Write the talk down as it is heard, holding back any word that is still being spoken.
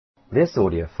This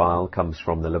audio file comes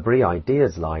from the L'Abri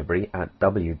Ideas Library at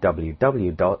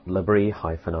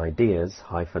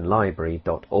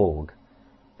www.labri-ideas-library.org.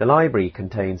 The library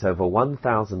contains over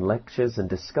 1,000 lectures and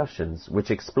discussions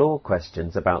which explore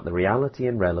questions about the reality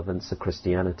and relevance of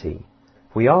Christianity.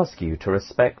 We ask you to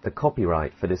respect the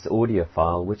copyright for this audio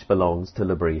file which belongs to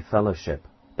L'Abri Fellowship.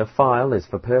 The file is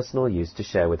for personal use to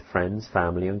share with friends,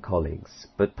 family and colleagues,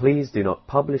 but please do not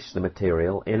publish the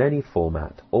material in any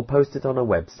format or post it on a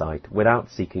website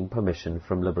without seeking permission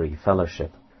from L'Abri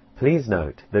Fellowship. Please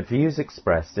note that views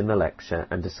expressed in the lecture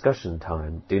and discussion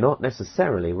time do not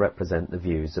necessarily represent the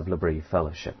views of L'Abri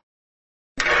Fellowship.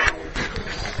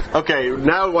 Okay,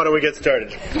 now why don't we get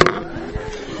started?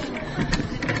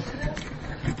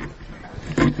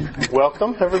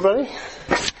 Welcome, everybody.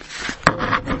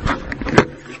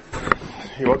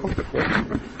 You're welcome.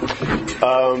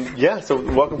 So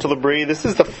welcome to L'Abri. This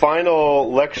is the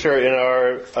final lecture in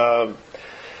our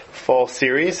fall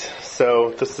series.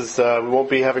 So this is we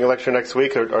won't be having a lecture next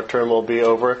week. Our term will be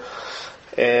over.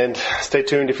 And stay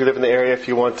tuned if you live in the area. If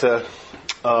you want to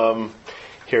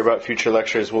hear about future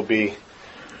lectures, we'll be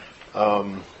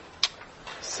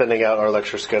sending out our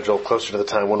lecture schedule closer to the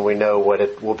time when we know what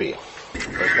it will be.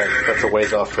 That's a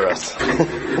ways off for us.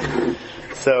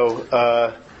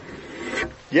 So.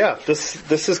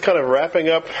 This is kind of wrapping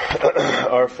up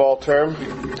our fall term,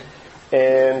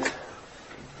 and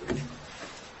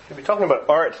we'll be talking about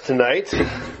art tonight.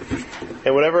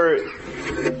 And whenever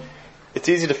it's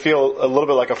easy to feel a little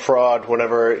bit like a fraud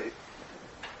whenever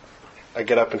I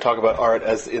get up and talk about art,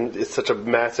 as it's such a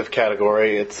massive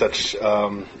category. It's such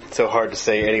so hard to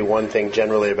say any one thing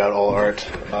generally about all art.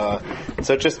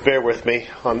 So just bear with me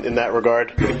in that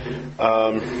regard.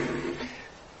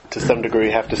 To some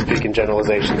degree, have to speak in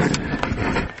generalizations.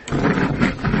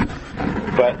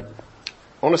 But I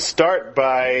want to start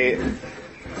by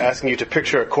asking you to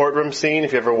picture a courtroom scene.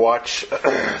 If you ever watch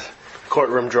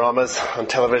courtroom dramas on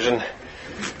television,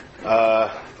 the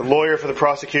lawyer for the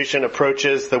prosecution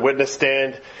approaches the witness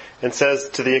stand and says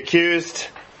to the accused,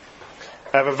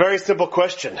 "I have a very simple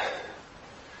question.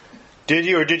 Did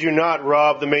you or did you not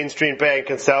rob the Main Street Bank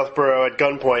in Southborough at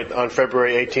gunpoint on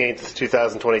February 18th,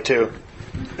 2022?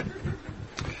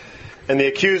 And the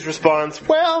accused responds,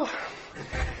 "Well,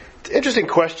 it's an interesting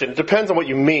question. It depends on what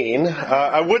you mean.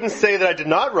 I wouldn't say that I did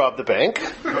not rob the bank,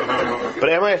 but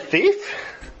am I a thief?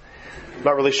 I'm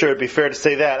not really sure it'd be fair to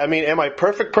say that. I mean, am I a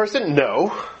perfect person?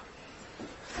 No.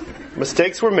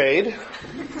 Mistakes were made.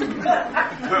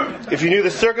 If you knew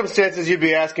the circumstances, you'd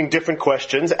be asking different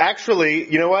questions.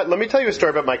 Actually, you know what? Let me tell you a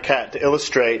story about my cat to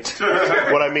illustrate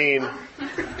what I mean."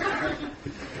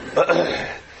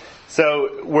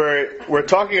 So we're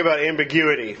talking about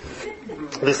ambiguity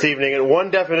this evening, and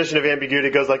one definition of ambiguity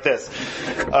goes like this: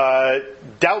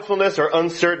 doubtfulness or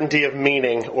uncertainty of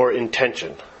meaning or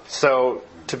intention. So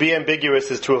to be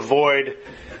ambiguous is to avoid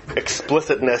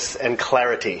explicitness and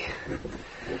clarity.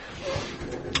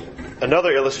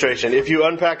 Another illustration: if you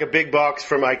unpack a big box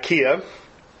from IKEA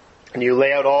and you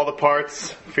lay out all the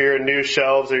parts for your new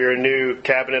shelves or your new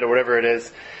cabinet or whatever it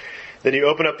is, then you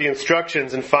open up the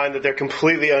instructions and find that they're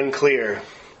completely unclear.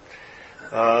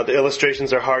 The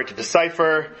illustrations are hard to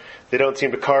decipher. They don't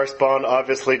seem to correspond,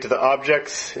 obviously, to the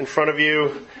objects in front of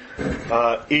you.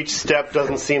 Each step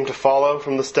doesn't seem to follow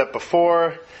from the step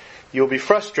before. You'll be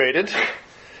frustrated.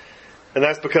 And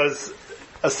that's because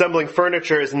assembling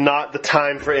furniture is not the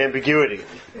time for ambiguity.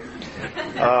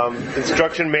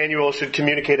 Instruction manuals should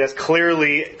communicate as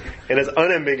clearly and as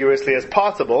unambiguously as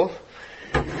possible.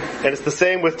 And it's the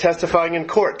same with testifying in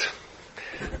court.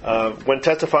 When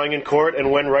testifying in court and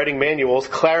when writing manuals,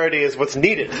 clarity is what's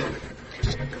needed.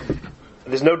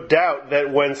 There's no doubt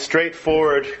that when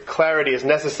straightforward clarity is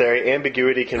necessary,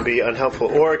 ambiguity can be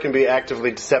unhelpful or it can be actively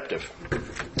deceptive.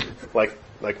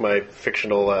 Like my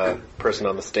fictional person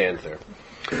on the stand there.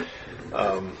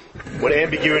 When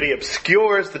ambiguity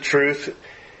obscures the truth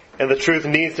and the truth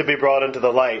needs to be brought into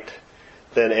the light,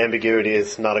 then ambiguity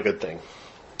is not a good thing.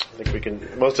 I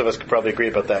think most of us could probably agree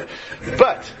about that.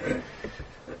 But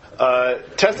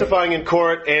testifying in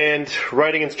court and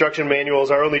writing instruction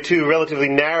manuals are only two relatively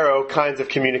narrow kinds of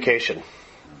communication.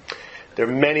 There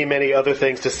are many, many other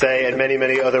things to say and many,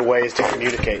 many other ways to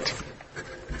communicate.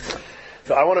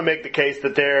 So I want to make the case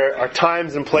that there are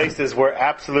times and places where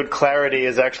absolute clarity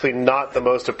is actually not the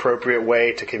most appropriate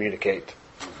way to communicate.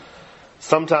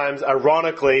 Sometimes,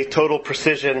 ironically, total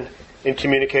precision in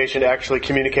communication actually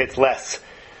communicates less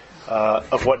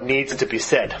of what needs to be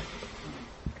said.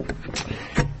 I'm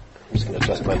just going to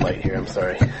adjust my light here, I'm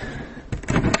sorry.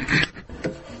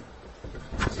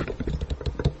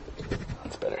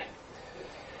 That's better.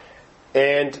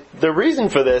 And the reason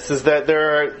for this is that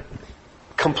there are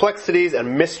complexities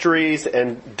and mysteries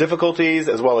and difficulties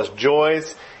as well as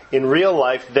joys in real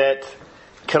life that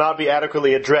cannot be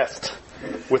adequately addressed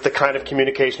with the kind of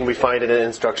communication we find in an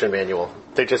instruction manual.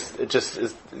 It's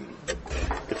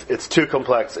too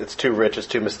complex, it's too rich, it's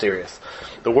too mysterious.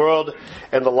 The world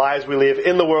and the lives we live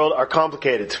in the world are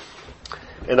complicated.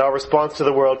 And our response to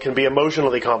the world can be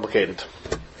emotionally complicated.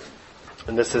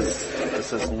 And this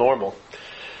is normal.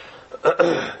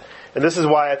 And this is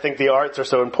why I think the arts are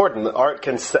so important. The art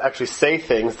can actually say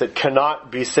things that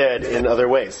cannot be said in other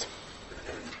ways.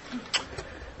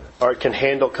 Art can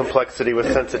handle complexity with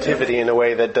sensitivity in a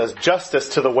way that does justice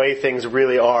to the way things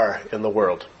really are in the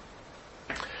world.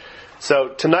 So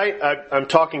tonight I'm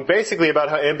talking basically about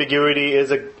how ambiguity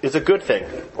is a good thing,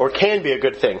 or can be a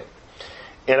good thing,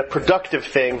 and a productive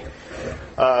thing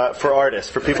for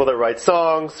artists, for people that write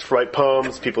songs, write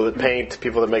poems, people that paint,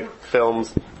 people that make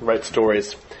films, write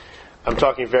stories. I'm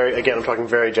talking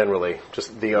very generally,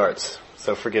 just the arts.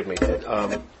 So forgive me.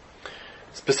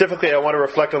 Specifically, I want to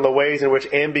reflect on the ways in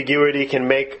which ambiguity can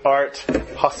make art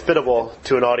hospitable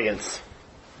to an audience.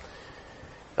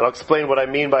 And I'll explain what I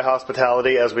mean by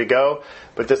hospitality as we go,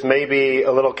 but this may be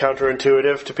a little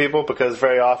counterintuitive to people because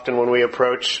very often when we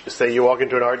approach, say you walk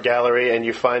into an art gallery and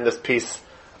you find this piece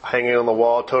hanging on the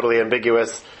wall, totally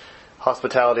ambiguous,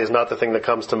 hospitality is not the thing that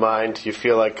comes to mind. You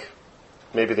feel like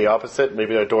maybe the opposite,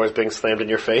 maybe the door is being slammed in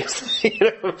your face.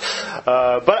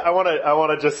 But I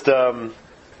want to just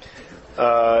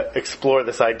explore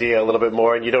this idea a little bit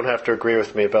more, and you don't have to agree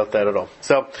with me about that at all.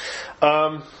 So,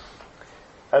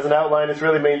 as an outline, it's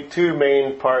really two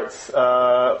main parts.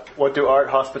 What do art,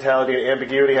 hospitality, and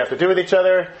ambiguity have to do with each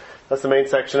other? That's the main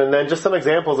section. And then just some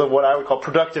examples of what I would call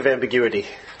productive ambiguity.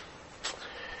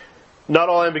 Not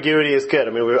all ambiguity is good.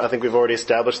 I mean, I think we've already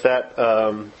established that.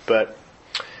 But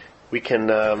we can.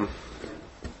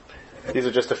 These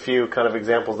are just a few kind of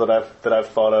examples that I've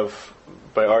thought of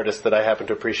by artists that I happen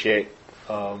to appreciate.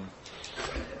 And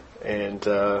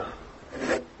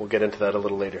we'll get into that a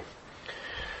little later.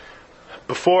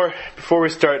 Before we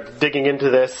start digging into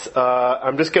this,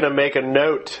 I'm just going to make a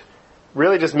note,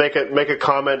 really just make a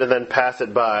comment and then pass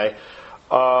it by,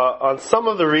 on some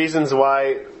of the reasons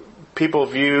why people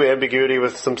view ambiguity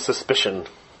with some suspicion.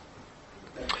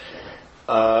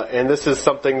 And this is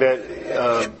something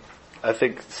that I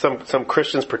think some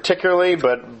Christians particularly,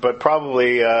 but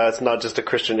probably it's not just a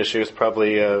Christian issue. It's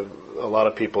probably a lot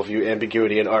of people view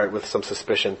ambiguity in art with some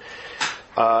suspicion.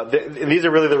 These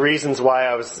are really the reasons why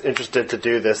I was interested to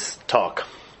do this talk.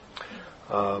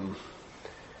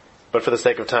 But for the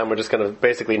sake of time, we're just going to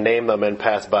basically name them and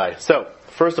pass by. So,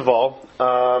 first of all,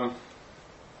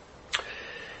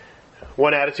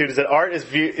 one attitude is that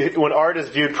when art is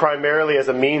viewed primarily as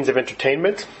a means of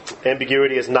entertainment,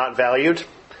 ambiguity is not valued.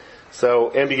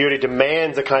 So ambiguity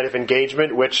demands a kind of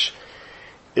engagement which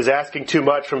is asking too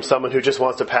much from someone who just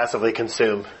wants to passively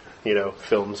consume,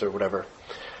 films or whatever.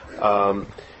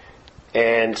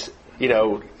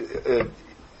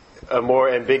 A more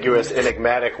ambiguous,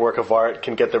 enigmatic work of art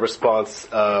can get the response,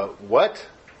 what?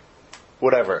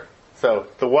 Whatever. So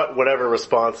the whatever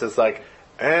response is like,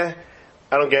 I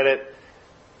don't get it.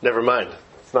 Never mind.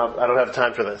 I don't have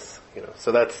time for this.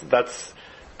 So that's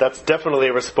definitely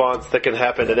a response that can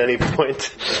happen at any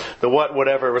point. The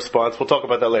whatever response. We'll talk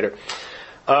about that later.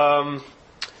 But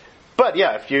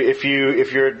yeah, if you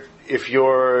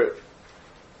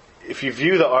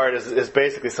view the art as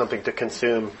basically something to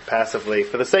consume passively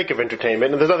for the sake of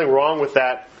entertainment, and there's nothing wrong with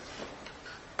that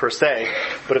per se,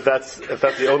 but if that's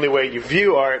the only way you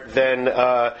view art, then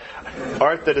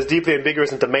art that is deeply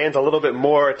ambiguous and demands a little bit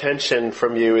more attention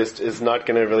from you is not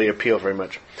going to really appeal very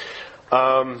much.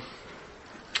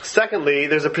 Secondly,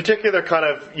 there's a particular kind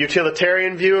of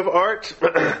utilitarian view of art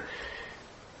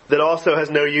that also has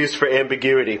no use for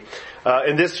ambiguity.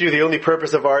 In this view, the only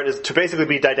purpose of art is to basically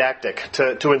be didactic,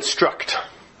 to instruct,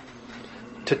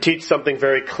 to teach something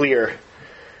very clear.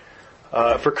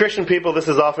 For Christian people, this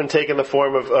is often taken the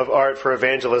form of art for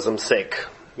evangelism's sake.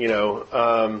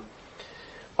 Art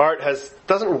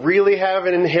doesn't really have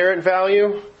an inherent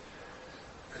value,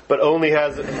 but only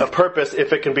has a purpose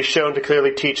if it can be shown to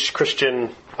clearly teach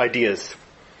Christian ideas.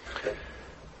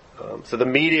 So the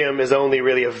medium is only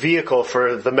really a vehicle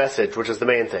for the message, which is the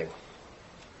main thing.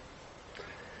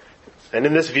 And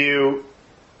in this view,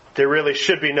 there really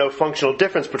should be no functional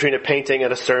difference between a painting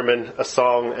and a sermon, a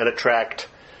song and a tract,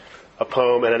 a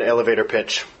poem and an elevator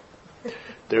pitch.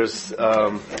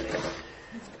 And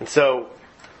so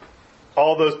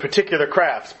all those particular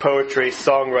crafts, poetry,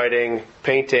 songwriting,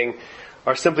 painting,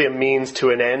 are simply a means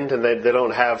to an end, and they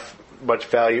don't have much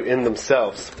value in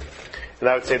themselves. And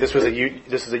I would say this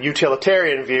is a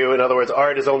utilitarian view. In other words,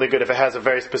 art is only good if it has a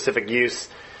very specific use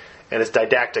and it's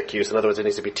didactic use. In other words, it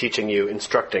needs to be teaching you,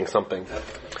 instructing something.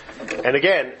 And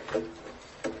again,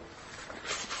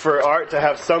 for art to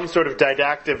have some sort of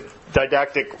didactic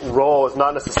role is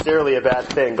not necessarily a bad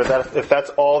thing, but if that's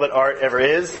all that art ever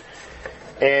is,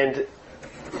 and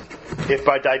if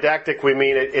by didactic we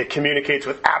mean it communicates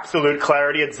with absolute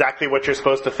clarity exactly what you're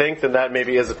supposed to think, then that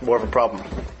maybe is more of a problem.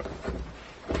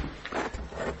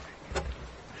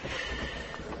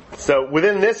 So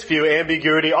within this view,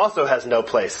 ambiguity also has no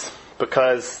place,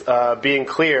 because being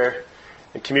clear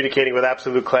and communicating with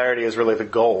absolute clarity is really the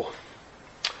goal.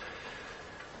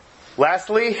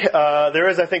 Lastly, there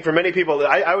is, I think, for many people,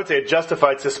 I would say a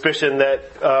justified suspicion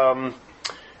that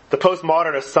the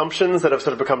postmodern assumptions that have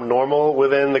sort of become normal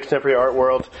within the contemporary art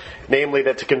world, namely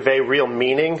that to convey real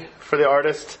meaning for the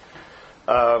artist,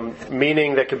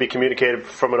 meaning that can be communicated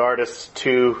from an artist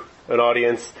to an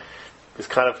audience, is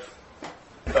kind of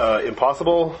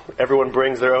impossible. Everyone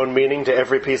brings their own meaning to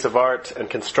every piece of art and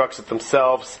constructs it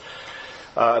themselves,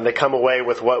 and they come away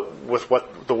with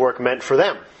what the work meant for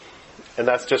them. And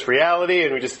that's just reality,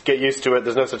 and we just get used to it.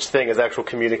 There's no such thing as actual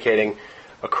communicating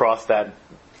across that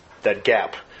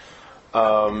gap.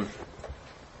 And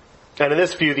in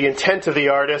this view, the intent of the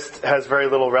artist has very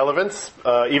little relevance.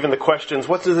 Even the questions,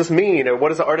 what does this mean, or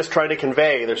what is the artist trying to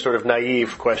convey? They're sort of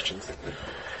naive questions.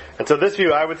 And so this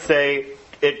view, I would say,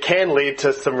 it can lead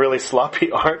to some really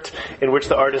sloppy art in which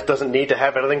the artist doesn't need to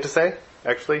have anything to say,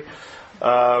 actually.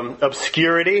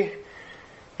 Obscurity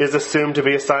is assumed to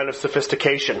be a sign of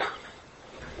sophistication.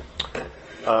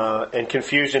 And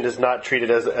confusion is not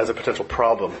treated as a potential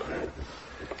problem.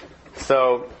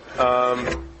 So,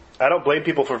 I don't blame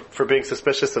people for being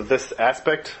suspicious of this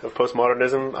aspect of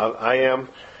postmodernism. I am.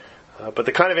 But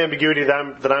the kind of ambiguity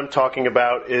that I'm talking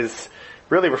about is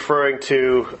really referring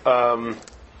to,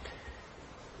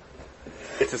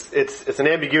 it's an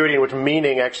ambiguity in which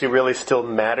meaning actually really still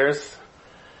matters.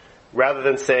 Rather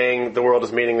than saying the world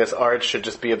is meaningless, art should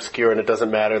just be obscure and it doesn't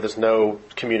matter, there's no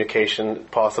communication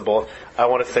possible, I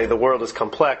want to say the world is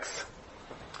complex,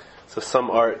 so some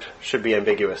art should be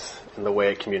ambiguous in the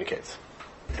way it communicates.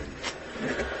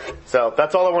 So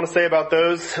that's all I want to say about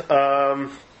those.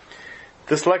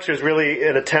 This lecture is really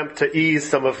an attempt to ease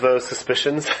some of those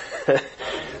suspicions.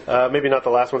 Maybe not the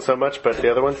last one so much, but the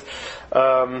other ones.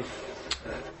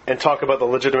 And talk about the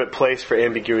legitimate place for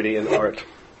ambiguity in art.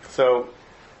 So,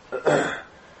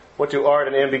 what do art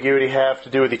and ambiguity have to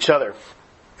do with each other?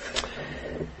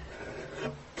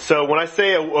 So when I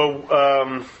say a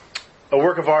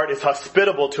work of art is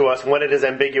hospitable to us when it is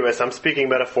ambiguous, I'm speaking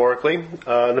metaphorically.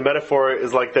 And the metaphor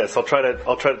is like this. I'll try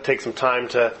to take some time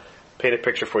to paint a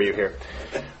picture for you here.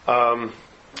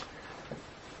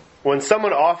 When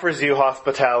someone offers you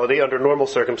hospitality under normal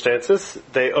circumstances,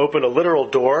 they open a literal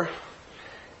door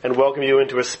and welcome you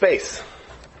into a space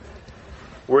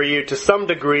where you, to some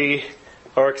degree,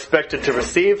 are expected to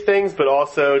receive things, but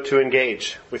also to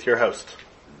engage with your host.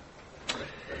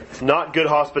 It's not good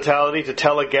hospitality to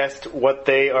tell a guest what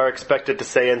they are expected to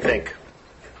say and think.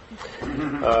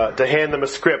 To hand them a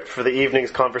script for the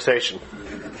evening's conversation.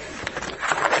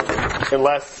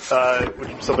 Unless, which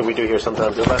is something we do here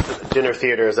sometimes, unless the dinner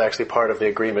theater is actually part of the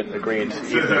agreed evening.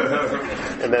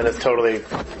 And then it's totally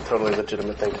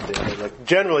legitimate thing to do. Like,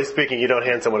 generally speaking, you don't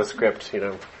hand someone a script,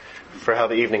 for how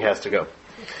the evening has to go.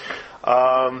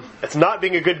 It's not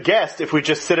being a good guest if we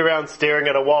just sit around staring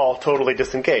at a wall totally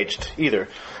disengaged either.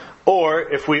 Or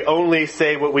if we only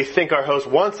say what we think our host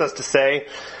wants us to say,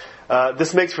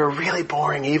 this makes for a really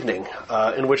boring evening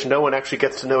in which no one actually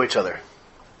gets to know each other.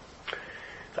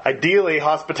 Ideally,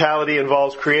 hospitality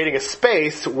involves creating a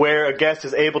space where a guest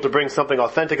is able to bring something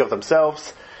authentic of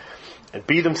themselves and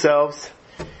be themselves.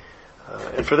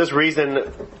 And for this reason,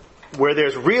 where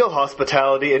there's real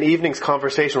hospitality, an evening's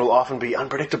conversation will often be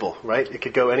unpredictable, right? It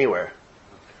could go anywhere.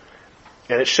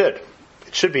 And it should.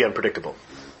 It should be unpredictable.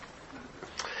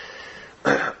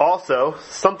 Also,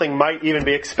 something might even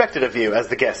be expected of you as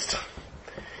the guest.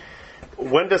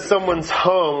 When does someone's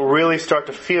home really start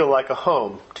to feel like a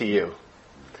home to you?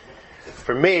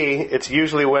 For me, it's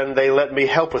usually when they let me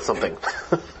help with something.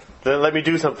 They let me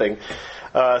do something.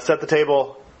 Set the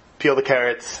table, peel the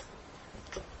carrots,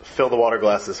 fill the water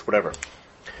glasses, whatever.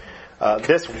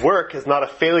 This work is not a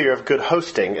failure of good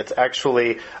hosting. It's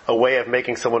actually a way of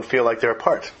making someone feel like they're a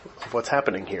part of what's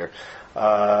happening here.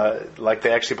 Like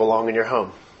they actually belong in your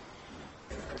home.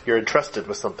 You're entrusted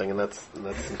with something, and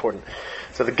that's important.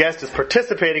 So the guest is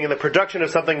participating in the production of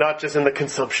something, not just in the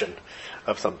consumption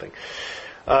of something.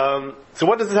 So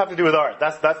what does this have to do with art?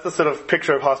 That's the sort of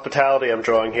picture of hospitality I'm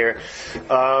drawing here.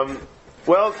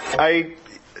 Well,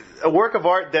 a work of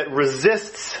art that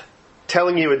resists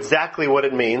telling you exactly what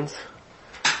it means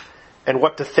and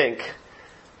what to think.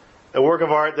 A work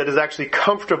of art that is actually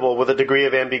comfortable with a degree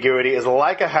of ambiguity is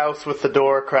like a house with the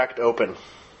door cracked open.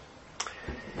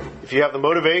 If you have the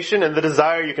motivation and the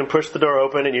desire, you can push the door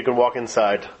open and you can walk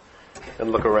inside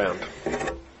and look around.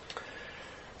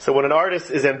 So when an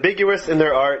artist is ambiguous in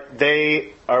their art,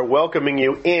 they are welcoming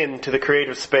you into the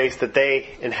creative space that they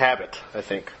inhabit, I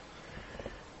think,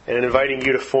 and inviting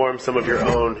you to form some of your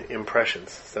own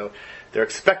impressions. So they're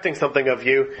expecting something of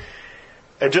you,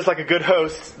 and just like a good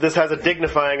host, this has a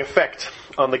dignifying effect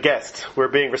on the guest. We're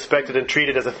being respected and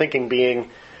treated as a thinking being,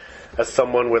 as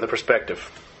someone with a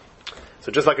perspective.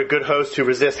 So just like a good host who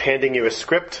resists handing you a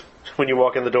script when you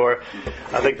walk in the door,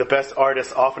 I think the best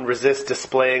artists often resist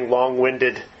displaying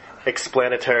long-winded,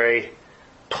 explanatory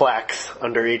plaques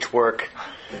under each work,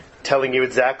 telling you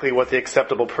exactly what the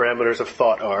acceptable parameters of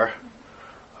thought are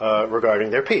regarding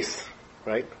their piece,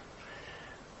 right?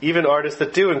 Even artists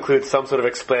that do include some sort of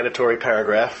explanatory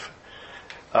paragraph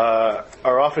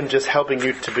are often just helping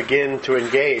you to begin to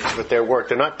engage with their work.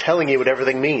 They're not telling you what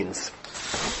everything means.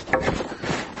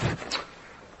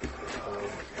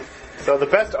 So the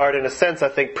best art, in a sense, I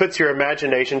think, puts your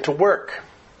imagination to work,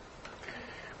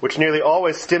 which nearly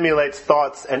always stimulates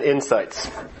thoughts and insights.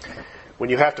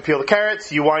 When you have to peel the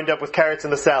carrots, you wind up with carrots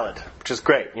in the salad, which is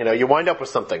great. You wind up with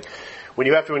something. When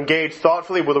you have to engage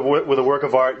thoughtfully with a work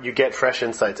of art, you get fresh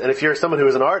insights. And if you're someone who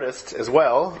is an artist as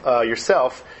well,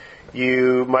 yourself,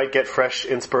 you might get fresh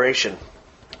inspiration.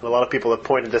 And a lot of people have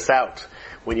pointed this out.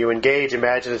 When you engage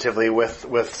imaginatively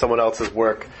with someone else's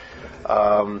work,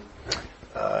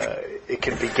 it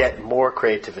can beget more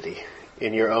creativity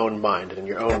in your own mind and in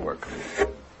your own work.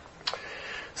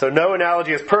 So no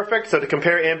analogy is perfect, so to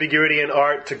compare ambiguity in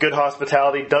art to good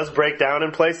hospitality does break down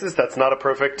in places. That's not a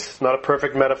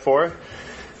perfect metaphor.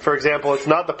 For example, it's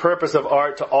not the purpose of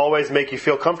art to always make you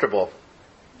feel comfortable,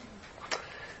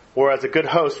 whereas a good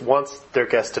host wants their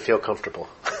guests to feel comfortable.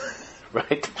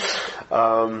 Right?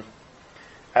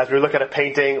 As we look at a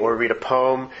painting or read a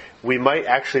poem, we might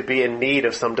actually be in need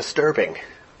of some disturbing.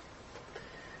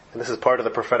 And this is part of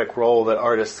the prophetic role that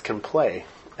artists can play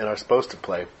and are supposed to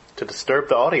play, to disturb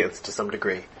the audience to some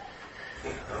degree.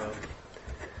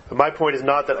 But my point is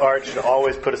not that art should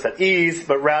always put us at ease,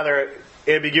 but rather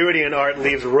ambiguity in art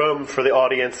leaves room for the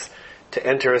audience to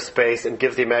enter a space and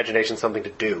give the imagination something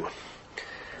to do.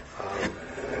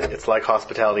 It's like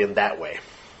hospitality in that way.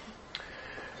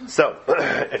 So,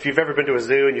 if you've ever been to a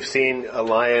zoo and you've seen a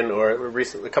lion, or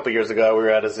a couple of years ago we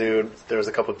were at a zoo, there was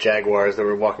a couple of jaguars that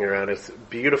were walking around. It's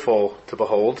beautiful to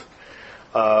behold,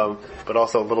 but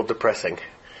also a little depressing.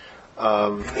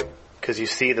 Because you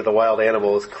see that the wild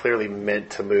animal is clearly meant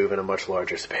to move in a much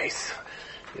larger space.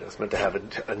 It's meant to have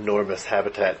an enormous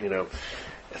habitat.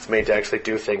 It's made to actually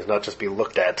do things, not just be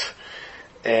looked at.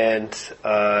 And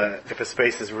if a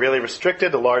space is really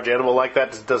restricted, a large animal like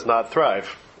that just does not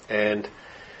thrive. And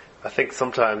I think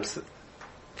sometimes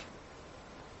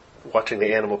watching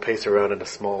the animal pace around in a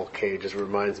small cage just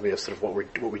reminds me of sort of what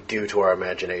we do to our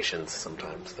imaginations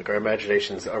sometimes. Like our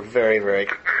imaginations are very, very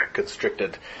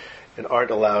constricted and aren't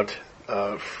allowed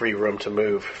free room to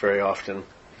move very often.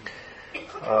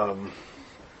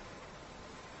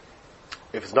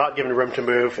 If it's not given room to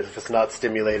move, if it's not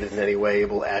stimulated in any way, it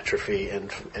will atrophy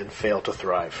and fail to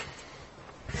thrive.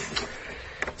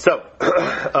 So,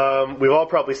 we've all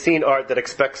probably seen art that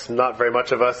expects not very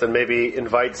much of us and maybe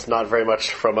invites not very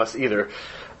much from us either.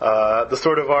 The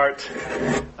sort of art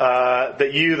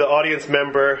that you, the audience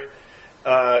member,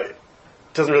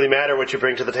 doesn't really matter what you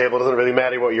bring to the table, doesn't really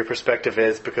matter what your perspective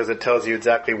is, because it tells you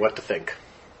exactly what to think.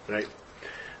 Right?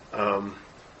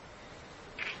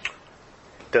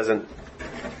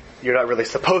 You're not really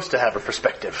supposed to have a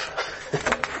perspective.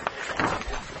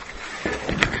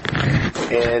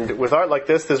 And with art like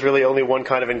this, there's really only one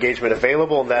kind of engagement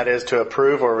available, and that is to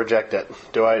approve or reject it.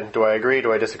 Do I agree?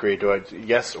 Do I disagree? Do I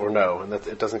yes or no? And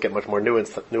it doesn't get much more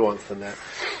nuance than that.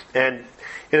 And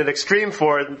in an extreme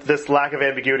form, this lack of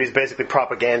ambiguity is basically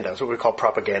propaganda. It's what we call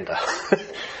propaganda.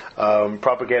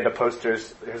 Propaganda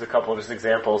posters. Here's a couple of just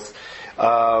examples.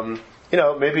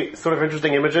 Maybe sort of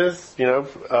interesting images.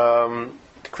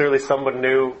 Clearly someone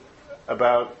knew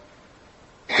about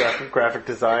graphic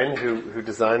design who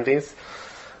designed these.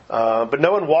 But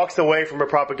no one walks away from a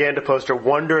propaganda poster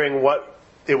wondering what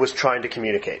it was trying to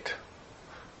communicate.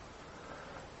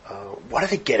 What are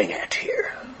they getting at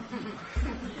here?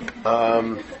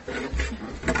 The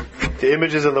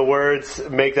images and the words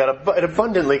make that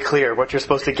abundantly clear what you're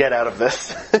supposed to get out of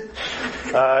this.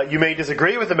 You may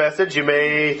disagree with the message. You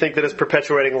may think that it's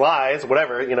perpetuating lies,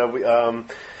 whatever.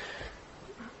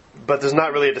 but there's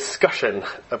not really a discussion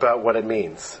about what it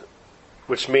means,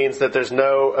 which means that there's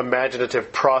no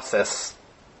imaginative process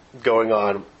going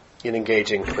on in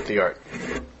engaging with the art.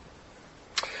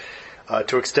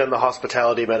 To extend the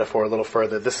hospitality metaphor a little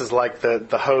further, this is like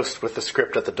the host with the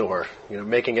script at the door,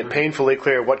 making it painfully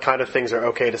clear what kind of things are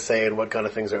okay to say and what kind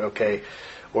of things are okay,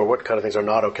 or what kind of things are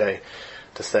not okay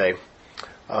to say.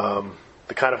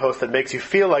 The kind of host that makes you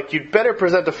feel like you'd better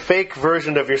present a fake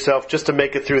version of yourself just to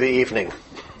make it through the evening.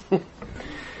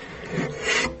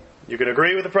 You can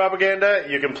agree with the propaganda,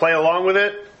 you can play along with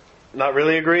it, not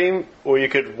really agreeing, or you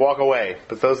could walk away.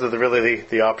 But those are really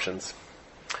the options.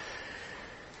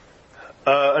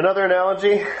 Another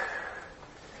analogy.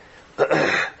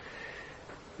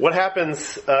 What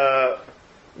happens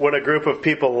when a group of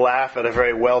people laugh at a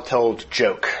very well-told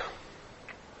joke?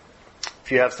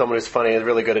 If you have someone who's funny and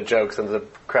really good at jokes in the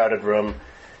crowded room,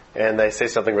 and they say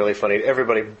something really funny,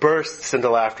 everybody bursts into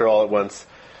laughter all at once.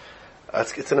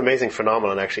 It's an amazing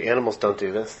phenomenon, actually. Animals don't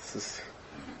do this. This is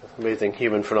an amazing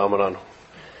human phenomenon.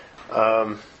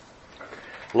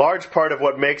 Large part of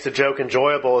what makes a joke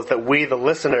enjoyable is that we, the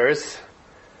listeners,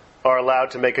 are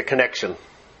allowed to make a connection.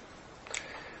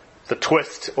 The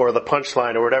twist or the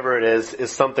punchline or whatever it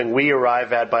is something we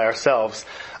arrive at by ourselves.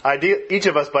 Each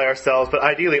of us by ourselves, but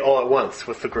ideally all at once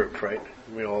with the group, right?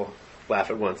 We all laugh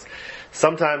at once.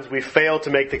 Sometimes we fail to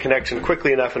make the connection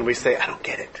quickly enough and we say, I don't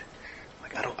get it.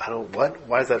 I don't, what?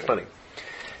 Why is that funny?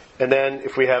 And then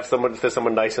if there's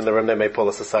someone nice in the room, they may pull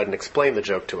us aside and explain the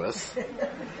joke to us.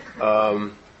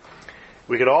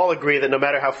 We could all agree that no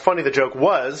matter how funny the joke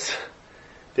was,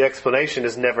 the explanation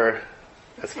is never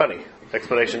as funny. The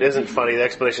explanation isn't funny, the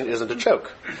explanation isn't a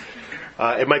joke.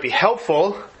 It might be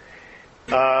helpful,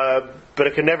 but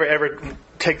it can never ever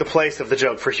take the place of the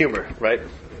joke for humor, right?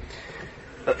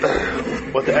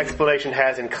 What the explanation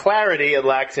has in clarity, it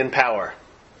lacks in power.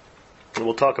 And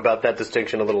we'll talk about that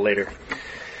distinction a little later.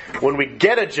 When we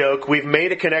get a joke, we've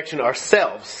made a connection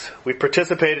ourselves. We've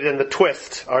participated in the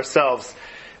twist ourselves,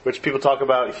 which people talk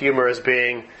about humor as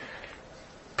being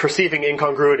perceiving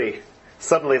incongruity.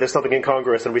 Suddenly there's something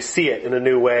incongruous and we see it in a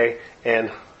new way and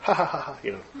ha ha ha ha,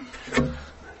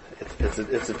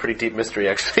 It's a pretty deep mystery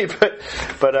actually,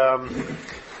 but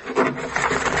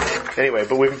anyway,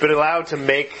 but we've been allowed to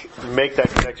make that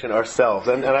connection ourselves.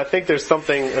 And I think there's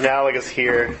something analogous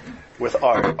here with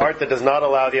art. Art that does not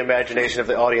allow the imagination of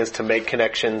the audience to make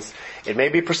connections. It may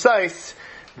be precise,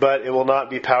 but it will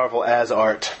not be powerful as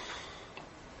art.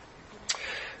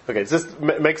 Okay, does this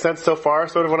make sense so far,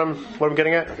 sort of what I'm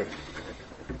getting at? Okay.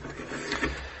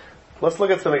 Let's look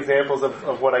at some examples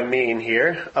of what I mean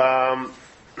here.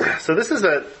 So this is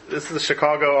a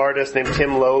Chicago artist named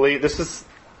Tim Lowley. This is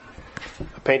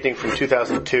a painting from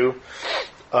 2002.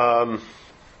 And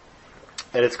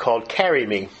it's called Carry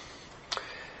Me.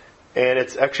 And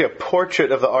it's actually a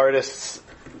portrait of the artist's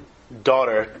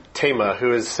daughter, Tama,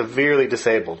 who is severely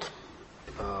disabled.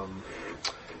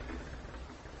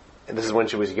 And this is when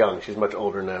she was young. She's much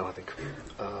older now, I think.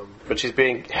 But she's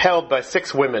being held by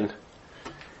 6 women.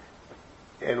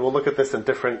 And we'll look at this in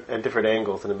different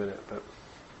angles in a minute. But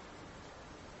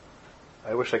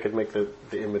I wish I could make the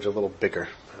image a little bigger.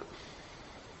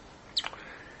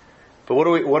 But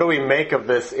what do we make of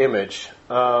this image?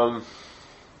 To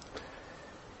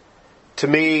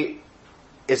me,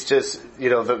 it's just,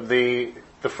 the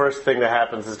first thing that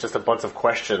happens is just a bunch of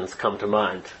questions come to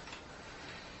mind.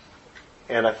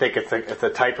 And I think it's a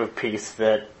type of piece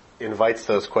that invites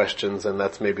those questions, and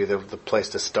that's maybe the place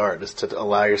to start, is to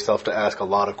allow yourself to ask a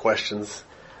lot of questions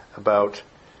about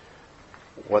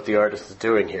what the artist is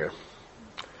doing here.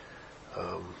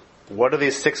 What are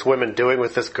these 6 women doing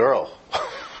with this girl?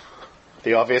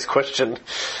 The obvious question.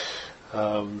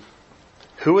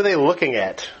 Who are they looking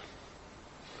at?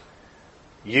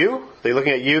 You? Are they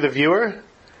looking at you, the viewer?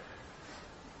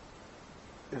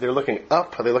 They're looking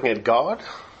up. Are they looking at God?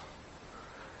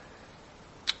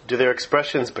 Do their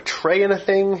expressions betray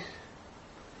anything?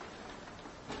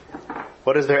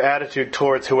 What is their attitude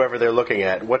towards whoever they're looking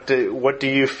at? What do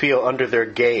you feel under their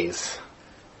gaze?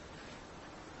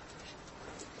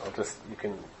 You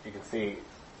can see,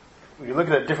 when you look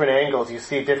at different angles, you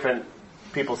see different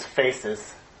people's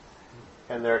faces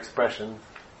and their expressions.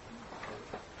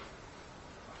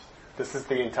 This is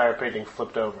the entire painting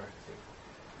flipped over.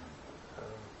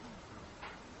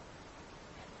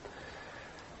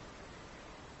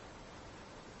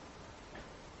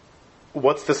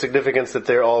 What's the significance that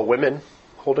they're all women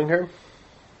holding her?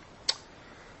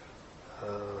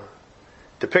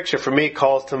 The picture for me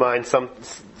calls to mind some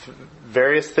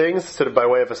various things, sort of by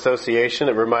way of association.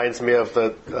 It reminds me of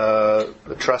the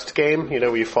trust game,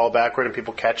 where you fall backward and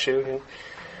people catch you.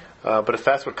 But if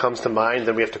that's what comes to mind,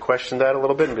 then we have to question that a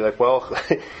little bit and be like, well,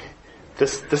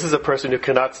 this is a person who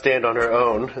cannot stand on her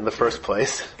own in the first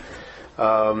place.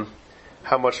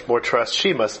 How much more trust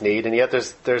she must need, and yet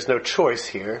there's no choice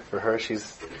here for her.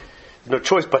 She's no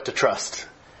choice but to trust.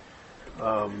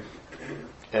 And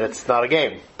it's not a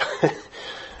game.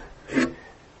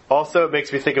 Also, it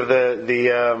makes me think of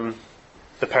the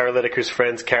paralytic whose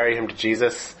friends carry him to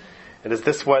Jesus. And is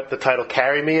this what the title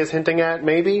 "Carry Me" is hinting at,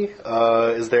 maybe?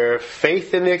 Is there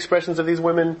faith in the expressions of these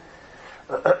women?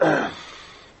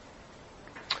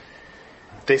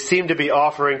 They seem to be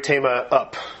offering Tema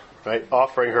up, right?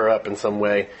 Offering her up in some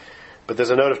way. But there's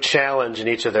a note of challenge in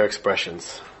each of their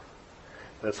expressions.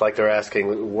 And it's like they're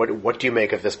asking, what do you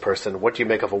make of this person? What do you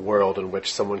make of a world in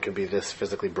which someone can be this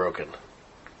physically broken?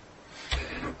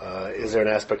 Is there an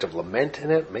aspect of lament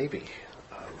in it? Maybe.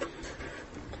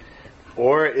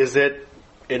 Or is it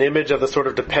an image of the sort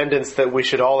of dependence that we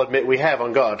should all admit we have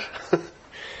on God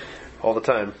all the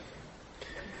time?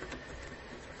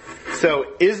 So,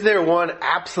 is there one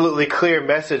absolutely clear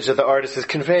message that the artist is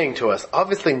conveying to us?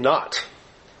 Obviously not.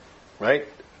 Right?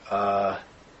 I've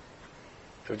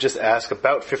just asked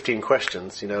about 15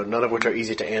 questions, none of which are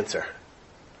easy to answer.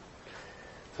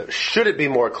 So, should it be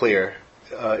more clear?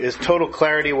 Is total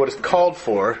clarity what is called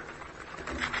for?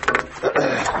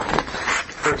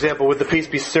 For example, would the piece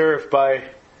be served by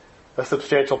a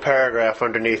substantial paragraph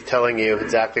underneath telling you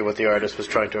exactly what the artist was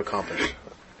trying to accomplish?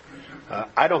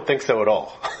 I don't think so at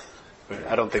all.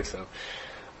 I don't think so.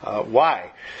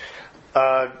 Why?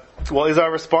 Well, is our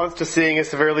response to seeing a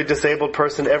severely disabled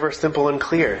person ever simple and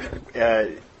clear?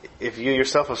 If you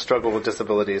yourself have struggled with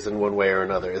disabilities in one way or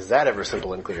another, is that ever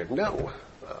simple and clear? No.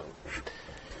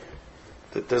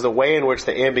 There's a way in which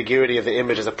the ambiguity of the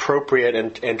image is appropriate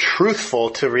and truthful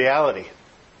to reality.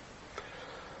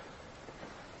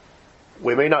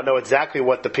 We may not know exactly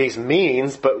what the piece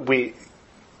means, but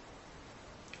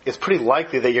it's pretty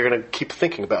likely that you're going to keep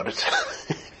thinking about it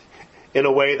in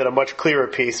a way that a much clearer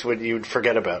piece you'd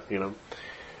forget about,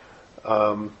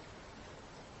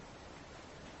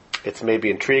 It's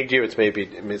maybe intrigued you, it's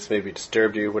maybe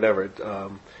disturbed you, whatever.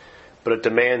 But it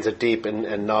demands a deep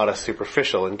and not a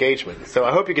superficial engagement. So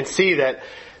I hope you can see that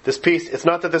this piece, it's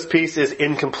not that this piece is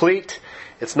incomplete.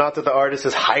 It's not that the artist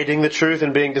is hiding the truth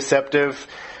and being deceptive.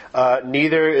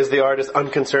 Neither is the artist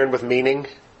unconcerned with meaning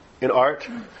in art.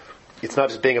 It's not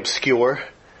just being obscure,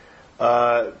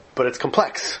 but it's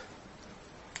complex.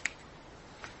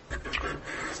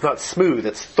 It's not smooth,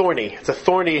 it's thorny. It's a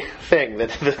thorny thing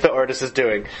that the artist is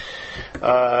doing.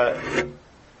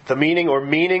 The meaning or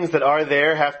meanings that are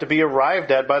there have to be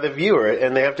arrived at by the viewer,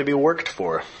 and they have to be worked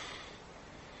for.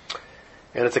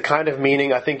 And it's a kind of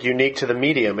meaning, I think, unique to the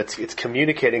medium. It's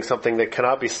communicating something that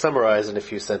cannot be summarized in a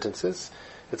few sentences.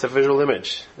 It's a visual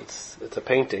image. It's a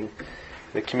painting.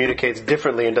 It communicates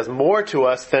differently and does more to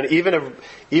us than even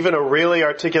a really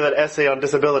articulate essay on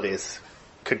disabilities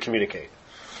could communicate.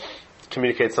 It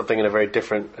communicates something in a very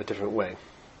different way.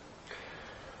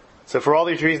 So for all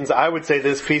these reasons, I would say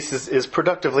this piece is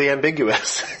productively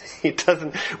ambiguous. We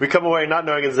come away not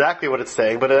knowing exactly what it's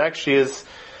saying, but it actually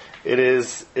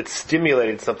it's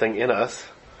stimulated something in us.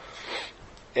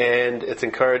 And it's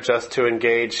encouraged us to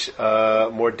engage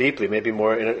more deeply, maybe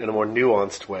more in a more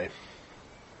nuanced way.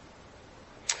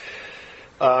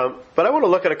 But I want to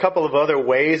look at a couple of other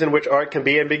ways in which art can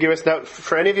be ambiguous. Now,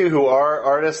 for any of you who are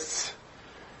artists,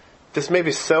 this may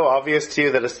be so obvious to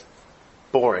you that it's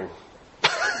boring.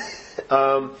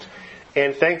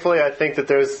 And thankfully, I think that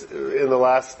there's, in the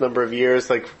last number of years,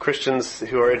 like Christians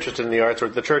who are interested in the arts, or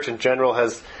the church in general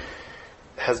has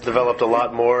developed a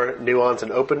lot more nuance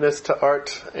and openness to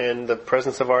art and the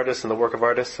presence of artists and the work of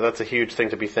artists. So that's a huge thing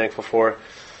to be thankful for.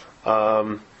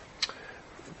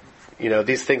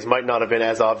 These things might not have been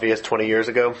as obvious 20 years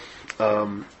ago.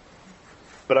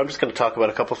 But I'm just going to talk about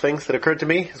a couple things that occurred to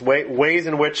me, ways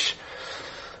in which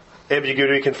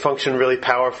ambiguity can function really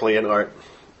powerfully in art.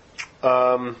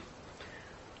 The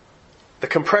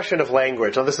compression of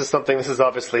language. Now, this is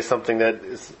obviously something that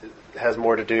has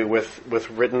more to do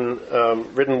with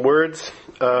written words,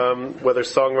 whether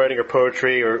songwriting or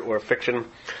poetry or fiction.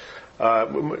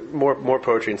 More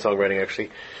poetry and songwriting,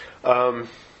 actually.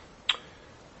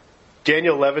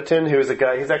 Daniel Levitin, who is a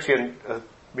guy, he's actually a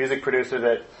music producer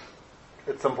that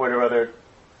at some point or other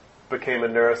became a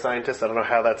neuroscientist. I don't know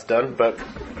how that's done, but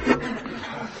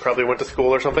probably went to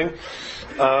school or something.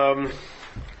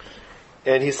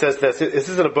 And he says this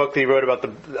isn't a book that he wrote about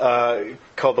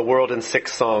called The World in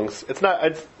 6 Songs. It's not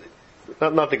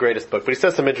the greatest book, but he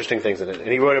says some interesting things in it.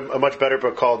 And he wrote a much better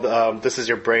book called This Is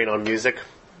Your Brain on Music.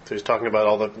 So he's talking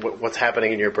about what's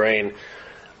happening in your brain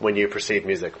when you perceive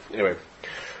music. Anyway,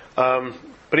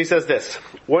 But he says this: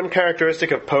 one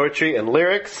characteristic of poetry and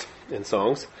lyrics, in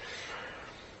songs,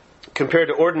 compared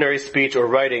to ordinary speech or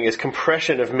writing, is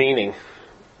compression of meaning.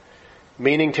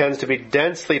 Meaning tends to be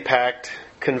densely packed,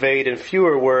 conveyed in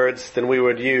fewer words than we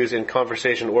would use in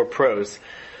conversation or prose.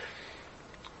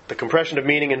 The compression of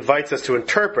meaning invites us to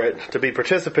interpret, to be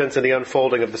participants in the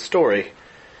unfolding of the story.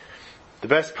 The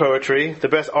best poetry, the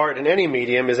best art in any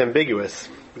medium is ambiguous.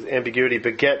 Ambiguity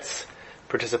begets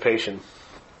participation.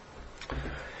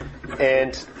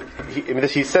 And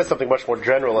he says something much more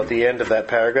general at the end of that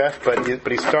paragraph, but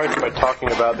he starts by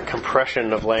talking about the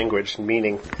compression of language and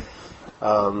meaning.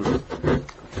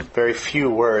 Very few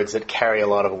words that carry a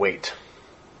lot of weight.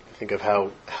 Think of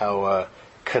how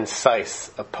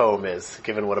concise a poem is,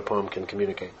 given what a poem can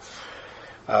communicate.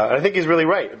 And I think he's really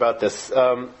right about this.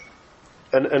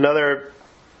 Another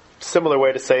similar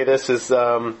way to say this is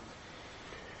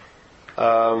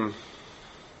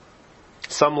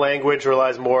some language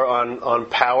relies more on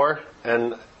power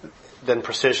than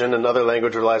precision, and other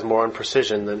language relies more on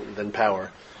precision than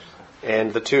power.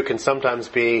 And the two can sometimes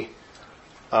be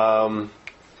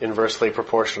inversely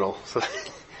proportional.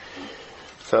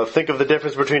 So think of the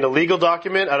difference between a legal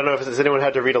document. I don't know if has anyone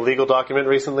had to read a legal document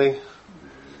recently?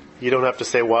 You don't have to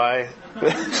say why.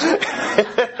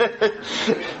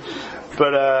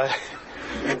 But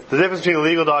the difference between a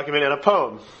legal document and a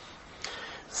poem.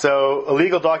 So a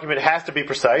legal document has to be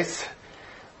precise.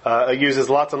 It uses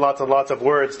lots and lots and lots of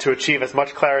words to achieve as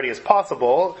much clarity as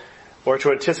possible, or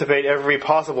to anticipate every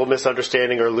possible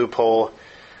misunderstanding or loophole,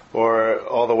 or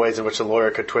all the ways in which a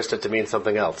lawyer could twist it to mean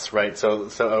something else, right? So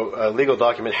a legal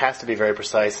document has to be very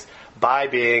precise by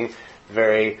being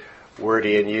very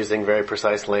wordy and using very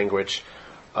precise language.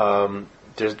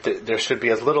 There should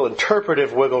be as little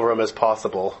interpretive wiggle room as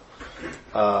possible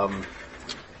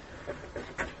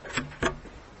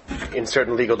in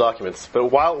certain legal documents. But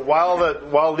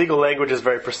while legal language is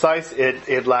very precise,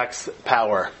 it lacks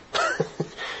power.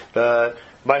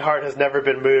 My heart has never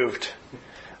been moved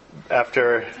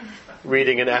after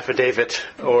reading an affidavit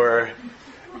or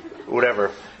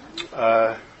whatever,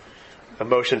 a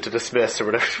motion to dismiss or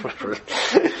whatever.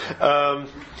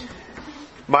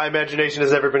 My imagination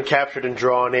has never been captured and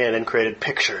drawn in and created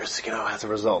pictures, as a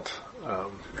result.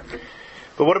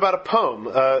 But what about a poem?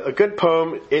 A good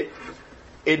poem,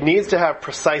 it needs to have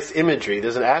precise imagery.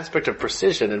 There's an aspect of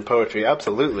precision in poetry,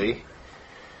 absolutely.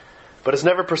 But it's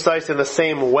never precise in the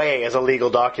same way as a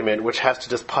legal document, which has to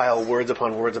just pile words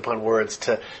upon words upon words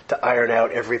to iron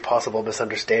out every possible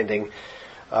misunderstanding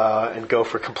and go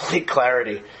for complete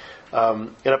clarity.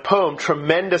 In a poem,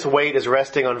 tremendous weight is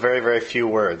resting on very, very few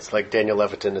words, like Daniel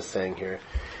Levitin is saying here.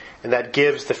 And that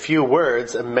gives the few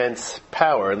words immense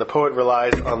power. And the poet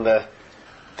relies on the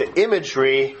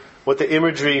imagery, what the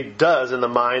imagery does in the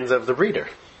minds of the reader.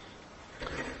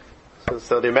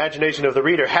 So the imagination of the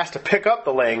reader has to pick up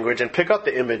the language and pick up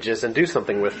the images and do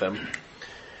something with them.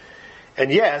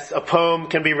 And yes, a poem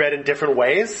can be read in different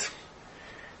ways.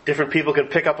 Different people can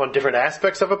pick up on different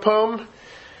aspects of a poem.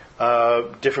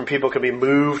 Different people can be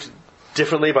moved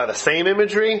differently by the same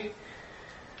imagery.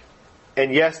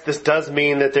 And yes, this does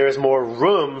mean that there is more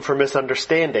room for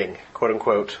misunderstanding, quote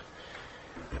unquote.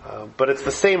 But it's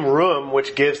the same room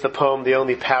which gives the poem the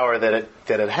only power that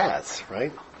it has,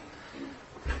 right?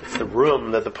 It's the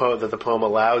room that the poem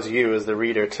allows you as the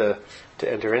reader to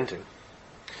enter into.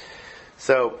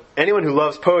 So anyone who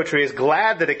loves poetry is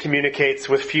glad that it communicates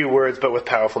with few words but with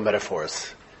powerful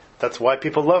metaphors. That's why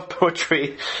people love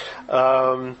poetry.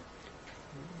 We're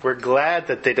glad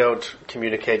that they don't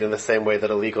communicate in the same way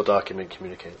that a legal document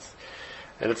communicates.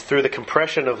 And it's through the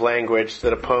compression of language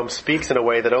that a poem speaks in a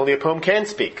way that only a poem can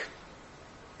speak.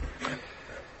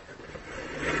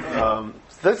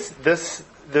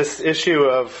 This issue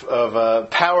of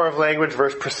power of language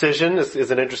versus precision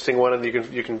is an interesting one, and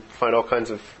you can find all kinds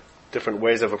of different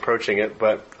ways of approaching it.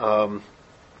 But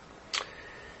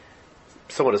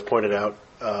someone has pointed out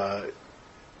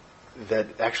that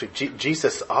actually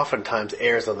Jesus oftentimes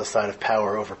errs on the side of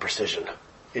power over precision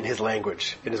in his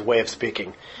language, in his way of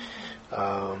speaking.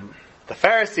 The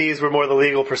Pharisees were more the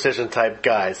legal precision type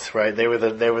guys, right? They were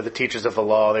the teachers of the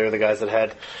law. They were the guys that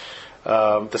had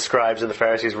the scribes and the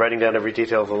Pharisees writing down every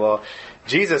detail of the law.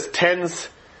 Jesus tends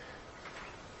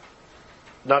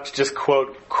not to just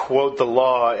quote the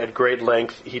law at great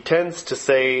length. He tends to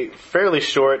say fairly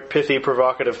short, pithy,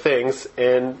 provocative things,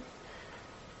 and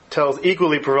tells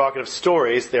equally provocative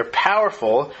stories. They're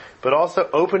powerful, but also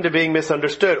open to being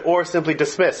misunderstood or simply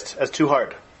dismissed as too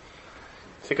hard.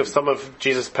 Think of some of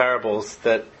Jesus' parables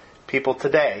that people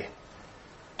today,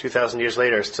 2,000 years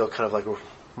later, are still kind of like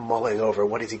mulling over.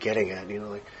 What is he getting at?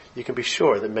 You can be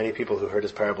sure that many people who heard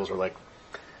his parables were like,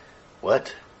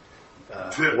 what?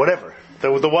 Whatever.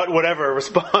 The whatever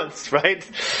response, right?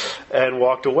 And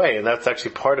walked away. And that's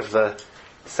actually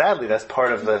sadly, that's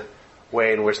part of the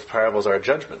way in which the parables are a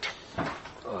judgment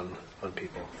on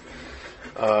people.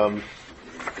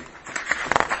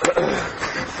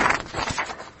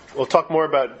 We'll talk more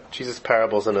about Jesus'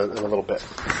 parables in a little bit.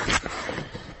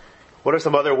 What are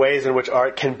some other ways in which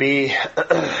art can be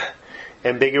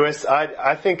ambiguous?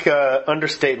 I think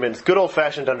understatement, good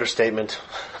old-fashioned understatement.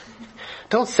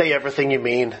 Don't say everything you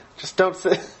mean. Just don't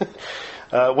say.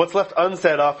 What's left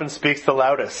unsaid often speaks the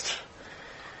loudest.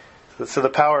 So the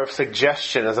power of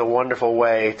suggestion is a wonderful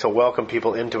way to welcome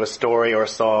people into a story or a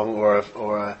song or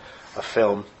a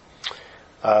film.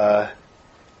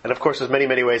 And of course, there's many,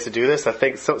 many ways to do this. I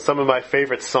think some of my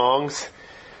favorite songs,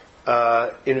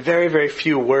 in very, very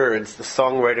few words, the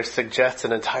songwriter suggests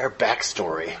an entire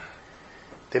backstory.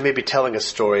 They may be telling a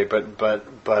story, but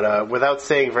without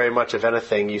saying very much of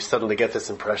anything, you suddenly get this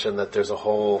impression that there's a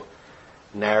whole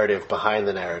narrative behind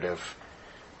the narrative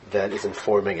that is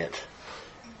informing it.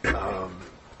 And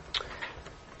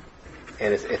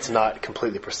it's not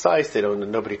completely precise.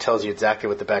 Nobody tells you exactly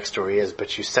what the backstory is,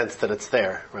 but you sense that it's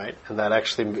there, right? And that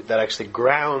actually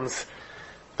grounds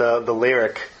the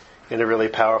lyric in a really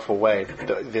powerful way.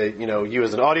 You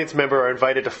as an audience member are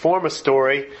invited to form a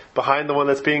story behind the one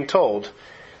that's being told.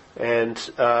 And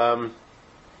I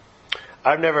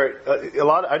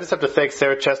just have to thank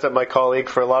Sarah Chestnut, my colleague,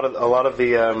 for a lot of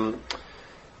the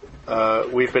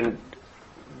we've been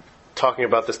talking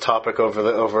about this topic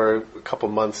over a couple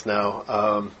months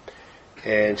now,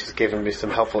 and she's given me some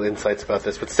helpful insights about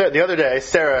this. But Sarah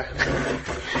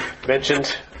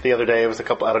mentioned the other day, it was I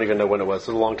don't even know when it was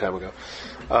a long time ago.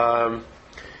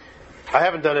 I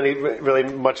haven't done really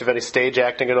much of any stage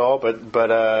acting at all,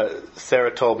 but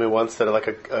Sarah told me once that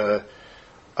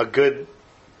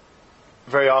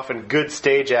very often good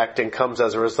stage acting comes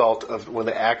as a result of when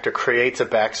the actor creates a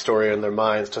backstory in their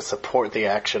minds to support the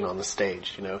action on the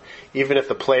stage. Even if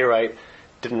the playwright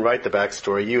didn't write the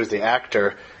backstory, you as the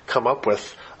actor come up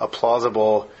with a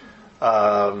plausible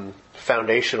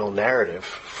foundational narrative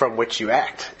from which you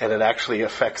act, and it actually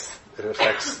affects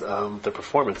the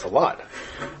performance a lot.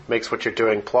 Makes what you're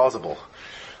doing plausible.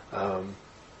 And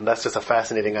that's just a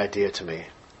fascinating idea to me.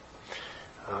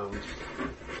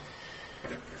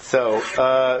 So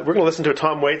we're going to listen to a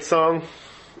Tom Waits song,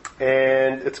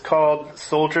 and it's called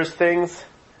Soldiers' Things.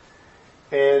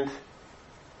 And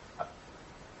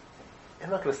I'm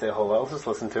not going to say a whole lot. Let's just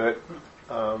listen to it.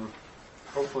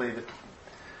 Hopefully the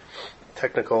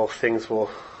technical things will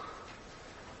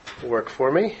work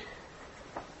for me.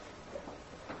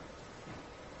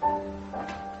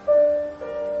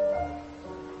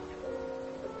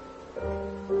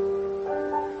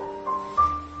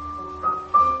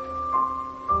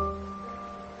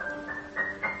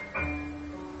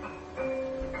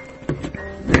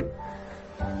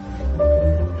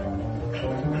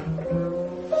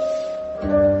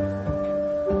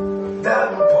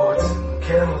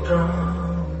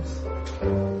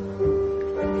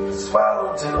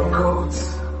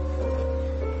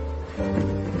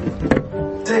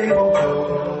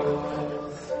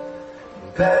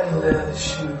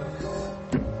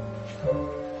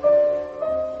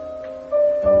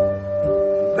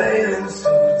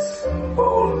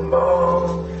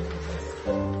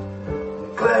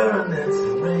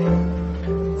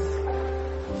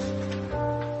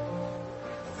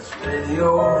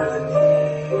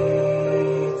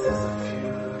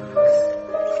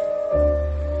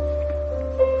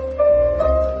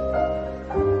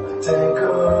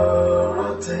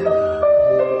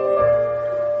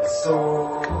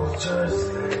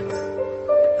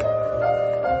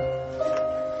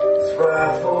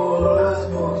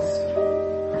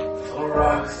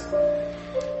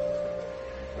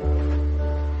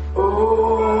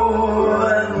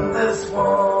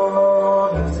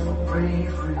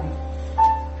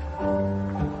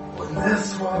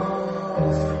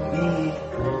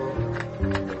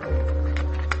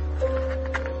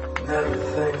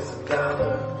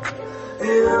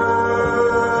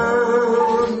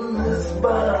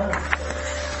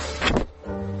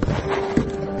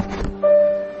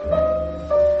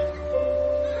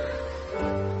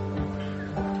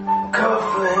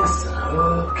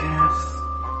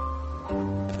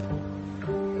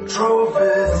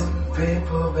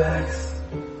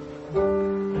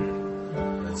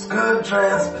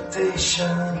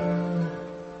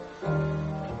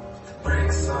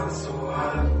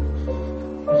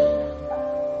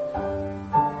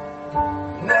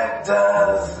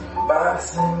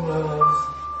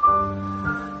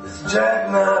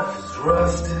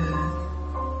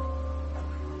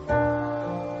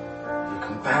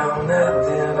 Compound on that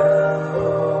dinner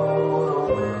wood.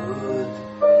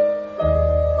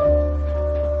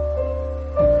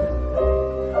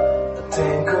 A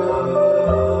tinker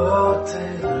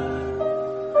tailor,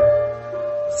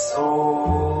 a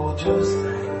soldier's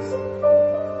things.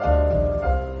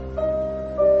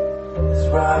 His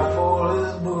rifle,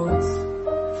 his boots,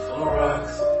 full of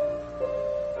rocks.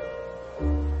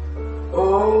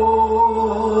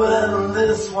 Oh, and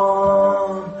this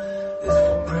one is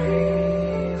for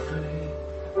bravery.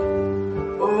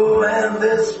 Oh, and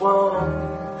this one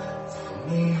is for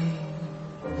me.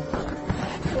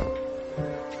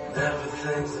 And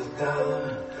everything's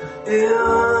 $1 in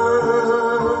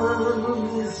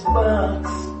this box.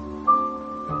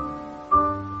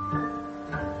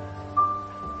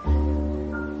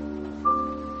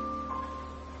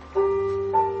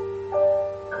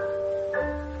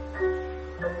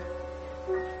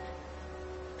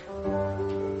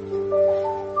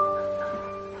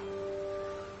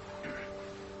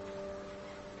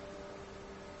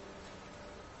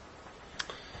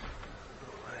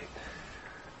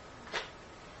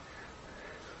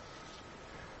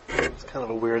 Kind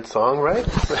of a weird song, right?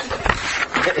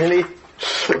 Any?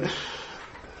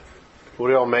 What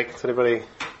do y'all make? Does anybody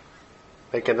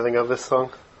make anything of this song?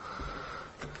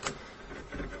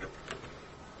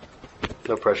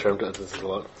 No pressure. I'm doing this a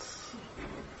lot.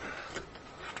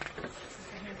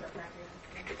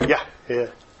 Yeah,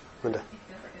 Linda.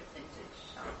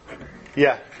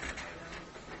 Yeah.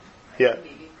 Yeah.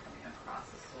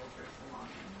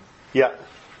 Yeah.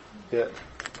 Yeah.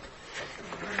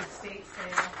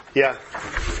 Yeah.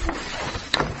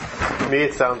 To me,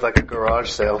 it sounds like a garage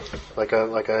sale,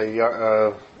 getting,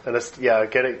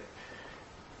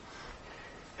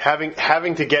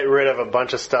 having to get rid of a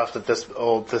bunch of stuff that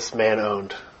this man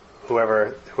owned,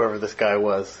 whoever this guy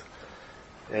was,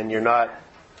 and you're not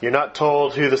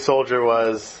told who the soldier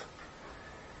was.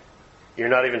 You're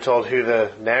not even told who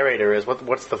the narrator is.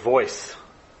 What's the voice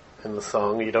in the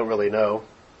song? You don't really know.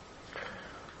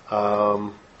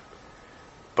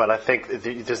 But I think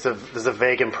there's a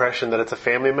vague impression that it's a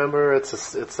family member,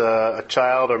 it's a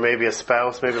child, or maybe a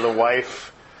spouse, maybe the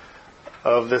wife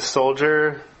of this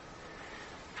soldier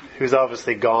who's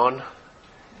obviously gone,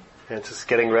 and it's just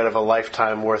getting rid of a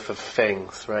lifetime worth of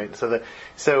things, right?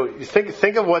 So you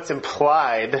think of what's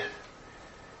implied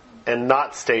and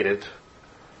not stated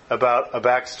about a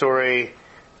backstory,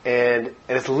 and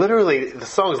it's literally, the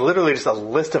song is literally just a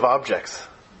list of objects,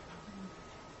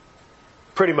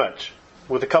 pretty much.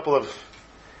 With a couple of,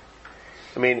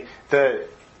 the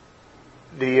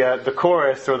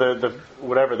chorus or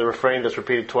the refrain that's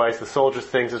repeated twice. The soldier's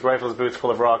things, his rifle, his boots full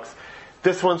of rocks.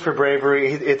 This one's for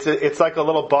bravery. It's like a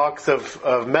little box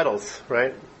of medals,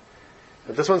 right?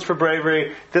 This one's for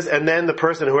bravery. And then the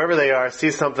person, whoever they are,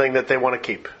 sees something that they want to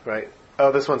keep, right?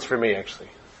 Oh, this one's for me, actually.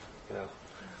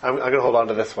 I'm going to hold on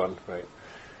to this one, right?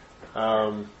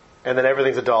 And then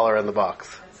everything's $1 in the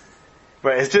box.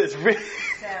 Right, it's really,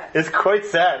 it's quite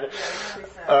sad.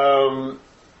 But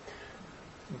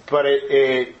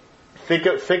think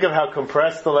of how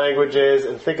compressed the language is,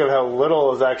 and think of how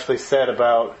little is actually said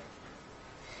about.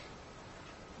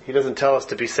 He doesn't tell us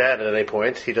to be sad at any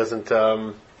point. He doesn't.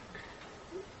 But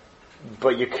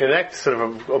you connect sort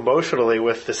of emotionally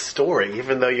with the story,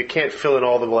 even though you can't fill in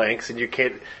all the blanks and you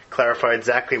can't clarify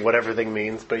exactly what everything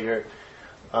means. But you're.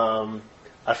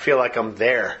 I feel like I'm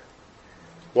there.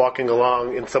 Walking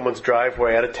along in someone's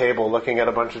driveway at a table, looking at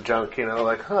a bunch of junk,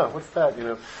 like, what's that,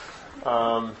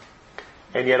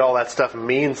 and yet all that stuff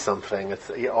means something.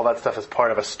 All that stuff is part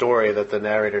of a story that the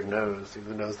narrator knows,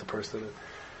 who knows the person,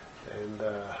 and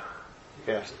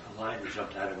yeah. A line that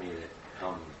jumped out of me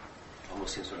that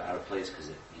almost seems sort of out of place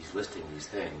because he's listing these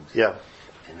things. Yeah.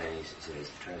 And then he says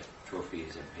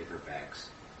trophies and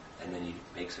paperbacks, and then he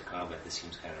makes a comment that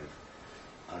seems kind of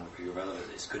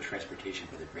irrelevant. It's good transportation,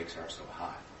 but the brakes aren't so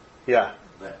hot. Yeah.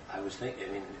 But I was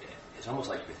thinking, it's almost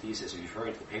like your thesis, you're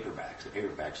referring to the paperbacks. The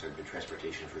paperbacks are good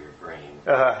transportation for your brain.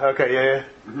 Okay, yeah.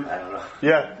 Mm-hmm. I don't know.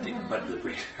 Yeah. But the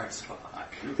brakes aren't so hot.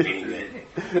 Meaning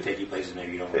that take you places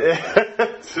maybe you don't want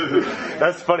to.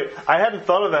 That's funny. I hadn't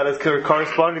thought of that as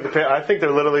corresponding to the I think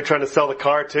they're literally trying to sell the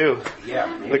car, too.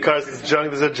 Yeah. The car's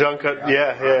junk, there's a junk.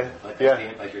 Yeah. But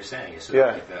that's like you're saying, it's sort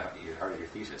of like your heart of your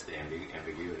thesis, the ambiguity.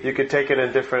 You could take it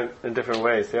in different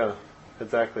ways, yeah.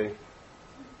 Exactly.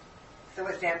 So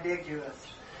it's ambiguous.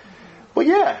 Well,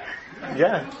 yeah.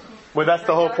 Well, that's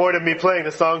the whole point of me playing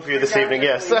the song for you this evening,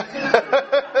 yes.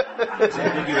 It's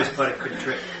ambiguous, but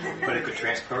it could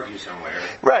transport you somewhere.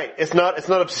 Right. It's not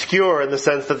obscure in the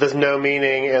sense that there's no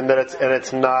meaning, and that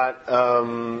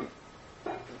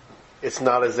it's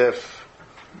not as if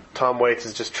Tom Waits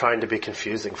is just trying to be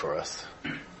confusing for us.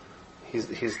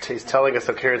 He's telling us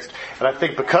a coherent, and I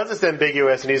think because it's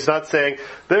ambiguous, and he's not saying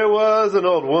there was an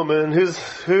old woman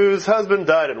whose husband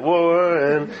died in war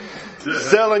and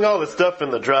selling all the stuff in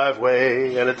the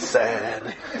driveway, and it's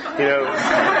sad,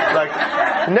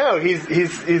 no, he's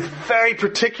very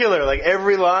particular. Like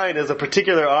every line is a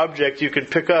particular object you can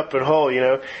pick up and hold,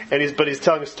 but he's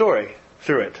telling a story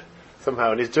through it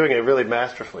somehow, and he's doing it really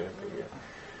masterfully.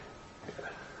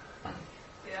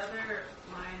 The other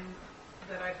line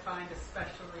that I find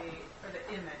especially, or the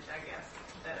image, I guess,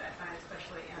 that I find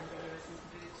especially ambiguous is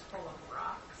boots full of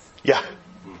rocks.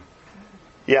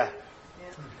 Yeah.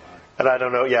 And I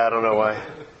don't know why.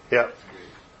 Yeah.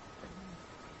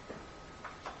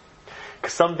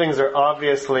 Because some things are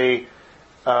obviously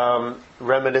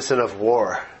reminiscent of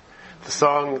war. The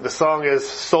song is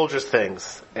Soldiers'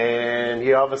 Things, and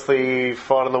he obviously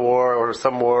fought in the war or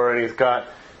some war, and he's got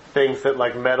things that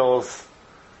like medals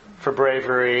for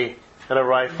bravery and a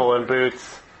rifle and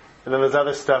boots, and then there's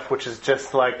other stuff which is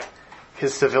just like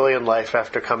his civilian life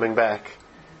after coming back.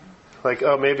 Like,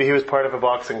 oh, maybe he was part of a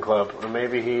boxing club, or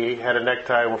maybe he had a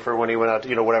necktie for when he went out,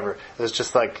 whatever. It's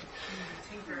just like,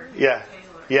 yeah.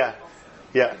 I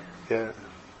thought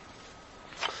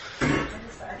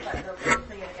the whole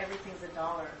thing and everything's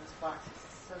 $1 in this box.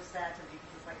 It's so sad to me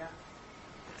because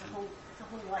it's a whole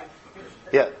life. You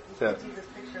see this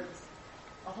picture of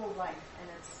a whole life, and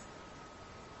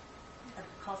it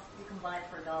costs, you can buy it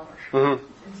for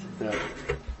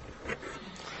 $1.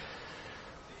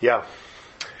 Yeah.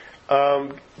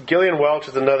 Gillian Welch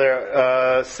is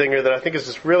another singer that I think is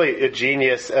just really a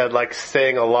genius at like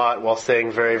saying a lot while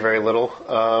saying very, very little.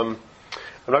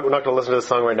 We're not going to listen to the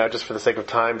song right now just for the sake of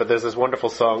time, but there's this wonderful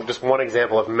song, just one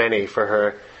example of many for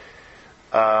her.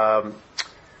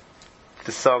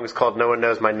 This song is called No One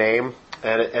Knows My Name,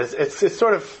 and it's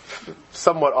sort of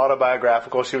somewhat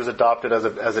autobiographical. She was adopted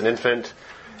as an infant,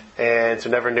 and so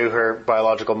never knew her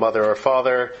biological mother or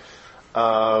father.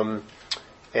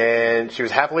 And she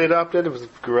was happily adopted.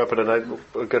 Grew up in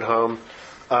a good home.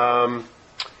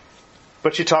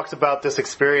 But she talks about this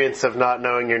experience of not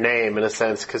knowing your name in a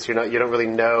sense, because you don't really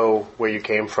know where you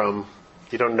came from.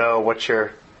 You don't know what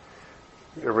your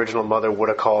original mother would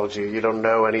have called you. You don't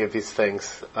know any of these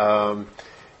things.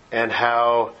 And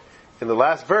how in the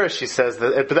last verse she says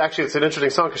that, but actually it's an interesting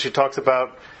song because she talks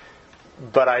about,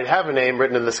 but I have a name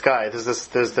written in the sky. There's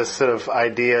this sort of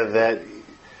idea that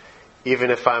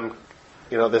even if I'm,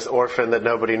 this orphan that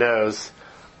nobody knows,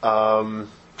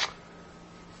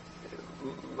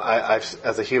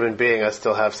 as a human being, I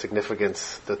still have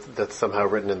significance that's somehow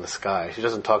written in the sky. She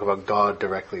doesn't talk about God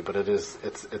directly, but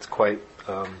it's quite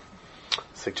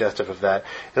suggestive of that.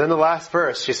 And then the last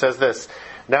verse, she says this: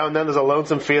 now and then there's a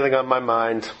lonesome feeling on my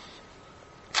mind.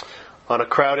 On a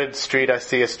crowded street, I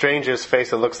see a stranger's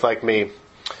face that looks like me.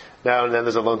 Now and then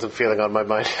there's a lonesome feeling on my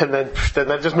mind, and then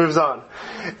that just moves on.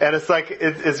 And it's like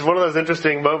it's one of those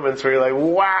interesting moments where you're like,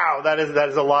 wow, that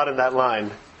is a lot in that line.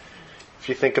 If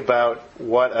you think about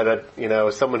what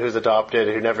someone who's adopted,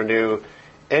 who never knew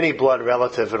any blood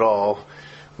relative at all,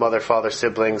 mother, father,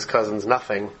 siblings, cousins,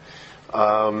 nothing.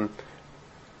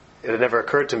 It had never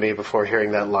occurred to me before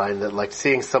hearing that line that like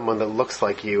seeing someone that looks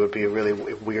like you would be a really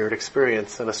weird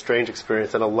experience and a strange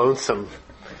experience and a lonesome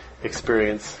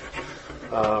experience.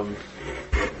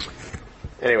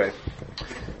 Anyway,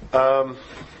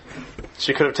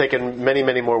 she could have taken many,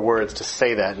 many more words to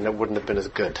say that, and it wouldn't have been as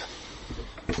good.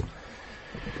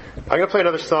 I'm going to play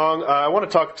another song. I want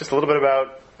to talk just a little bit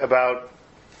about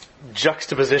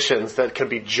juxtapositions that can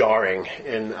be jarring,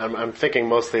 and I'm thinking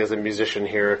mostly as a musician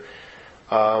here.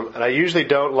 And I usually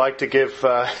don't like to give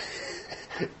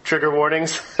trigger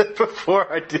warnings before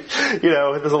I do.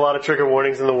 There's a lot of trigger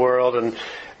warnings in the world,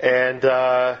 and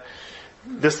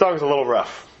this song's a little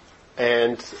rough,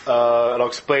 and I'll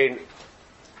explain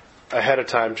ahead of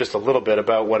time just a little bit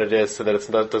about what it is, so that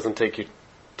it doesn't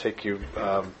take you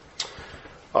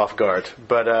off guard.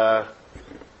 But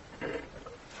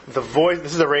the voice.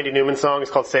 This is a Randy Newman song.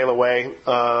 It's called "Sail Away."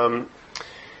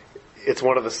 It's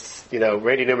one of the,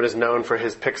 Randy Newman is known for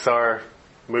his Pixar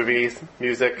movies,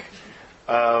 music,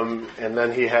 and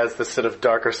then he has this sort of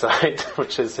darker side,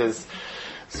 which is his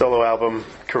solo album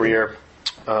career.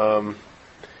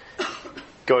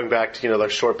 Going back to,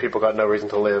 like Short People Got No Reason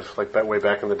to Live, like way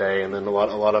back in the day, and then a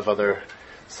lot of other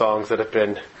songs that have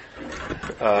been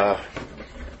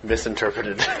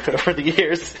misinterpreted over the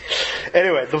years.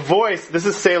 Anyway, the voice, this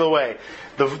is Sail Away.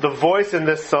 The voice in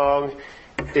this song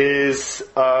is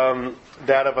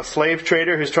that of a slave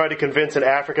trader who's trying to convince an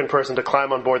African person to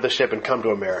climb on board the ship and come to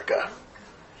America.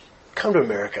 Come to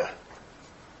America.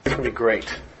 It's going to be great.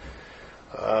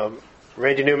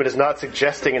 Randy Newman is not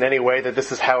suggesting in any way that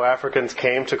this is how Africans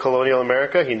came to colonial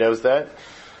America. He knows that.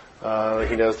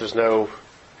 He knows there's no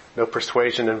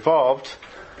persuasion involved.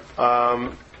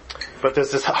 But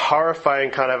there's this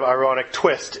horrifying kind of ironic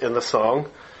twist in the song.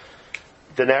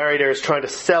 The narrator is trying to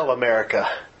sell America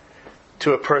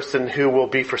to a person who will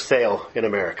be for sale in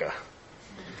America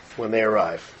when they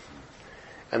arrive.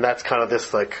 And that's kind of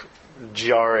this like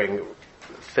jarring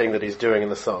thing that he's doing in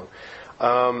the song.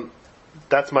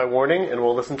 That's my warning, and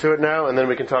we'll listen to it now, and then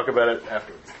we can talk about it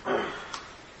afterwards.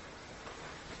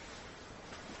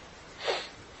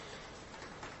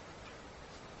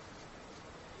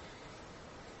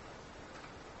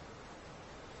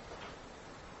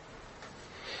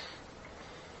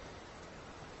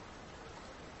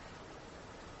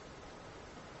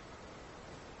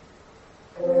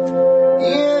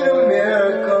 In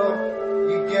America,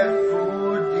 you get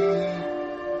food to eat.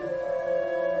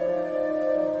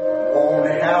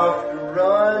 Won't have to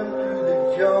run through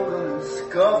the jungle and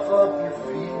scuff up your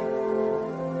feet.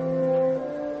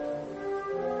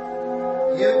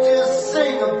 You just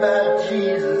sing about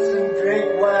Jesus and drink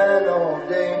wine all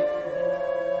day.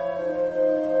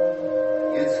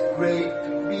 It's great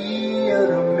to be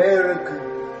an American.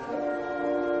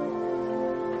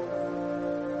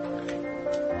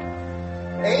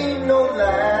 Ain't no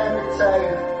lion or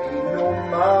tiger, ain't no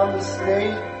mama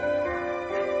snake.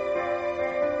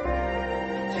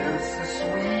 Just a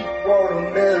sweet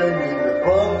watermelon in the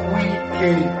buckwheat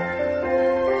cake.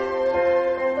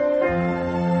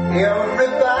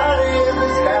 Everybody is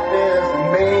as happy as a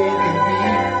man can be.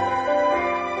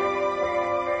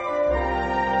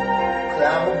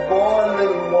 Climb aboard,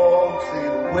 little walk,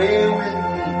 sail away with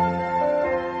me.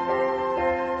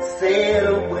 Sail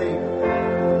away.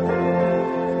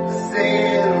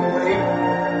 Sail away.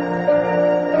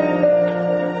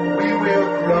 We will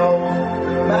cross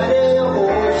the mighty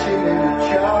ocean in the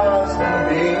Charleston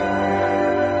Bay.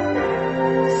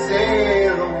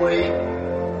 Sail away.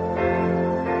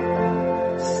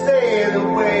 Sail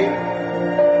away.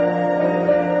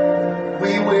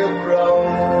 We will cross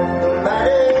the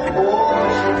mighty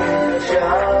ocean in the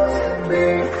Charleston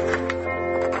Bay.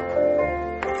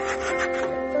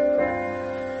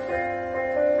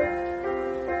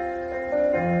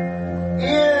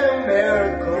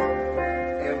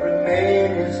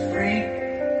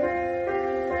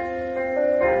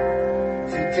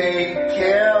 Take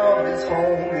care of his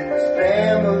home and his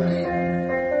family.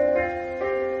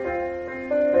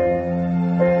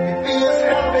 He'd be as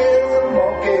happy as a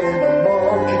monkey in a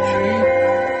monkey tree.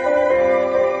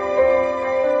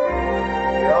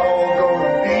 You're all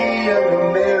gonna be an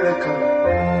American.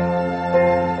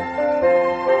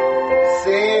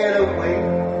 Sail away.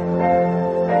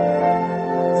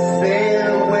 Sail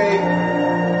away.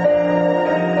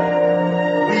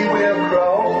 We will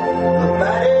cross the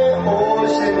mighty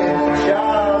ocean in the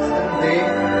Charleston Bay.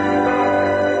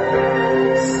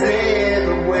 Sail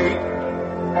away.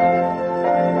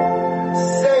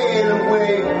 Sail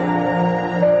away.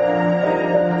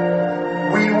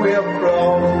 We will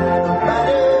cross the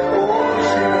mighty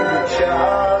ocean in the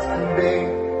Charleston Bay.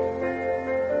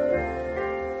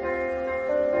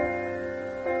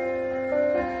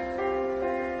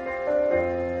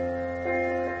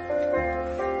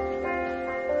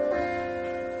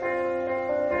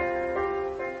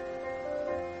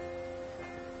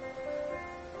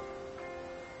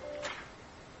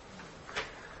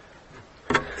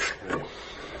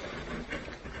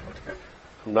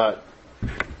 I'm not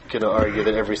going to argue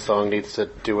that every song needs to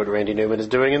do what Randy Newman is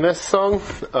doing in this song.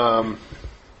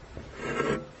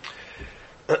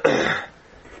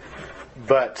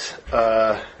 But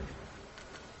I'll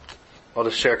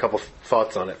just share a couple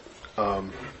thoughts on it.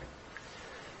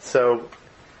 So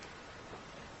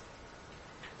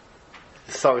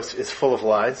this song is full of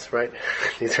lies, right?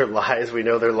 These are lies. We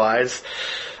know they're lies.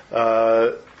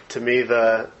 To me,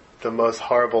 the most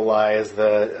horrible lie is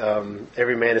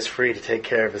every man is free to take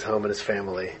care of his home and his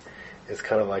family. It's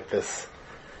kind of like this,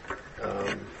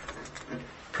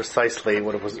 precisely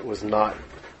what it was not,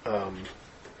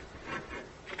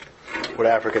 what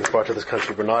Africans brought to this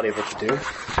country were not able to do.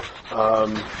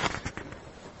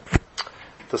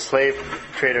 The slave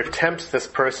trader tempts this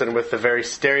person with the very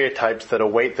stereotypes that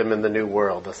await them in the new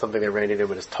world. That's something that Randy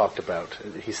Newman has talked about.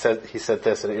 He said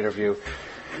this in an interview.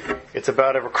 It's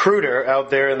about a recruiter out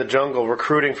there in the jungle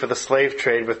recruiting for the slave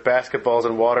trade with basketballs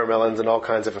and watermelons and all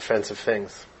kinds of offensive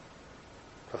things.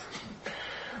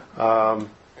 But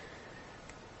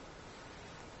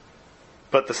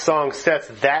the song sets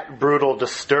that brutal,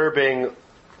 disturbing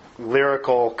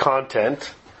lyrical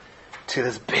content to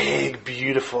this big,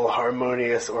 beautiful,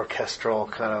 harmonious, orchestral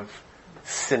kind of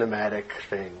cinematic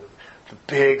thing. the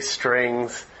big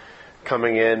strings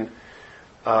coming in.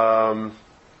 And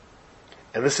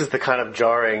this is the kind of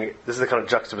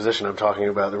juxtaposition I'm talking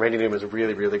about. The Randy Newman is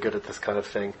really, really good at this kind of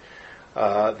thing.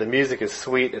 The music is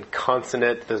sweet and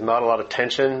consonant. There's not a lot of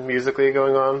tension musically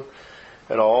going on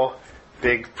at all.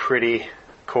 Big, pretty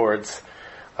chords.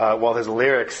 While his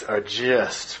lyrics are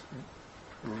just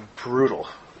brutal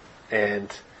and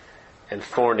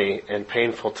thorny and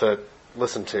painful to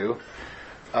listen to.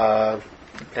 And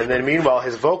then meanwhile,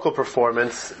 his vocal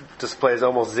performance displays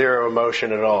almost zero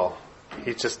emotion at all.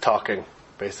 He's just talking,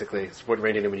 basically. It's what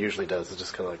Randy Newman usually does. It's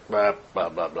just kind of like, blah, blah,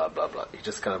 blah, blah, blah, blah. He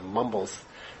just kind of mumbles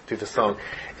through the song.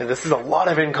 And this is a lot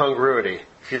of incongruity.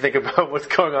 If you think about what's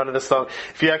going on in the song.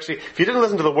 If you didn't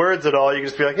listen to the words at all, you could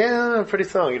just be like, yeah, pretty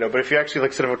song, But if you actually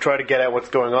like sort of try to get at what's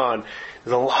going on,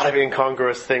 there's a lot of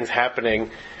incongruous things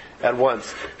happening at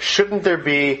once. Shouldn't there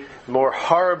be more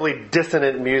horribly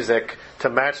dissonant music to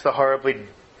match the horribly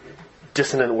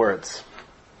dissonant words?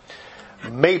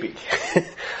 Maybe.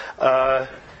 But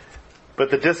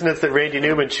the dissonance that Randy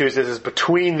Newman chooses is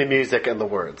between the music and the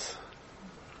words.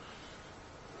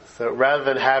 So rather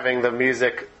than having the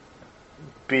music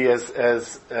be as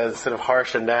sort of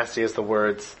harsh and nasty as the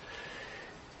words,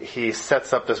 he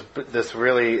sets up this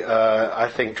really, I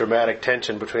think, dramatic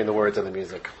tension between the words and the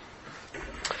music.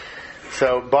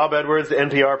 So Bob Edwards, the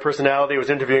NPR personality, was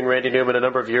interviewing Randy Newman a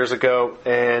number of years ago,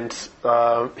 and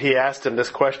he asked him this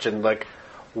question, like,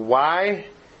 why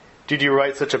did you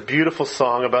write such a beautiful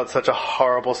song about such a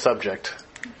horrible subject?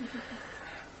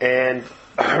 And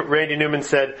Randy Newman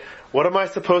said, what am I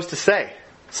supposed to say?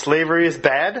 Slavery is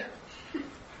bad?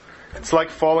 It's like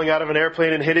falling out of an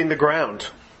airplane and hitting the ground.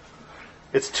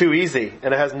 It's too easy,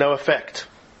 and it has no effect.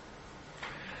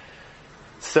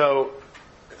 So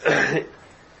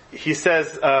he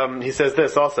says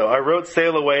this also. I wrote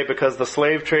Sail Away because the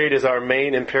slave trade is our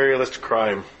main imperialist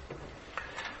crime,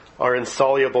 our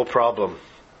insoluble problem.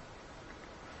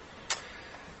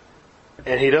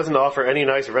 And he doesn't offer any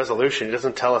nice resolution. He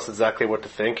doesn't tell us exactly what to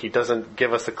think. He doesn't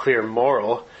give us a clear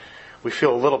moral. We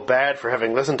feel a little bad for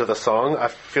having listened to the song. I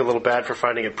feel a little bad for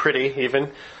finding it pretty,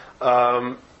 even.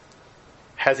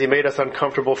 Has he made us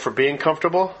uncomfortable for being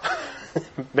comfortable?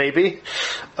 Maybe.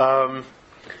 But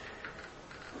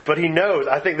he knows,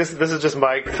 I think this is just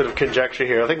my sort of conjecture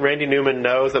here. I think Randy Newman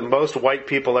knows that most white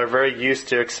people are very used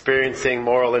to experiencing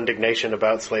moral indignation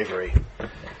about slavery.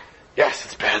 Yes,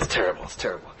 it's bad, it's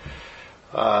terrible.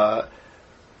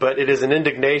 But it is an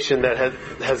indignation that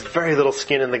has very little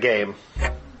skin in the game.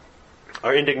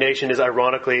 Our indignation is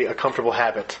ironically a comfortable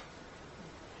habit.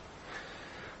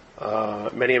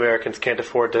 Many Americans can't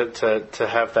afford to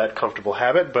have that comfortable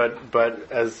habit,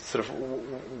 but as sort of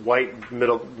white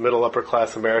middle upper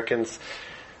class Americans,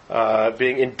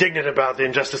 being indignant about the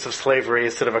injustice of slavery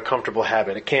is sort of a comfortable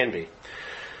habit. It can be.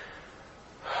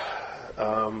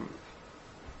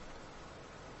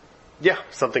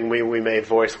 Something we may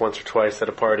voice once or twice at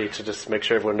a party to just make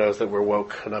sure everyone knows that we're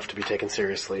woke enough to be taken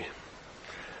seriously.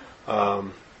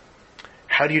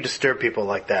 How do you disturb people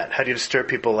like that? How do you disturb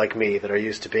people like me that are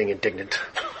used to being indignant?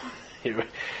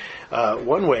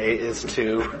 One way is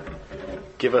to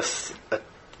give us a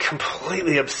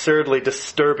completely absurdly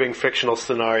disturbing fictional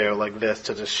scenario like this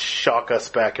to just shock us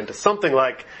back into something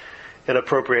like an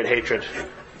appropriate hatred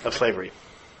of slavery.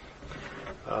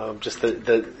 Just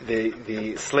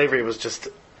the slavery was just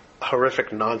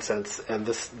horrific nonsense, and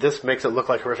this makes it look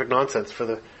like horrific nonsense for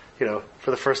the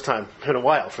first time in a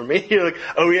while. For me, you're like,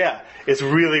 oh yeah, it's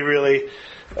really, really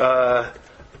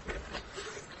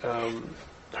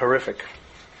horrific.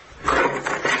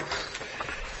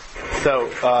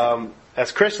 So,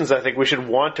 as Christians, I think we should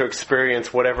want to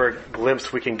experience whatever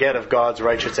glimpse we can get of God's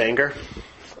righteous anger.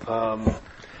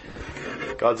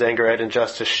 God's anger at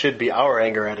injustice should be our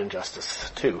anger at injustice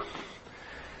too.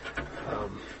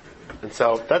 And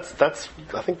so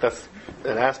I think that's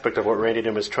an aspect of what Randy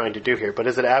Newman is trying to do here. But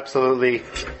is it absolutely?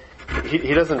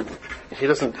 He doesn't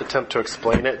attempt to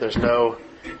explain it. There's no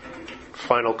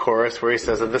final chorus where he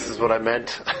says, "And this is what I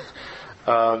meant.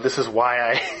 This is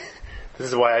why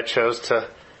I chose to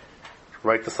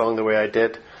write the song the way I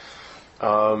did."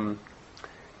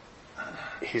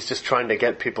 He's just trying to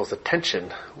get people's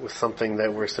attention with something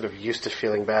that we're sort of used to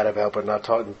feeling bad about, but not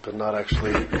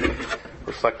actually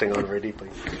reflecting on very deeply.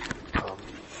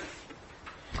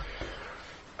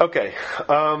 Okay.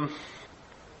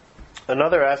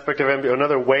 Another aspect of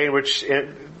another way in which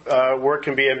work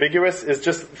can be ambiguous is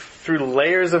just through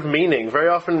layers of meaning. Very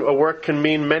often, a work can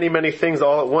mean many, many things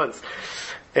all at once.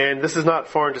 And this is not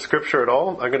foreign to Scripture at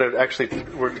all. we're going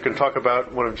to talk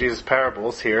about one of Jesus'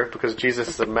 parables here, because Jesus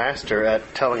is a master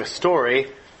at telling a story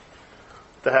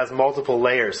that has multiple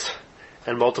layers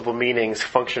and multiple meanings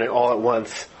functioning all at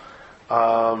once.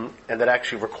 And that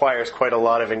actually requires quite a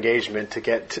lot of engagement to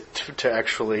get to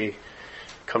actually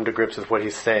come to grips with what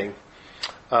he's saying.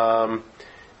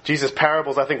 Jesus'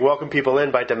 parables, I think, welcome people in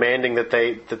by demanding that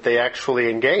they actually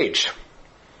engage.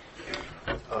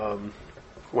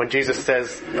 When Jesus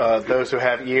says, those who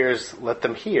have ears, let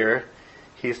them hear,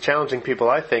 he's challenging people,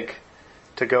 I think,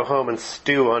 to go home and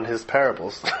stew on his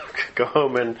parables. Go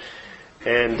home and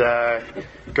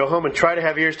try to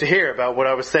have ears to hear about what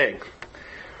I was saying.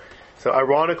 So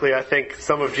ironically, I think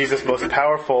some of Jesus' most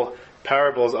powerful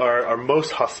parables are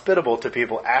most hospitable to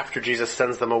people after Jesus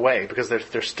sends them away, because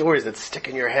they're stories that stick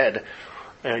in your head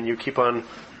and you keep on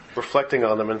reflecting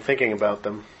on them and thinking about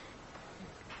them.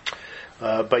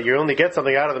 But you only get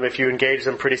something out of them if you engage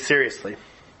them pretty seriously.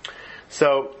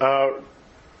 So,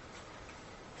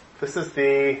 this is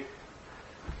the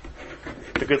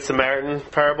Good Samaritan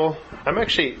parable.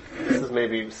 This is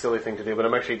maybe a silly thing to do, but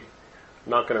I'm actually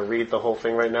not going to read the whole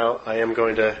thing right now. I am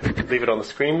going to leave it on the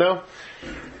screen though.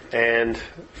 And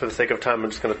for the sake of time, I'm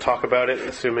just going to talk about it,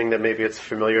 assuming that maybe it's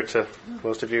familiar to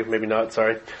most of you. Maybe not,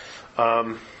 sorry.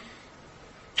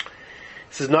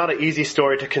 This is not an easy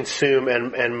story to consume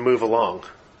and move along.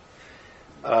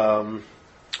 I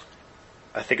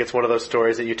think it's one of those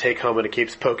stories that you take home and it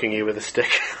keeps poking you with a stick.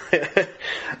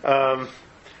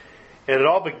 And it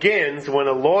all begins when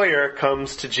a lawyer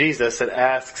comes to Jesus and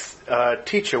asks,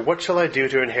 Teacher, what shall I do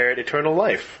to inherit eternal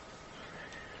life?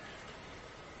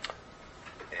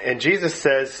 And Jesus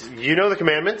says, you know the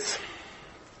commandments.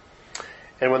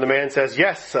 And when the man says,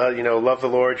 yes, love the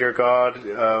Lord your God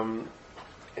and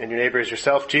your neighbor as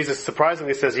yourself, Jesus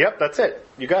surprisingly says, yep, that's it.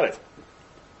 You got it.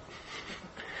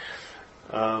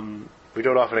 We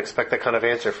don't often expect that kind of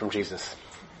answer from Jesus.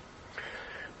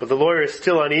 But the lawyer is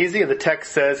still uneasy, and the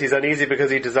text says he's uneasy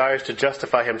because he desires to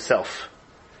justify himself.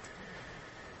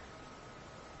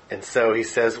 And so he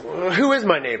says, well, who is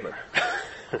my neighbor?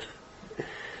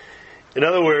 In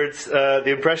other words,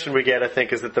 the impression we get, I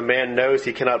think, is that the man knows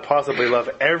he cannot possibly love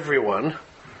everyone.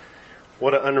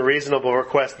 What an unreasonable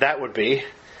request that would be.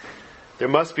 There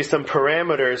must be some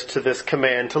parameters to this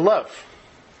command to love,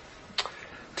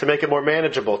 to make it more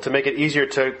manageable, to make it easier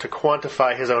to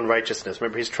quantify his own righteousness.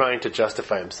 Remember, he's trying to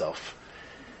justify himself.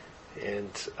 And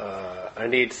I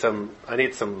need some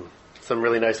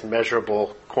really nice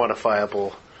measurable,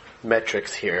 quantifiable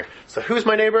metrics here. So who's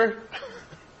my neighbor?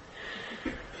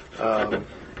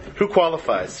 Who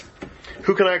qualifies?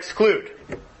 Who can I exclude?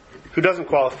 Who doesn't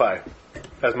qualify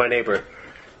as my neighbor?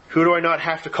 Who do I not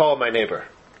have to call my neighbor?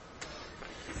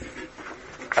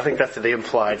 I think that's the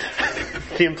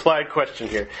implied question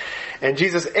here. And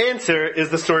Jesus' answer is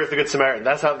the story of the Good Samaritan.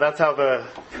 That's how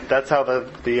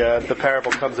the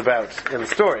parable comes about in the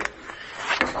story.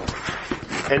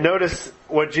 And notice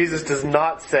what Jesus does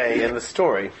not say in the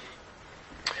story.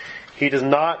 He does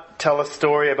not tell a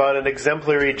story about an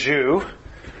exemplary Jew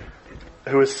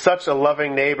who is such a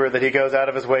loving neighbor that he goes out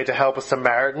of his way to help a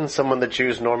Samaritan, someone the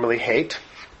Jews normally hate.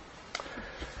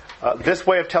 This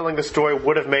way of telling the story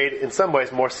would have made, in some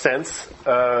ways, more sense.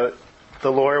 The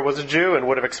lawyer was a Jew and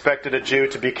would have expected a Jew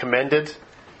to be commended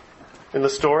in the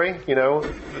story.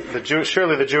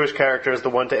 Surely the Jewish character is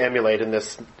the one to emulate in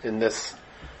this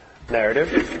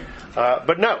narrative.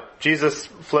 But no, Jesus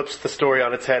flips the story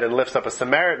on its head and lifts up a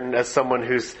Samaritan as someone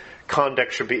whose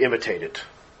conduct should be imitated.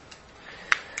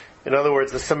 In other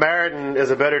words, the Samaritan is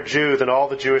a better Jew than all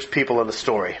the Jewish people in the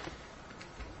story.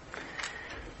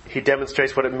 He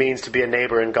demonstrates what it means to be a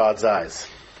neighbor in God's eyes.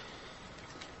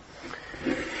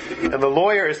 And the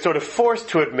lawyer is sort of forced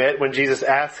to admit, when Jesus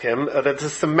asks him, that the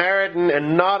Samaritan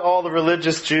and not all the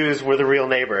religious Jews were the real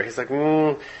neighbor. He's like,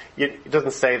 he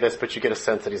doesn't say this, but you get a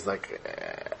sense that he's like,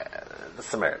 the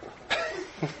Samaritan.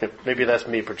 Maybe that's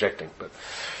me projecting, but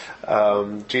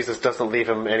Jesus doesn't leave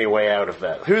him any way out of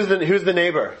that. Who's the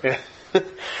neighbor?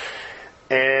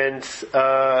 And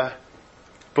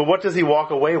but what does he walk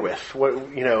away with?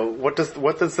 What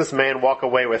does this man walk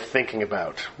away with thinking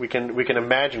about? We can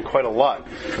imagine quite a lot.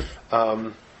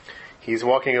 He's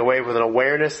walking away with an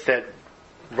awareness that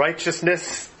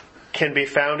righteousness can be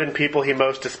found in people he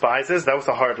most despises. That was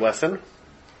a hard lesson.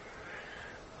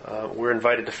 We're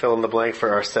invited to fill in the blank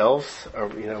for ourselves, or,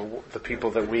 the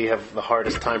people that we have the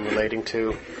hardest time relating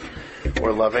to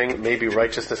or loving. Maybe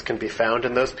righteousness can be found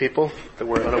in those people that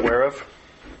we're unaware of.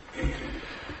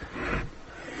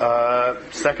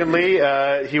 Secondly,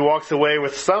 he walks away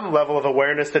with some level of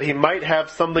awareness that he might have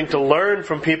something to learn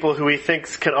from people who he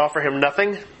thinks can offer him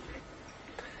nothing.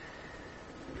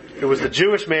 It was the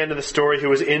Jewish man in the story who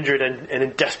was injured and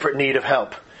in desperate need of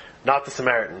help, not the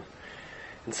Samaritan.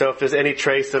 And so if there's any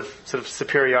trace of sort of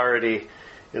superiority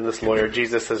in this lawyer,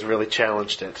 Jesus has really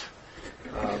challenged it.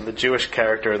 The Jewish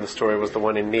character in the story was the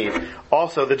one in need.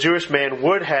 Also, the Jewish man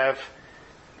would have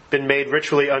been made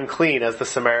ritually unclean as the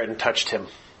Samaritan touched him.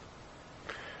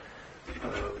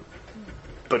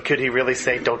 But could he really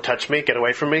say, "Don't touch me, get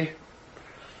away from me"?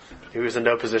 He was in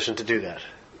no position to do that.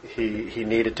 He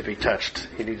needed to be touched.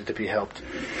 He needed to be helped.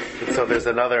 And so there's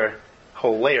another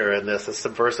whole layer in this, a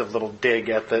subversive little dig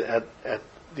at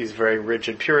these very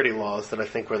rigid purity laws that I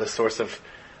think were the source of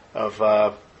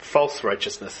false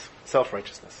righteousness,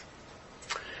 self-righteousness.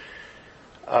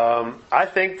 I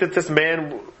think that this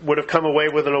man would have come away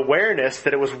with an awareness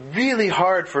that it was really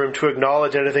hard for him to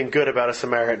acknowledge anything good about a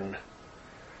Samaritan.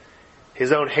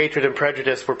 His own hatred and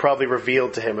prejudice were probably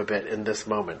revealed to him a bit in this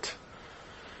moment.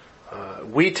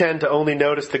 We tend to only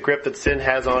notice the grip that sin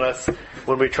has on us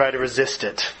when we try to resist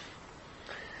it.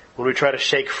 When we try to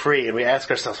shake free and we ask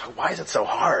ourselves, why is it so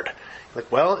hard?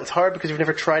 Like, well, it's hard because you've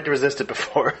never tried to resist it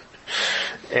before.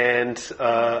 And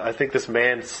I think this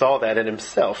man saw that in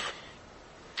himself.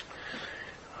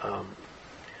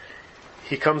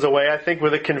 He comes away, I think,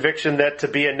 with a conviction that to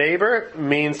be a neighbor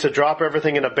means to drop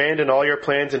everything and abandon all your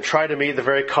plans and try to meet the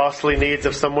very costly needs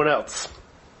of someone else,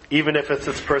 even if it's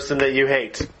this person that you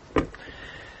hate.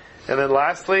 And then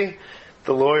lastly,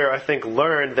 the lawyer, I think,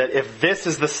 learned that if this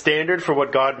is the standard for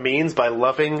what God means by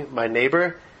loving my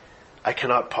neighbor, I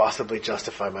cannot possibly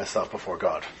justify myself before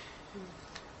God.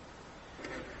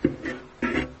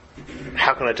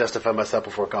 How can I justify myself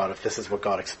before God if this is what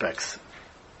God expects?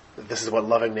 If this is what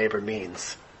loving neighbor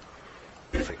means?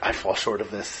 It's like, I fall short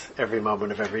of this every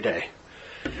moment of every day.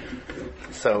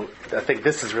 So I think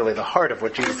this is really the heart of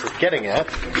what Jesus is getting at.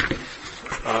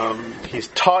 He's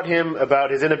taught him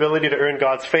about his inability to earn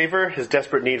God's favor, his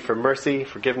desperate need for mercy,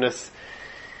 forgiveness,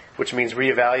 which means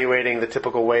reevaluating the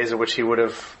typical ways in which he would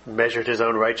have measured his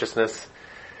own righteousness.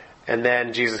 And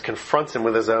then Jesus confronts him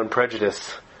with his own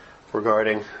prejudice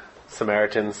regarding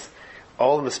Samaritans,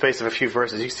 all in the space of a few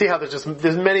verses. You see how there's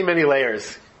many, many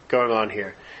layers going on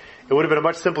here. It would have been a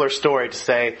much simpler story to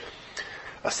say,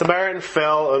 a Samaritan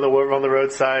fell on the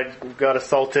roadside, got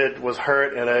assaulted, was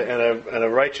hurt, and a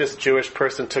righteous Jewish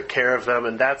person took care of them,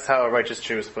 and that's how a righteous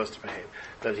Jew is supposed to behave.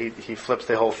 But he flips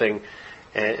the whole thing,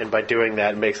 and by doing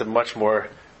that, makes it much more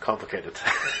complicated.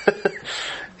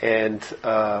 And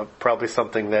probably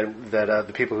something that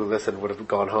the people who listened would have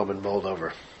gone home and mulled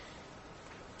over.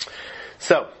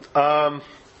 So,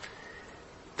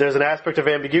 there's an aspect of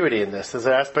ambiguity in this. There's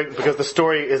an aspect because the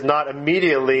story is not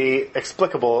immediately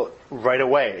explicable right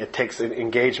away. It takes an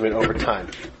engagement over time.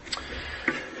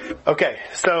 Okay,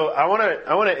 so I want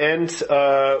to end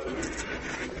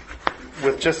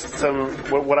with just some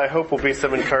what I hope will be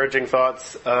some encouraging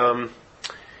thoughts.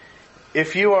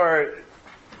 If you're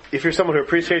someone who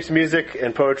appreciates music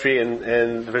and poetry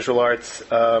and the visual arts,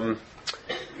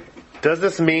 does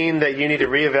this mean that you need to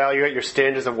reevaluate your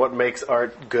standards of what makes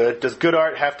art good? Does good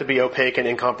art have to be opaque and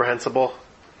incomprehensible?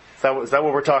 Is that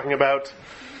what we're talking about?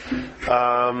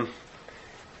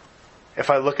 If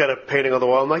I look at a painting on the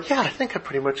wall, I'm like, yeah, I think I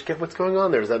pretty much get what's going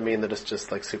on there. Does that mean that it's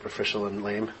just like superficial and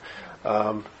lame?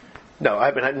 No,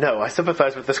 I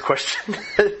sympathize with this question.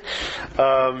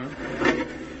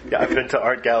 Yeah, I've been to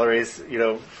art galleries,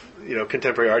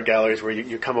 contemporary art galleries where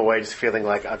you come away just feeling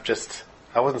like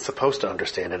I wasn't supposed to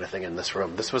understand anything in this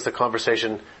room. This was the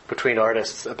conversation between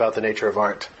artists about the nature of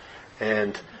art.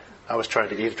 And I was trying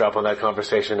to eavesdrop on that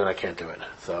conversation and I can't do it.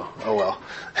 So, oh well.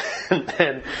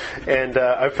 and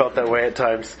I felt that way at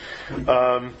times.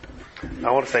 I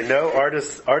want to say no, art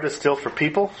is still for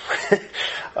people.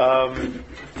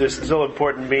 There's still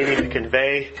important meaning to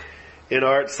convey in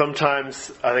art.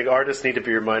 Sometimes I think artists need to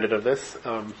be reminded of this.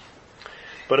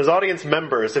 But as audience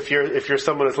members, if you're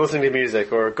someone who's listening to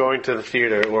music or going to the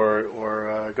theater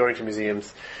or going to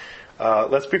museums,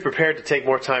 let's be prepared to take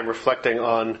more time reflecting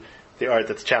on the art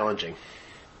that's challenging.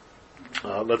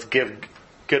 Let's give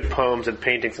good poems and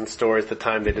paintings and stories the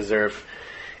time they deserve.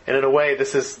 And in a way,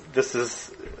 this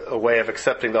is a way of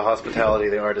accepting the hospitality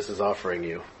the artist is offering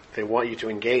you. They want you to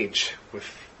engage with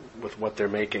what they're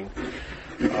making.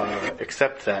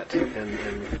 Accept that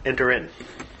and enter in.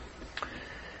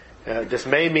 This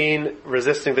may mean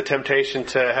resisting the temptation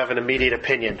to have an immediate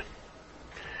opinion.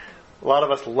 A lot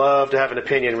of us love to have an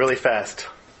opinion really fast.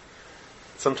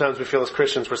 Sometimes we feel as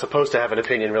Christians we're supposed to have an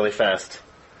opinion really fast.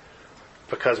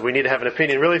 Because we need to have an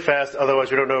opinion really fast, otherwise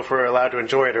we don't know if we're allowed to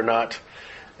enjoy it or not.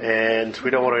 And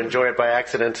we don't want to enjoy it by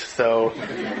accident, so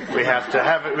we have to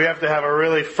have a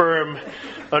really firm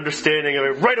understanding of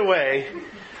it right away.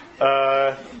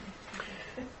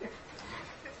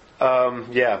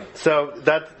 So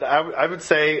that I would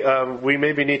say we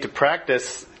maybe need to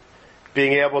practice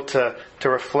being able to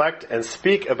reflect and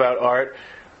speak about art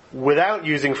without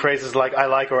using phrases like "I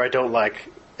like" or "I don't like."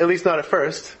 At least not at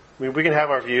first. I mean, we can have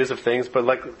our views of things, but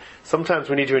like sometimes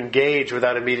we need to engage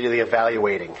without immediately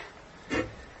evaluating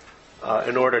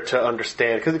in order to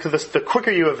understand. Because the quicker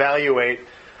you evaluate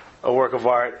a work of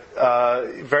art,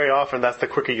 very often that's the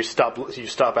quicker you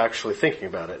stop actually thinking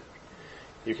about it.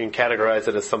 You can categorize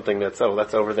it as something that's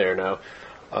over there now.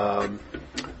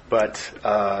 But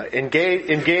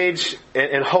engage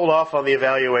and hold off on the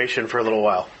evaluation for a little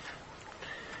while.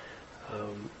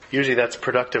 Usually that's a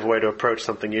productive way to approach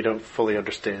something you don't fully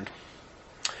understand.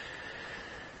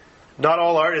 Not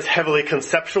all art is heavily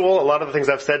conceptual. A lot of the things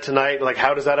I've said tonight, like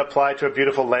how does that apply to a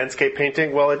beautiful landscape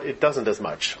painting? Well, it doesn't as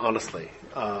much, honestly.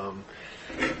 And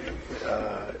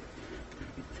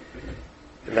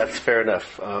that's fair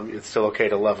enough. It's still okay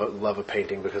to love a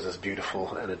painting because it's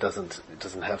beautiful and it doesn't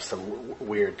have some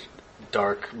weird,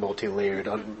 dark, multi-layered,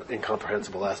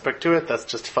 incomprehensible aspect to it. That's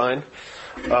just fine.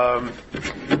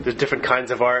 There's different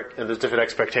kinds of art and there's different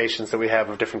expectations that we have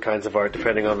of different kinds of art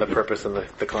depending on the purpose and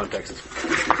the context.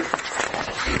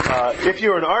 If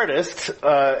you're an artist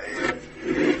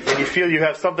and you feel you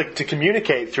have something to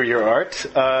communicate through your art,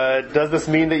 does this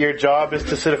mean that your job is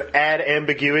to sort of add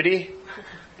ambiguity,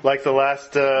 like the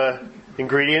last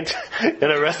ingredient in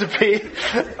a recipe?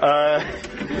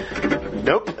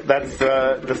 Nope, that's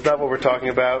not what we're talking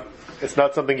about. It's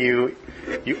not something you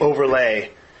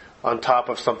overlay on top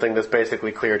of something that's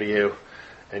basically clear to you,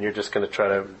 and you're just going to try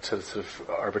to sort of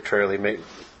arbitrarily make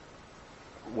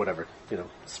whatever,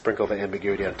 sprinkle the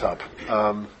ambiguity on top.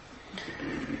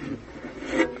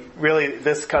 Really,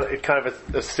 this kind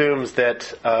of assumes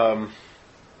that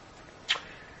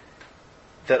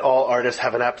that all artists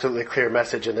have an absolutely clear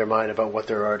message in their mind about what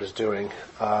their art is doing,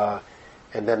 and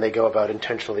then they go about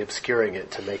intentionally obscuring it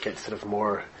to make it sort of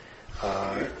more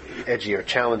edgy or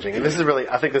challenging. And this is really,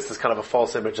 I think this is kind of a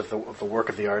false image of the work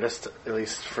of the artist, at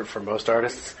least for most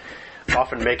artists.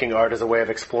 Often making art as a way of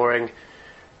exploring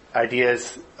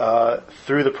ideas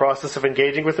through the process of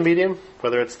engaging with the medium,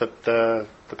 whether it's the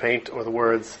paint or the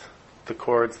words, the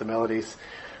chords, the melodies.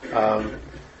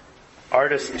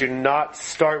 Artists do not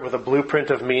start with a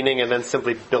blueprint of meaning and then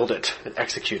simply build it and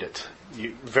execute it.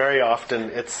 Very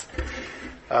often it's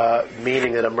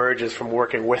meaning that emerges from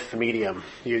working with the medium.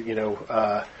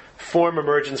 Form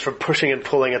emerges from pushing and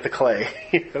pulling at the clay.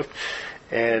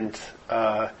 And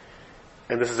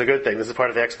this is a good thing. This is part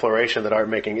of the exploration that art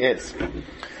making is.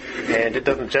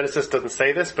 And Genesis doesn't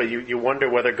say this, but you wonder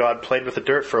whether God played with the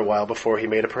dirt for a while before he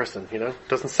made a person, It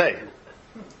doesn't say.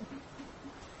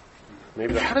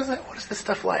 Maybe what is this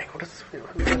stuff like?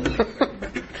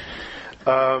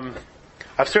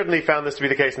 I've certainly found this to be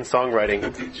the case in songwriting.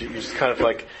 You just kind of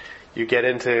like, you get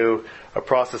into a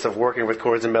process of working with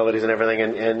chords and melodies and everything,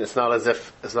 and it's not as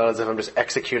if I'm just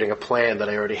executing a plan that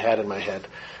I already had in my head.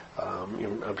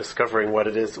 I'm discovering what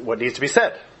needs to be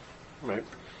said, right?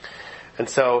 And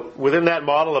so within that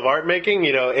model of art making,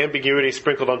 ambiguity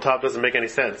sprinkled on top doesn't make any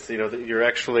sense. You're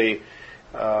actually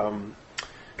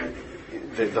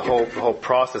the whole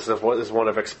process of what is one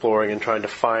of exploring and trying to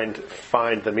find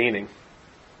the meaning.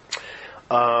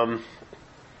 Again,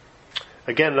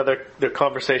 the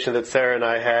conversation that Sarah and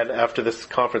I had after this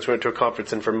conference. We went to a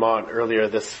conference in Vermont earlier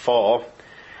this fall,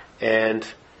 and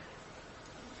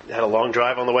had a long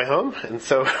drive on the way home, and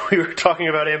so we were talking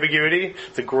about ambiguity.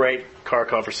 It's a great car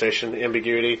conversation,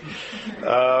 ambiguity.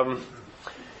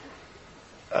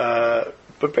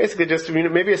 But basically just,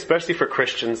 maybe especially for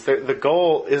Christians, the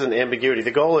goal isn't ambiguity.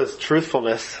 The goal is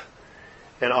truthfulness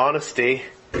and honesty.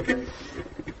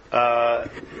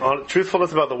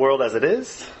 Truthfulness about the world as it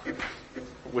is,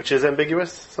 which is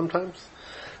ambiguous sometimes.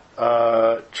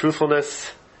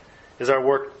 Truthfulness, is our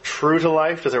work true to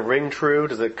life? Does it ring true?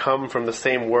 Does it come from the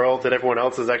same world that everyone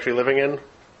else is actually living in?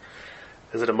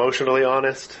 Is it emotionally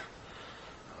honest?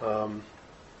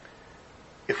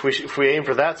 If we aim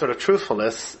for that sort of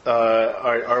truthfulness,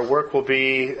 our work will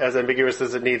be as ambiguous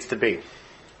as it needs to be.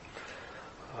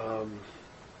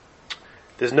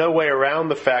 There's no way around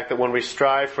the fact that when we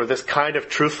strive for this kind of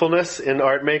truthfulness in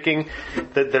art making,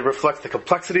 that reflects the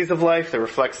complexities of life, that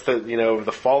reflects the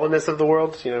fallenness of the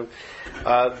world,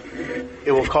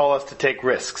 it will call us to take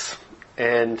risks.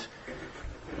 And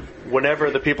whenever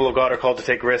the people of God are called to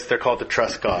take risks, they're called to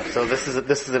trust God. So this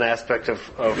is an aspect of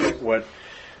what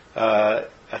I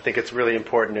think it's really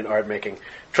important in art making.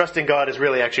 Trusting God is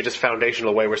really actually just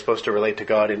foundational way we're supposed to relate to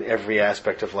God in every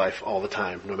aspect of life all the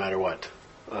time, no matter what.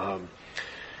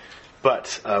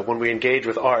 But when we engage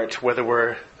with art, whether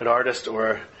we're an artist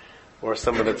or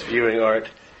someone that's viewing art,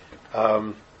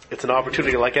 it's an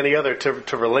opportunity like any other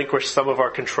to relinquish some of our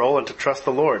control and to trust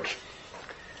the Lord.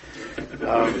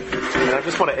 And I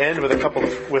just want to end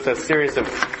with a series of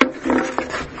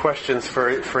questions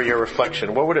for your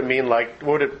reflection. What would it mean like?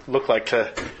 What would it look like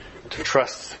to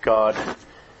trust God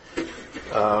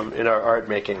in our art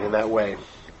making in that way?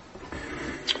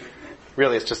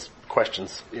 Really, it's just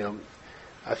questions.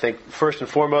 I think first and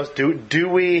foremost, do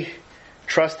we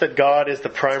trust that God is the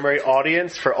primary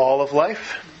audience for all of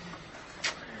life,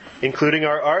 including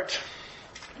our art?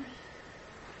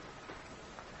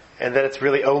 And that it's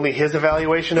really only His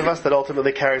evaluation of us that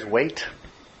ultimately carries weight?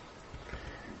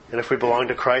 And if we belong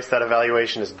to Christ, that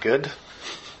evaluation is good?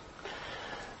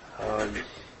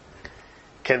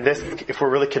 Can this, if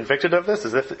we're really convicted of this,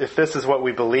 if this is what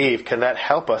we believe, can that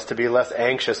help us to be less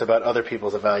anxious about other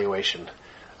people's evaluation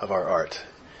of our art?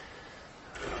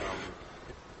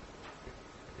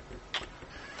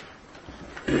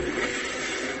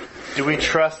 Do we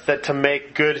trust that to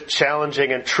make good,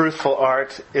 challenging, and truthful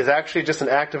art is actually just an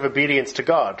act of obedience to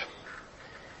God?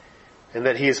 And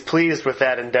that He is pleased with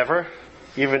that endeavor,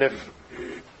 even if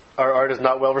our art is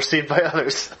not well received by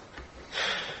others?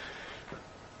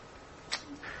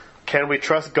 Can we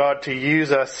trust God to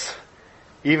use us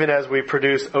even as we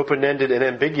produce open-ended and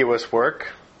ambiguous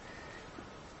work,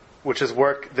 which is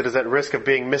work that is at risk of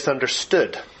being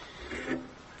misunderstood?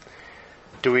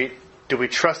 Do we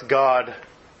trust God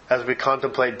as we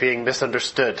contemplate being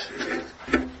misunderstood?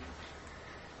 You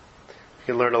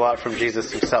can learn a lot from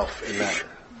Jesus Himself in that.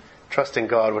 Trusting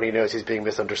God when He knows He's being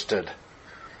misunderstood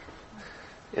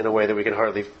in a way that we can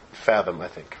hardly fathom, I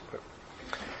think.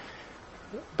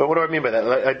 But what do I mean by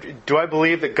that? Do I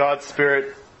believe that God's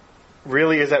Spirit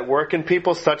really is at work in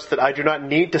people such that I do not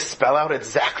need to spell out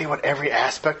exactly what every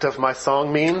aspect of my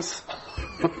song means?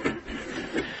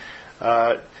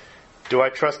 Do I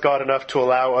trust God enough to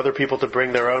allow other people to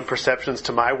bring their own perceptions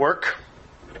to my work?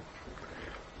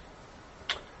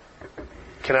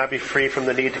 Can I be free from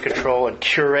the need to control and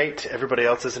curate everybody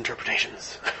else's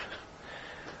interpretations?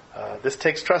 This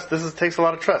takes trust. This takes a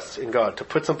lot of trust in God to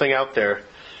put something out there.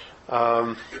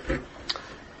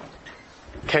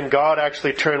 Can God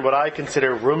actually turn what I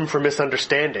consider room for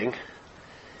misunderstanding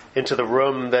into the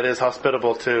room that is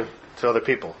hospitable to other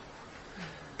people?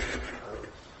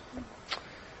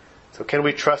 So can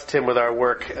we trust Him with our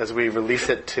work as we release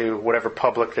it to whatever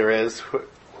public there is?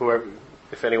 Whoever,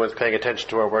 if anyone's paying attention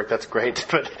to our work, that's great.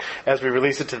 But as we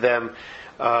release it to them,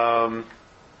 can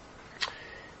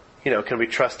we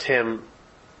trust Him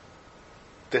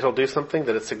that He'll do something,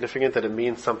 that it's significant, that it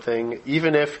means something,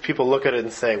 even if people look at it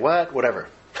and say, what? Whatever.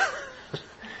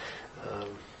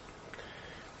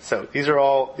 So these are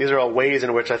all ways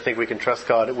in which I think we can trust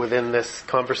God within this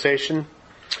conversation.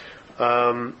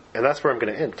 And that's where I'm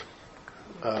going to end.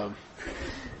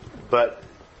 But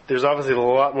there's obviously a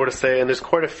lot more to say, and there's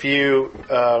quite a few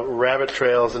rabbit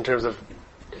trails in terms of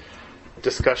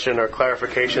discussion or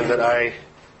clarification that I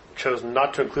chose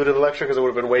not to include in the lecture because it would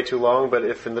have been way too long. But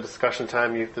if in the discussion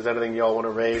time there's anything you all want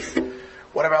to raise,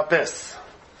 what about this?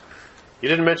 You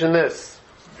didn't mention this.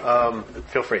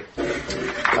 Feel free.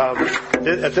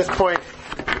 At this point,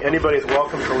 anybody's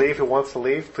welcome to leave who wants to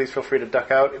leave. Please feel free to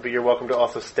duck out, but you're welcome to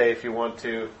also stay if you want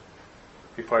to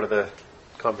be part of the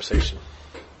conversation.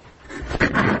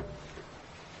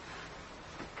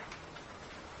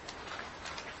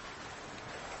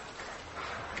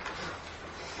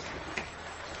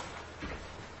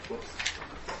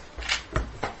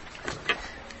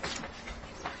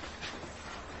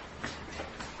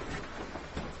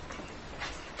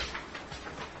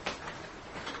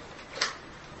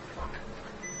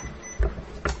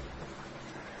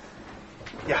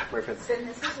 And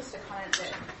this is just a comment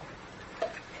that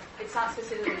it's not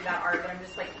specifically about art, but I'm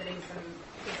just putting some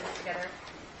pieces together.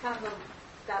 Kind of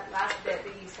that last bit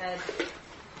that you said, I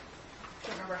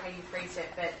can't remember how you phrased it,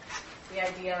 but the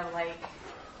idea of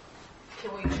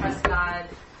can we trust God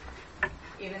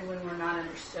even when we're not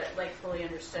understood, fully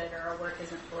understood, or our work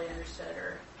isn't fully understood,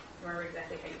 or I don't remember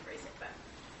exactly how you phrased it, but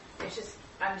it's just,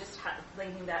 I'm just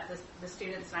linking that the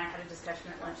students and I had a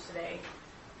discussion at lunch today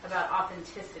about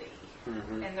authenticity.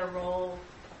 Mm-hmm. And the role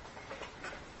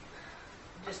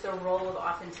of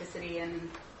authenticity and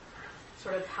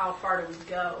sort of how far do we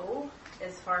go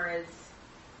as far as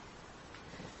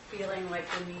feeling like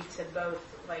we need to both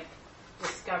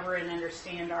discover and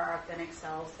understand our authentic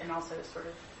selves and also sort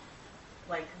of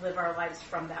live our lives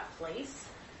from that place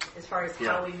as far as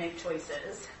how we make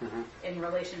choices in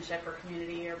relationship or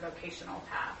community or vocational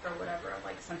path or whatever,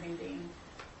 something being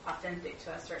authentic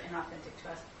to us or inauthentic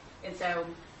to us. And so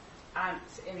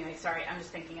anyway, sorry, I'm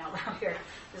just thinking out loud here,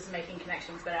 just making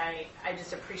connections, but I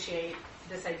just appreciate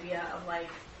this idea of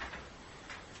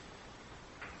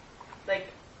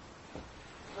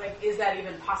like, is that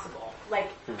even possible?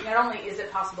 Like, not only is it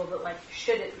possible, but like,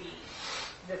 should it be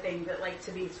the thing that, like,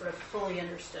 to be sort of fully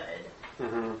understood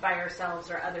by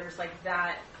ourselves or others, like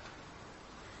that,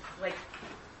 like,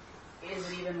 is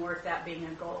it even worth that being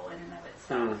a goal in and of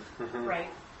itself, right?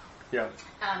 Yeah.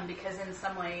 Because in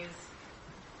some ways,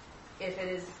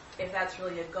 if that's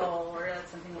really a goal or that's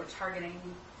something we're targeting,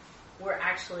 we're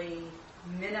actually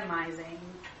minimizing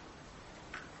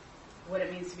what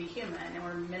it means to be human, and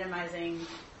we're minimizing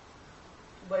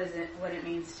what it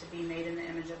means to be made in the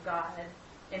image of God.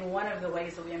 And one of the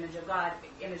ways that we image God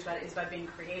is by being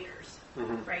creators,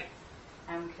 right?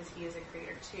 Because He is a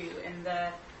creator too. And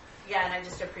and I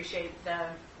just appreciate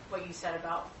what you said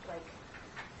about, like,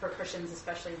 for Christians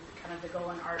especially, kind of the goal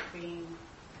in art being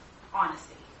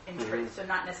honesty and truth. So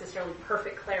not necessarily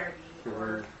perfect clarity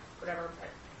or whatever, but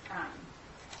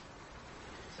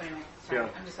so anyway, sorry,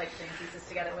 I'm just like putting pieces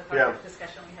together with our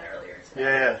discussion we had earlier today.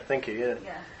 Yeah, thank you.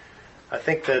 Yeah. I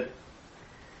think that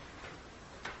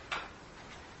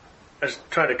I was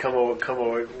trying to come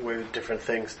away with different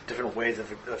things, different ways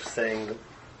of saying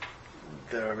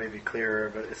that are maybe clearer,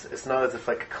 but it's not as if,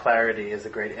 like, clarity is a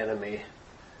great enemy.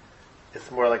 It's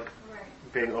more like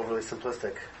being overly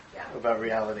simplistic about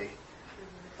reality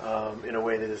in a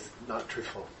way that is not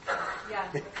truthful. Yeah,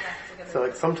 So,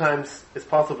 like, sometimes it's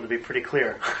possible to be pretty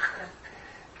clear,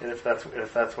 and if that's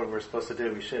what we're supposed to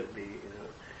do, we should be.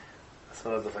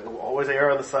 Sometimes it's like always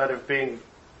err on the side of being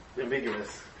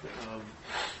ambiguous.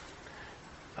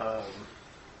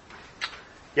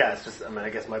 It's just. I mean, I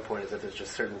guess my point is that there's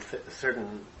just certain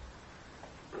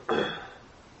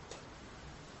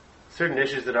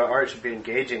issues that our art should be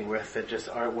engaging with that just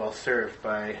aren't well served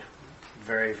by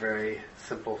very, very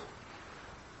simple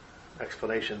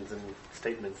explanations and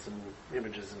statements and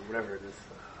images and whatever it is.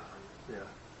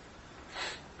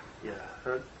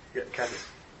 Kathy.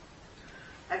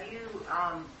 Have you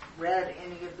read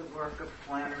any of the work of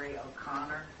Flannery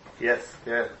O'Connor? Yes,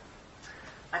 yeah.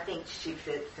 I think she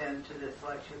fits into this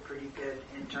lecture pretty good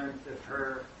in terms of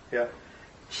her. Yeah.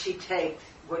 She takes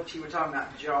what you were talking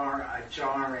about,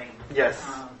 jarring. Yes.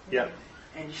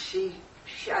 And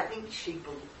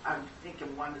I'm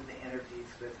thinking one of the interviews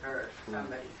with her,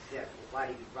 somebody said, well, why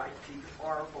do you write these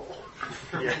horrible,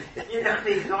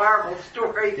 these horrible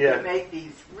stories that make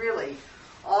these really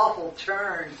awful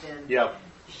turns? And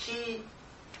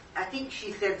I think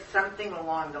she said something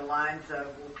along the lines of,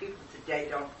 well, people today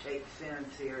don't take sin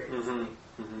seriously.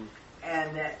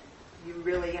 And that you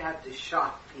really have to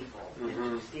shock people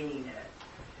into seeing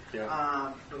it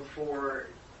before,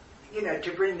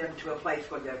 to bring them to a place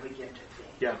where they'll begin to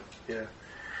think.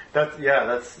 That's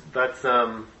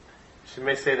she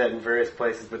may say that in various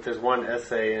places, but there's one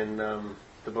essay in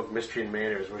the book Mystery and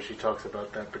Manners where she talks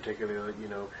about that particularly.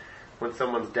 When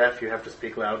someone's deaf, you have to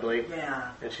speak loudly.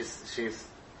 Yeah. And she's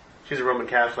a Roman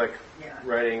Catholic,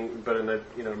 writing, but in the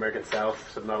American South,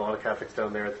 so not a lot of Catholics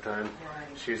down there at the time.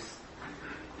 Right.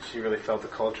 She really felt the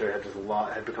culture had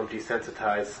become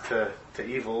desensitized to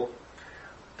evil.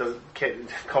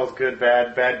 Calls good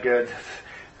bad, bad good.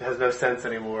 It has no sense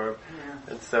anymore.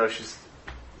 Yeah. And so she's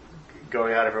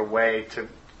going out of her way to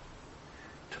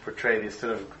portray these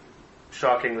sort of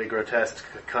shockingly grotesque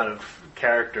kind of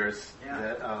characters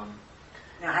that,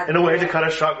 in a way, to kind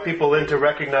of shock people into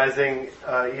recognizing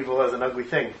evil as an ugly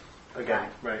thing again.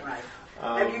 Right.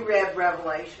 Have you read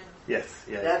Revelation? Yes.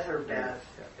 That's her best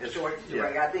short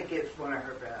story. I think it's one of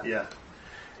her best. Yeah.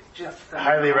 I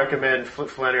highly recommend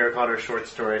Flannery O'Connor's short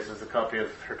stories. There's a copy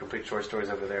of her complete short stories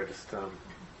over there.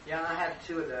 I have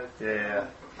 2 of those. Yeah.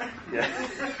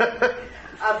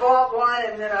 I bought one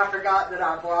and then I forgot that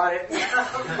I bought it.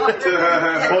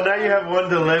 Well, now you have one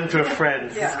to lend to a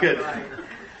friend. It's good. Right.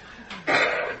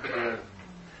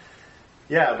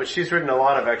 But she's written a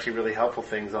lot of actually really helpful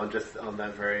things on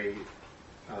that very.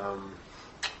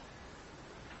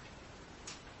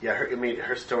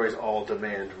 Her stories all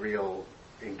demand real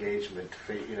engagement.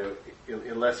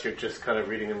 Unless you're just kind of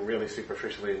reading them really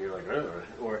superficially and you're like,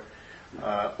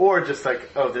 or just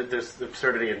like, there's the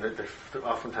absurdity and they're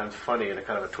oftentimes funny in a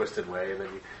kind of a twisted way, and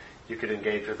then you could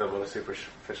engage with them on a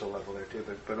superficial level there too.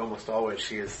 But almost always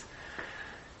she is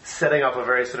setting up a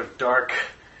very sort of dark,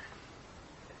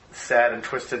 sad and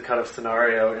twisted kind of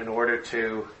scenario in order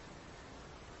to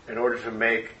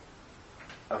make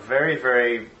a very,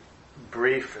 very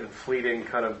brief and fleeting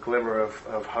kind of glimmer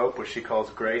of hope, which she calls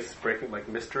grace, breaking, like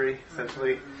mystery,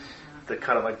 essentially, that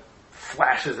kind of like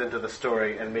flashes into the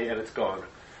story and it's gone.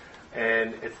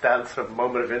 And it's that sort of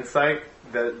moment of insight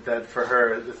that for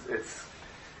her,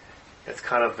 it's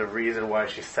kind of the reason why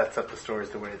she sets up the stories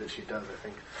the way that she does, I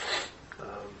think.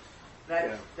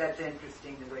 That's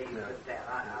interesting the way you put that.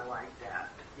 I like that.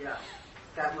 Yeah.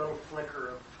 that little flicker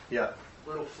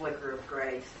of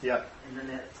grace. Yeah. In the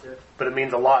midst of. But it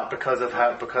means a lot because of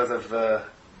the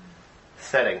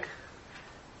setting.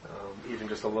 Even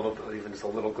just a little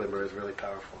glimmer is really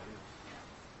powerful.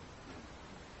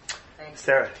 Thanks.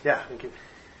 Sarah, yeah, thank you.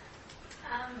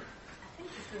 I think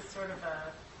this is sort of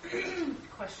a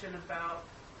question about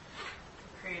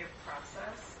the creative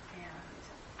process,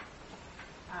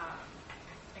 and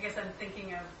I guess I'm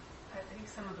thinking of, I think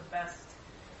some of the best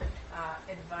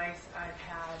advice I've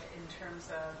had in terms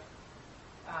of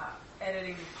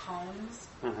editing poems,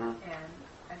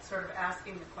 and sort of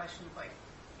asking the question of, like,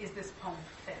 is this poem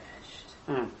finished?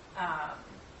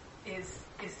 Is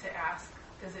to ask,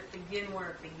 does it begin where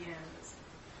it begins,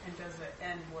 and does it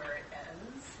end where it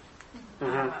ends?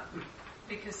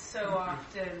 Because so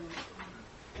often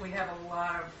we have a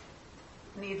lot of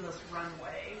needless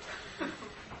runway,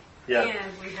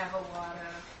 and we have a lot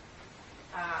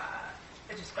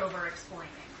of just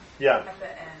over-explaining at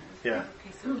the end of a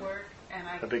piece of work. And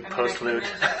a big postlude.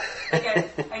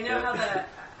 I know how that.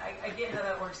 I get how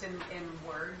that works in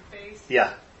word-based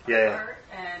art,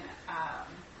 and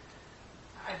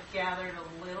I've gathered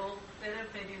a little bit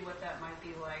of maybe what that might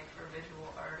be like for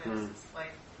visual artists,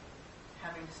 like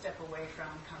having to step away from,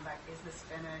 come back, is this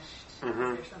finished?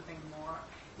 Is there something more?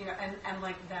 And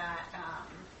like that.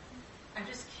 I'm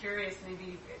just curious,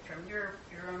 maybe from your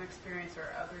own experience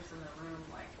or others in the room,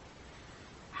 like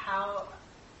how.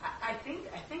 I think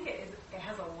it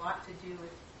has a lot to do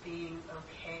with being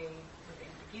okay with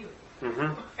ambiguity.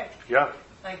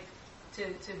 Like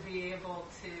to be able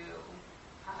to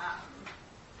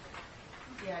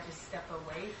just step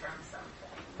away from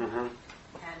something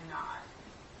and not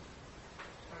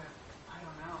sort of, I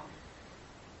don't know,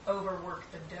 overwork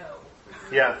the dough.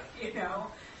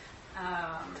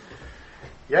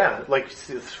 Like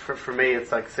for me,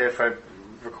 it's like, say if I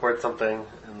record something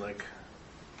and like,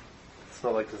 it's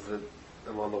not like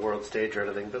I'm on the world stage or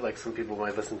anything, but like some people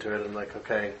might listen to it and like,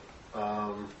 okay,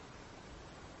 I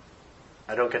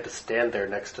don't get to stand there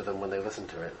next to them when they listen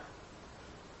to it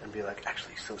and be like,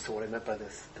 actually, so what I meant by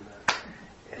this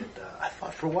and I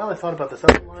thought for a while I thought about this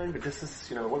other line, but this is,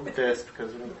 what with this,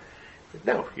 because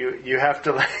no, you have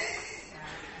to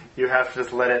you have to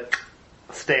just let it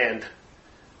stand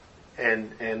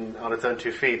and on its own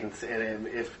 2 feet, and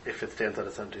if it stands on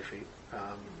its own 2 feet.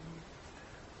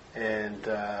 And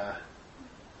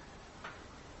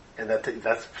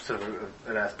that's sort of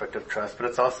an aspect of trust, but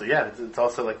it's also it's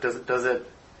also like does it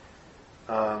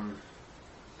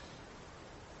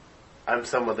I'm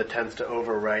someone that tends to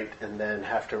overwrite and then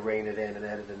have to rein it in and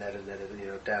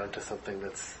edit down to something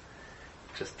that's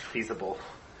just feasible.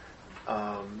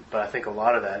 But I think a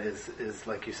lot of that is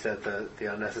like you said,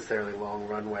 the unnecessarily long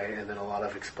runway and then a lot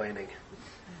of explaining.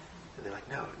 And they're like,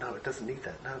 no, it doesn't need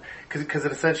that. No, because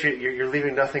essentially you're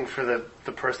leaving nothing for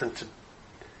the person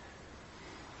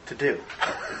to do.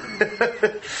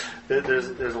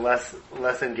 There's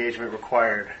less engagement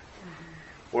required.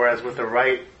 Whereas with the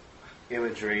right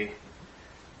imagery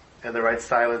and the right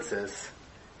silences,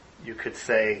 you could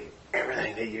say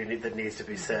everything that needs to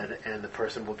be said, and the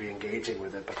person will be engaging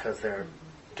with it because they're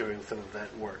doing some of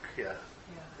that work. Yeah.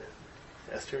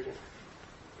 Esther? You're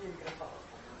going to follow.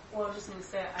 Well, I was just going to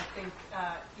say, I think,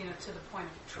 to the point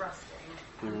of trusting,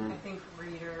 I think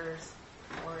readers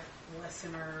or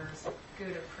listeners,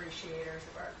 good appreciators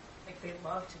of art, like they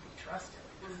love to be trusted.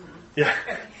 Yeah.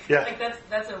 Like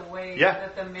that's a way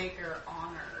that the maker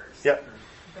honors the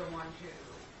one who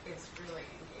is really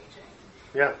engaging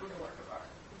with the work of art.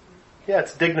 Yeah,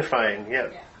 it's dignifying. Yeah.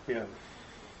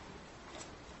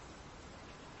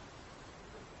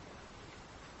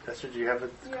 Esther, do you have a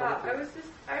comment?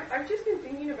 I've just been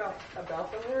thinking about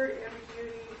the word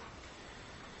ambiguity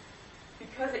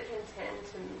because it can tend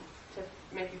to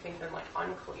make you think they're like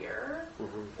unclear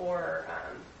or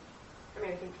I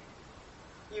think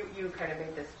you kind of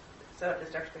made this set up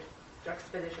this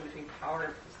juxtaposition between power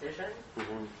and precision.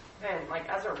 And like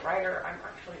as a writer, I'm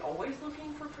actually always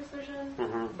looking for precision,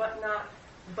 but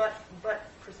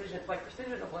precision, like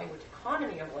precision of language,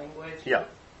 economy of language. Yeah.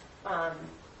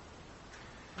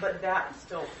 But that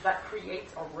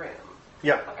creates a room.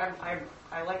 Yeah. Like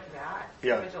I like that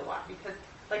image a lot because,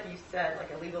 like you said,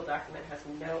 like a legal document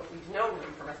leaves no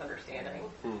room for misunderstanding.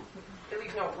 It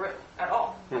leaves no room at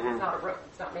all. Like it's not a room.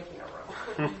 It's not making a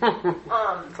room.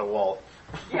 It's a wall.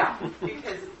 Yeah,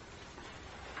 because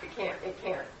it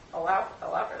can't allow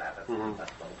for that. That's the whole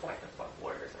point. That's what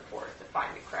lawyers are for, is to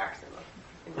find the cracks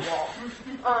in the wall.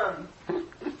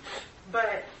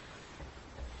 But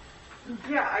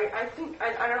yeah, I think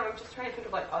I don't know. I'm just trying to think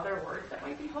of like other words that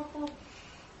might be helpful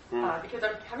because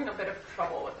I'm having a bit of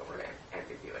trouble with the word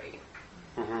ambiguity.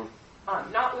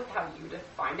 Not with how you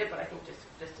defined it, but I think just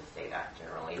to say that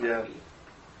generally might be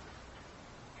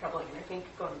troubling. And I think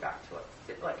going back to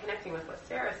connecting with what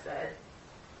Sarah said,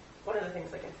 one of the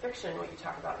things like in fiction, what you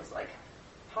talk about is like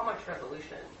how much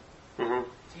resolution do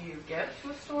you give to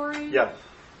a story? Yeah.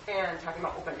 And talking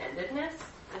about open-endedness,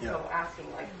 and so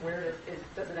asking like where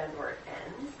does it end where it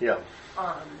ends? Yeah.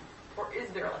 Or is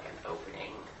there like an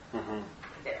opening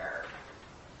there?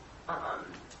 I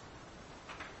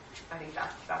think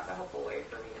that's a helpful way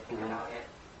for me to think about it.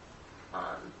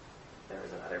 There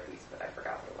was another piece, but I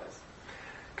forgot what it was.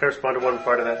 Can I respond to one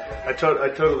part of that? I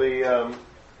totally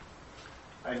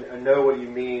I know what you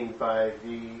mean by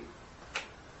the.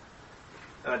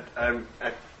 I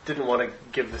didn't want to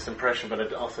give this impression, but I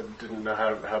also didn't know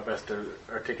how best to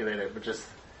articulate it. But just,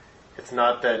 it's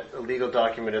not that a legal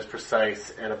document is precise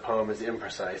and a poem is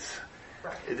imprecise.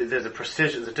 Right. There's a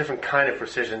precision. There's a different kind of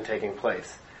precision taking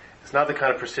place. It's not the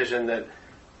kind of precision that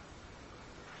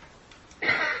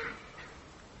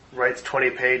writes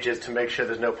 20 pages to make sure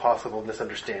there's no possible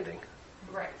misunderstanding.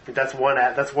 Right. That's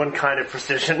one kind of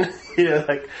precision.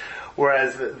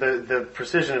 Whereas the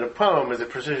precision in a poem is a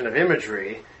precision of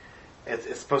imagery.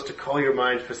 It's supposed to call your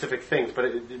mind specific things,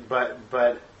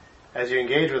 but as you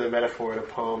engage with a metaphor in a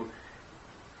poem,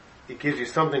 it gives you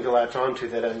something to latch onto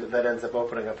that ends up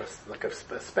opening up a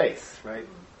space, right,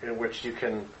 in which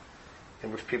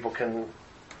people can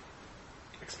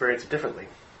experience it differently.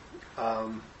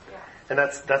 And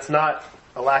that's not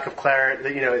a lack of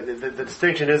clarity. The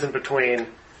distinction isn't between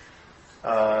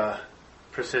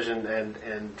precision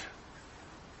and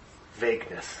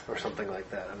vagueness or something like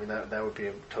that. I mean, that would be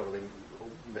a totally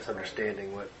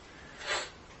misunderstanding what.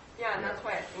 Yeah, and that's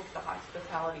why I think the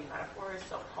hospitality metaphor is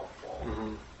so helpful,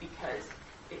 because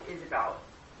it is about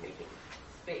making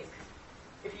space.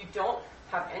 If you don't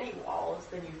have any walls,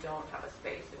 then you don't have a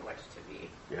space in which to be.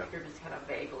 Yeah. You're just kind of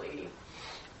vaguely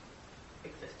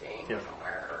existing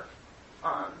somewhere.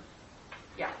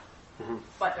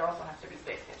 But there also has to be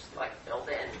space to just like filled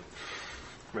in.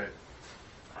 Right.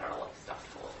 I don't know, like stuffed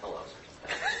full of pillows or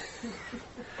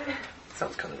something.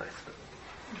 Sounds kind of nice. But.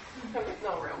 There's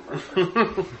no room for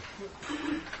it.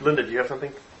 Linda, do you have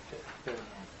something? Yeah. I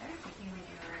was thinking when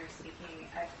you were speaking,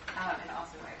 and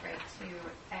also I read too,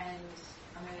 and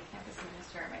I'm a campus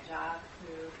administrator at my job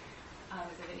who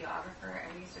was a videographer, and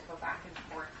we used to go back and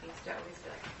forth. We used to always be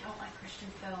like, I don't like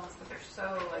Christian films, but they're so,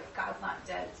 like, God's not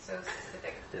dead, so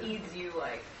specific. It feeds you,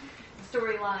 like, the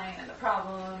storyline and the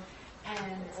problem.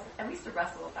 And we used to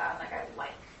wrestle with that. Like, I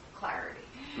like clarity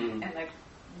and, like,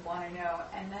 want to know.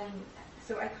 And then,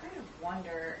 so I kind of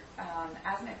wonder,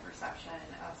 as my perception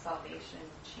of salvation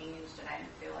changed and I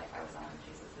didn't feel like I was on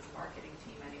Jesus' marketing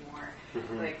team anymore,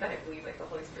 like, that I believe, like, the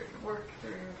Holy Spirit can work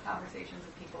through conversations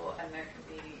with people and there can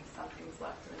be some things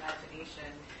left to the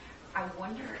imagination. I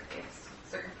wonder if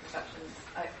certain perceptions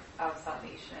of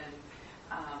salvation,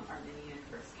 Arminian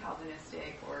versus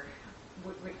Calvinistic, or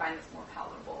would find this more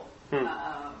palatable. And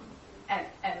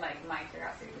like my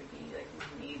curiosity would be like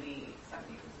maybe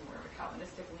somebody who's more of a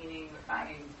Calvinistic leaning would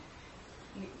find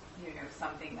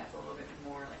something that's a little bit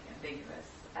more like ambiguous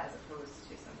as opposed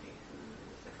to somebody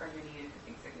who's like Arminian who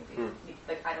thinks there can be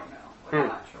like I don't know, like,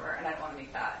 I'm not sure, and I don't want to make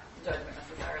that judgment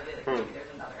necessarily. Like maybe there's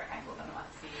another angle that I'm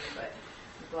not seeing, but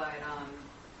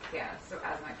so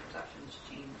as my perceptions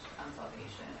changed on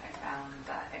salvation, I found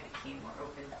that I became more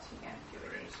open to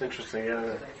ambiguity. It's interesting, yeah.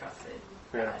 Because I trusted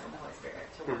the Holy Spirit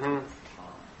to work in this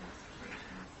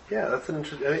situation. Yeah, that's an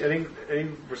interesting. Any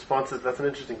responses? That's an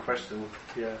interesting question.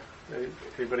 Yeah.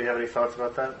 Anybody have any thoughts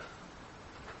about that?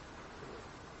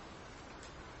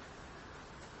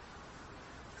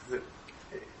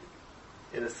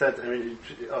 In a sense, I mean,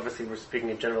 obviously we're speaking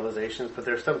in generalizations, but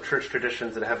there are some church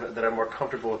traditions that are more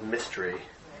comfortable with mystery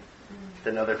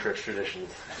than other church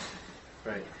traditions,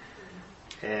 right?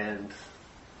 And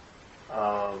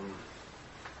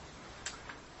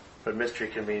but mystery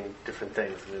can mean different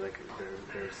things. I mean, like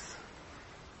there's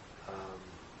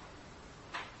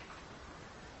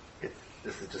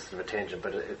this is just sort of a tangent,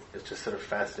 but it's just sort of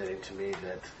fascinating to me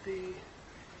that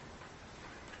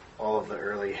all of the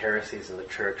early heresies in the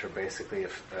church are basically a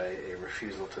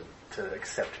refusal to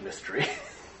accept mystery.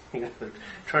 They're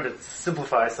trying to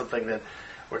simplify something that,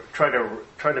 or trying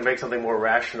to make something more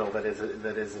rational that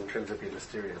is intrinsically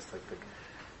mysterious. Like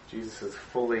Jesus is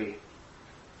fully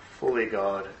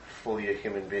God, fully a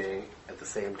human being at the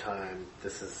same time.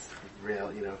 This is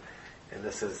real, and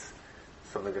this is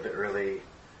something that the early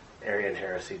Arian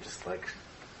heresy just like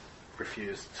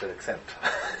refused to accept.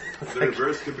 The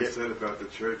reverse could be said about the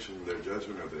church and their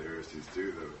judgment of the heresies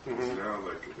too, though. Because now,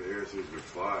 like, the heresies would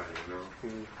fly,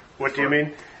 What do you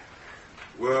mean?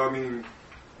 Well, I mean,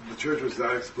 the church was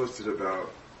that explicit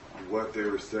about what they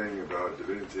were saying about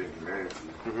divinity and humanity.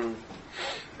 Mm-hmm.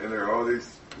 And there are all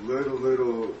these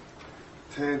little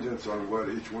tangents on what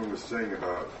each one was saying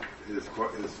about his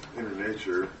inner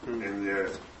nature, and yet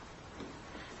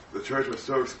the church was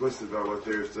so explicit about what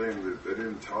they were saying that they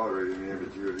didn't tolerate any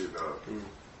ambiguity about,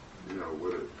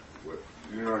 what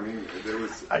you know what I mean? There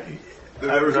was a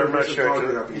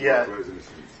reciprocity happening both ways in a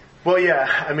sense. Well,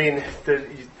 yeah, I mean,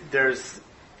 there's,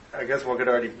 I guess one could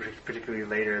argue particularly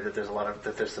later that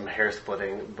there's some hair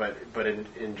splitting, but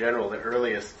in general, the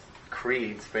earliest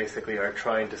creeds basically are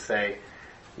trying to say,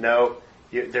 no,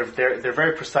 they're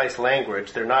very precise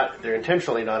language. They're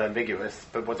intentionally not ambiguous,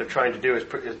 but what they're trying to do is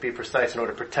be precise in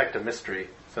order to protect a mystery.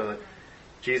 So that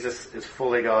Jesus is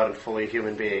fully God and fully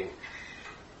human being.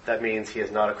 That means he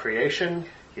is not a creation.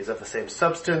 He's of the same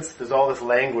substance. There's all this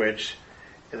language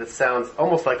that sounds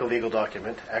almost like a legal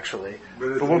document, actually.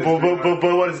 But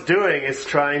what it's doing is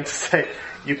trying to say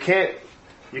you can't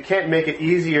make it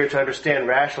easier to understand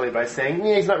rationally by saying,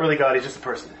 he's not really God, he's just a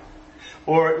person.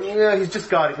 Or, he's just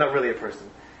God, he's not really a person.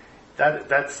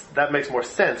 That makes more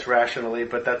sense rationally,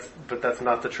 but that's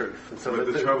not the truth. And so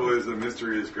but the trouble is, the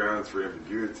mystery is grounds for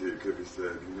ambiguity, it could be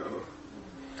said,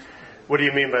 What do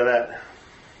you mean by that?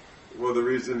 Well, the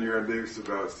reason you're ambiguous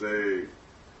about, say,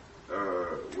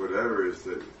 whatever, is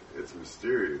that it's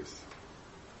mysterious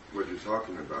what you're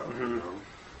talking about,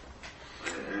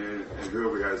 And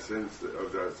whoever has sense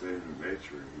of that same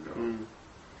nature,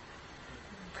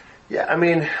 Yeah, I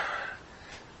mean,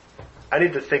 I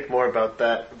need to think more about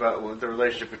that, about the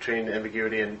relationship between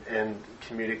ambiguity and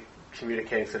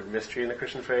communicating sort of mystery in the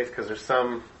Christian faith, because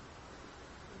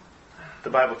the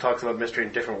Bible talks about mystery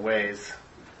in different ways.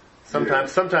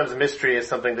 Sometimes a mystery is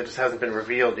something that just hasn't been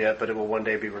revealed yet, but it will one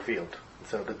day be revealed.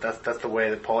 So that's the way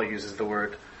that Paul uses the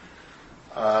word.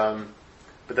 But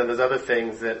then there's other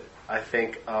things that I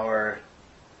think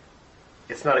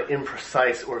it's not an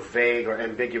imprecise or vague or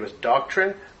ambiguous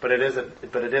doctrine, but it is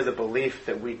a belief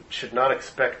that we should not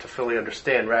expect to fully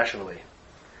understand rationally.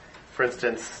 For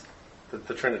instance,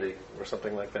 the Trinity or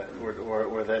something like that, or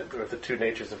the two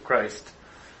natures of Christ.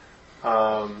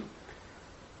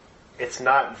 It's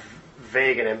not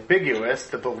vague and ambiguous.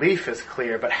 The belief is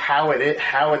clear, but how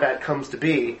that comes to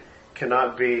be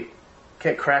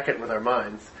can't crack it with our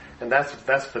minds, and that's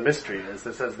what the mystery is.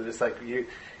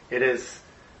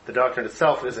 The doctrine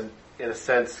itself isn't, in a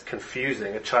sense,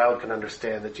 confusing. A child can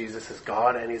understand that Jesus is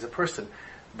God and he's a person,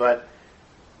 but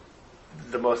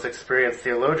the most experienced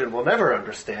theologian will never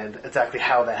understand exactly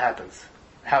how that happens,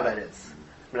 how that is.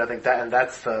 I mean, I think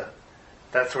that's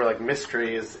where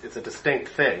mystery it's a distinct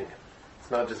thing. It's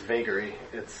not just vagary.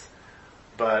 It's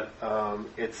kind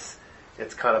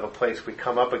of a place we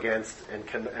come up against and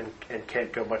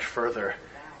can't go much further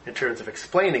in terms of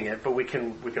explaining it. But we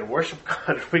can worship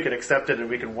God, we can accept it, and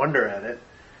we can wonder at it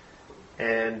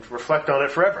and reflect on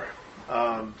it forever.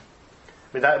 That's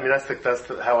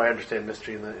how I understand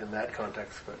mystery in that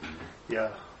context. But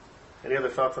yeah, any other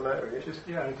thoughts on that? What you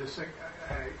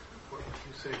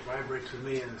say vibrates with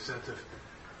me in the sense of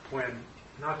when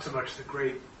not so much the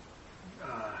great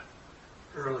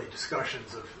early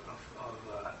discussions of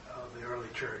the early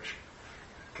church,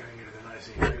 getting into the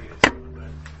Nicene Creed,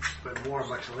 but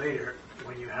much later,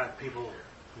 when you have people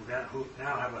who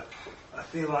now have a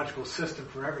theological system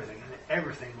for everything, and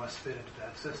everything must fit into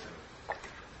that system,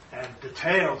 and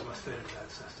details must fit into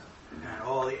that system, and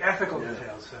all the ethical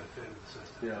details fit into the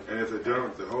system. Yeah. And if they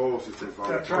don't, the whole system falls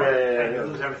apart. That's right. And you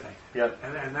lose everything. Yep.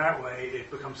 And that way, it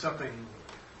becomes something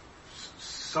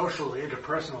socially,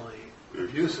 interpersonally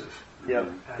abusive.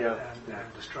 And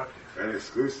destructive. And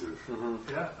exclusive. Mm-hmm.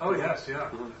 Yeah. Oh, yes, yeah.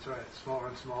 Mm-hmm. That's right. Smaller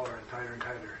and smaller and tighter and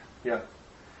tighter. Yeah.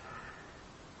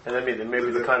 And then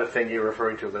maybe the kind of thing you're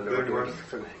referring to, Linda. One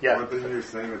thing you're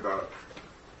saying about...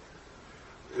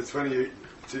 It's funny,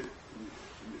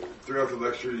 throughout the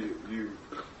lecture, you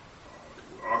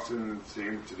often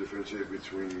seem to differentiate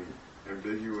between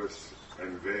ambiguous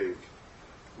and vague,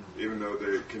 even though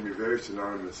they can be very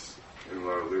synonymous in a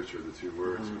lot of literature, the two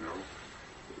words,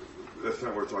 That's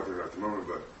not what we're talking about at the moment,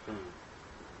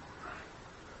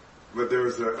 but there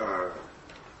was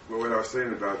what I was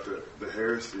saying about the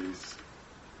heresies,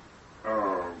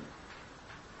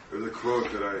 there's a quote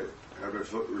that I have been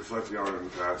reflecting on in the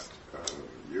past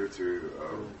year or two.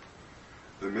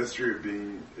 The mystery of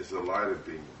being is the light of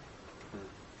being.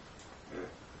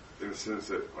 In the sense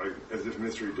that, as if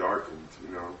mystery darkened,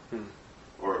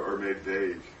 or made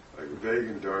vague. Vague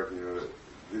and dark,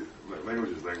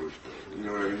 language is language, but you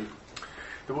know what I mean?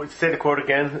 Say the quote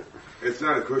again. It's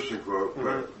not a Christian quote,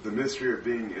 but the mystery of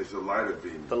being is the light of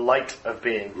being. The light of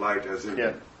being. Light as in,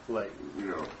 light.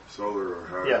 Solar or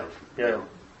however.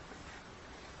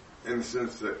 in the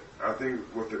sense that I think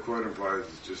what the quote implies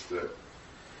is just that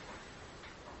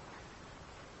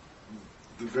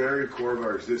the very core of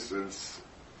our existence,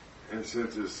 in a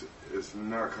sense, is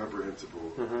not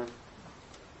comprehensible,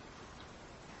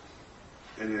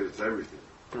 and yet it's everything.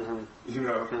 You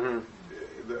know,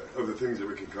 of the things that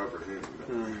we can comprehend.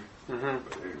 You know?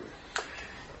 But anyway.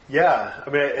 Yeah, I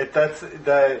mean, it's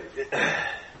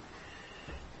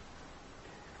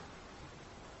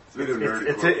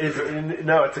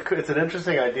an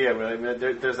interesting idea. I mean,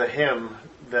 there's a hymn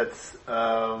that's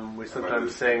we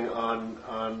sometimes sing on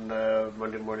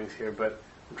Monday mornings here, but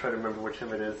I'm trying to remember which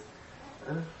hymn it is.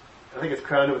 I think it's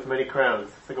 "Crowned with Many Crowns."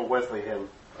 It's like a Wesley hymn.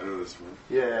 I know this one.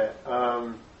 Yeah,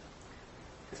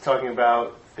 it's talking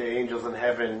about the angels in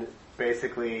heaven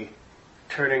basically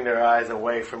turning their eyes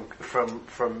away from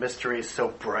mysteries so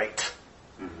bright.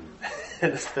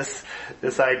 And it's this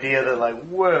idea that, like,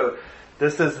 whoa,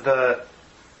 this is the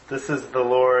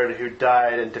Lord who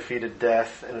died and defeated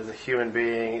death and is a human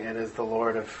being and is the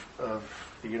Lord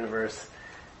of the universe,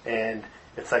 and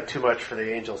it's like too much for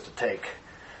the angels to take.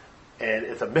 And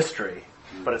it's a mystery,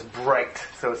 but it's bright.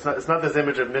 So it's not this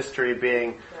image of mystery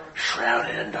being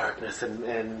shrouded in darkness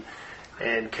and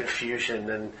confusion,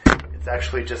 and it's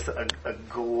actually just a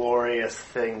glorious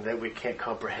thing that we can't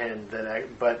comprehend.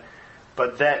 But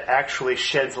that actually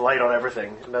sheds light on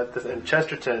everything. And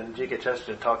Chesterton, G.K.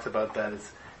 Chesterton, talks about that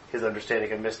as his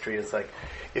understanding of mystery is like,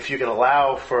 if you can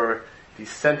allow for these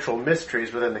central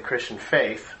mysteries within the Christian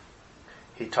faith,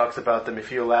 he talks about them,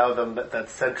 if you allow them that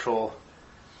central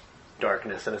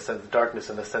darkness in the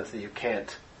sense that you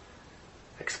can't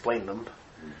explain them,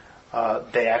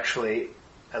 they actually,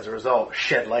 as a result,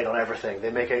 shed light on everything.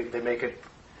 They make it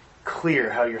clear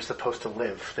how you're supposed to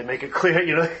live. They make it clear,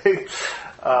 you know.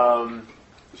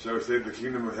 Shall we say the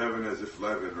kingdom of heaven as if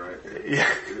leavened, right?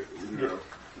 Yeah. You know.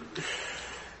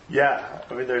 Yeah.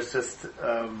 I mean, there's just,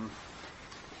 I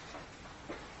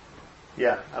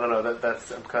don't know.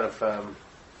 That's I'm kind of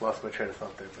lost my train of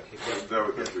thought there. But that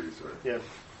would be sorry. Yeah.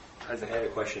 I had a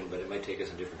question, but it might take us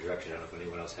in a different direction. I don't know if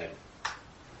anyone else had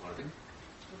one thing.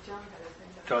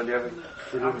 John, do you have it?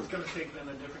 I was going to take it in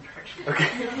a different direction.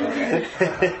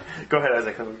 Okay. Go ahead,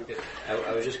 Isaac.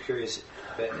 I was just curious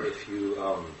if you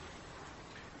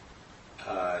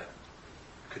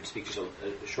could speak just a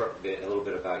little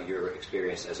bit about your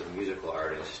experience as a musical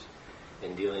artist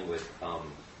in dealing with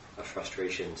a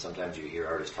frustration sometimes you hear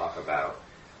artists talk about,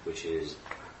 which is,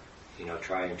 you know,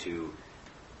 trying to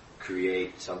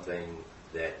create something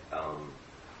that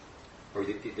or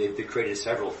they created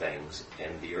several things,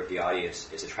 and the audience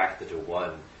is attracted to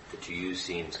one that to you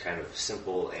seems kind of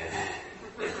simple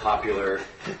and popular,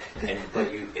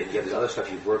 but you have this other stuff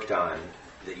you've worked on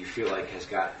that you feel like has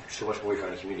got so much more you're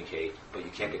trying to communicate, but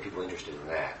you can't get people interested in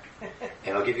that.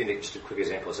 And I'll give you just a quick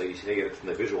example. So you take it from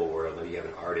the visual world, maybe you have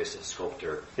an artist, a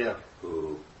sculptor,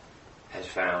 who has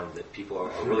found that people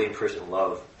are really interested and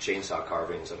love chainsaw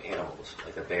carvings of animals,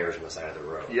 like the bears on the side of the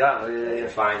road. And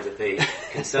finds that they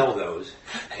can sell those,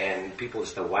 and people,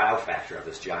 just the wow factor of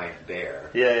this giant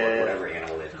bear, or whatever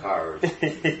animal they've carved.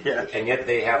 And yet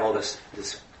they have all this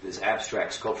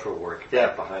abstract sculptural work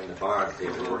back behind the barn that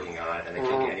they've been working on, and they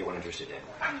can't get anyone interested in.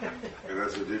 And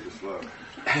that's the deepest love.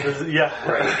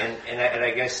 Right. And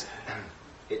I guess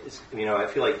it's, you know, I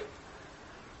feel like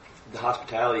the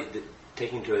hospitality,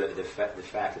 taking to the fact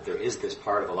that there is this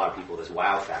part of a lot of people, this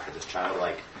wow factor, this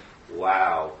childlike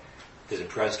wow, is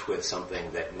impressed with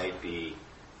something that might be,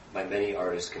 by many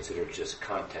artists, considered just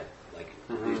content. Like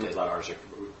these days, a lot of artists are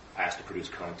asked to produce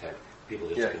content. People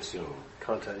just consume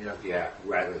content,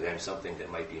 rather than something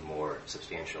that might be more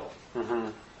substantial.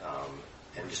 And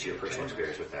just your personal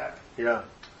experience with that. Yeah.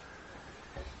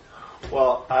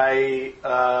 Well, I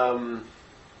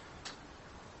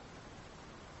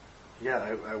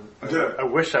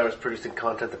wish I was producing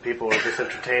content that people were just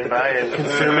entertained by and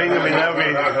consuming. I mean,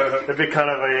 that'd be kind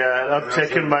of an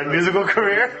uptick in my musical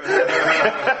career.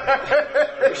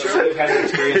 I'm sure you've had an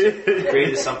experience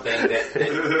created something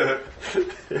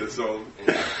that's all.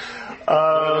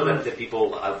 That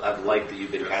people I've liked, that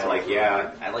you've been kind of like,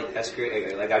 I like that's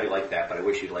great. I do like that, but I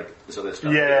wish you'd like this other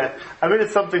stuff. Yeah, I mean,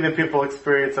 it's something that people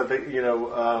experience. I think, you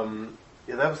know.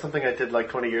 That was something I did like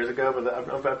 20 years ago, but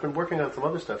I've been working on some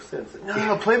other stuff since.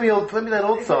 No, play me that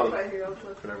old song.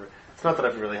 Whatever. It's not that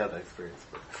I've really had that experience,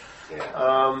 but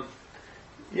I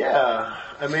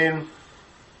mean,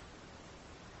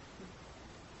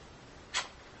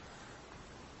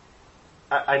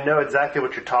 I know exactly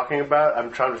what you're talking about.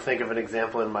 I'm trying to think of an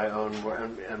example in my own.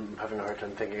 I'm having a hard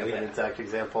time thinking of an exact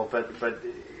example, but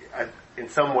in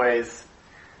some ways.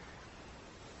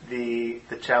 The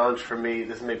challenge for me,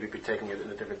 this may be taking it in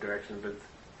a different direction, but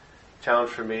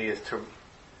challenge for me is to.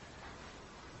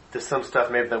 There's some stuff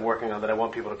maybe that I'm working on that I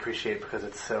want people to appreciate because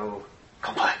it's so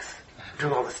complex. I'm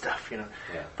doing all this stuff, you know.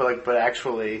 Yeah. But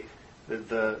actually,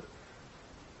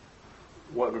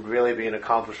 what would really be an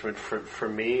accomplishment for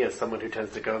me as someone who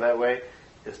tends to go that way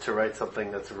is to write something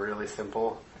that's really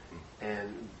simple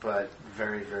but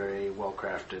very, very well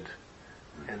crafted,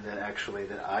 and that actually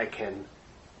that I can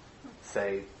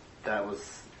say that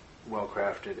was well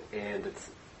crafted and it's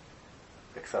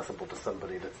accessible to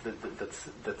somebody that's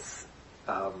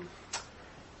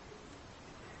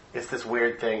it's this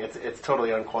weird thing. It's totally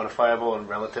unquantifiable and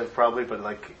relative probably, but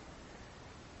like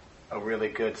a really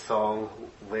good song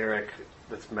lyric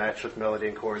that's matched with melody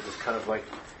and chords is kind of like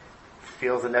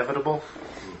feels inevitable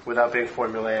without being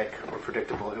formulaic or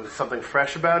predictable. It was something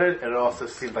fresh about it, and it also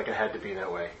seemed like it had to be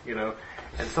that way, you know.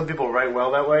 And some people write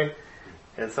well that way,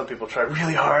 and some people try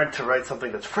really hard to write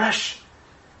something that's fresh,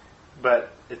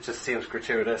 but it just seems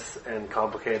gratuitous and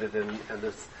complicated and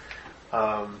this.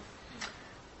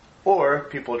 Or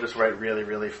people just write really,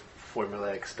 really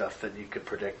formulaic stuff that you could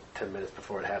predict 10 minutes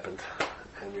before it happened,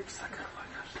 and you're just like, oh my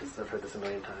gosh, I've heard this a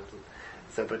million times. And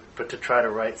so, but to try to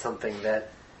write something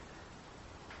that,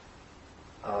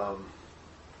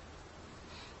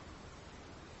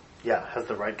 has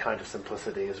the right kind of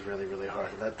simplicity is really, really hard.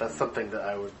 That's something that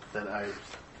I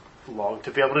long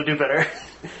to be able to do better.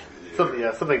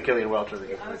 Something Gillian Welch. I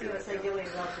was going to say Gillian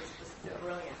Welch is just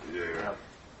brilliant. Yeah.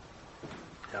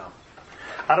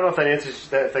 I don't know if that answers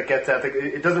that gets at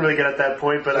it doesn't really get at that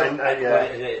point, but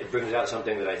it brings out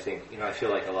something that I think, I feel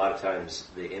like a lot of times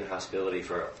the hospitality,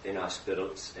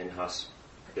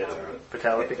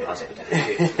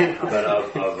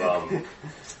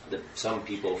 but some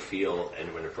people feel,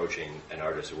 and when approaching an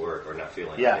artist's work, or not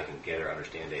feeling like they can get or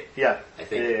understand it. Yeah. I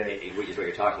think what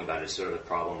you're talking about is sort of the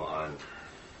problem on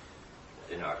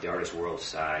the artist world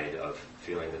side of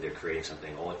feeling that they're creating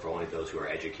something only those who are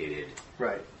educated,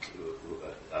 right? Who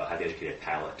have the educated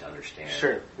palate to understand.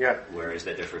 Sure. Yeah. Whereas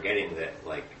that they're forgetting that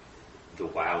like the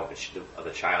wow of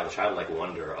the childlike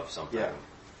wonder of something. Yeah.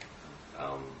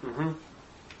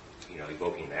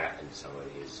 Evoking that in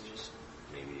somebody is just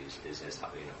maybe is as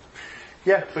hot,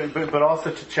 Yeah, but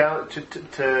also to challenge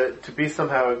to be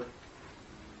somehow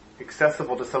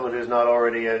accessible to someone who's not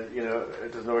already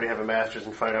doesn't already have a master's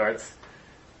in fine arts.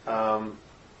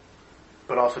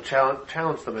 But also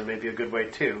challenge them in maybe a good way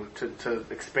too, to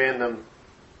expand them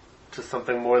to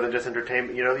something more than just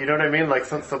entertainment. You know what I mean? Like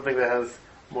something that has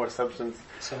more substance.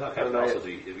 Somehow, also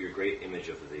your great image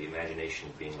of the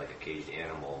imagination being like a caged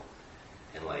animal,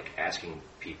 and like asking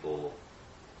people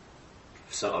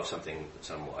of something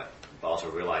somewhat, but also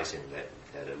realizing that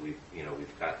we've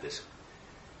got this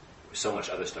so much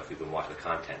other stuff we've been watching, the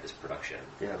content, this production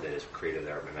that has created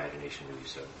our imagination to be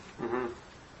so.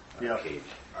 Cage.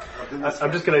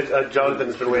 I'm just going to,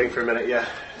 Jonathan's been waiting for a minute,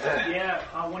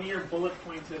 one of your bullet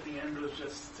points at the end was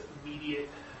just immediate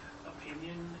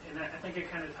opinion, and I think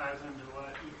it kind of ties into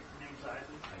what your name's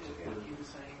Isaac, what he was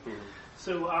saying. Mm-hmm.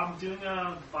 So I'm doing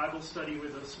a Bible study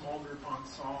with a small group on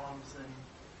Psalms, and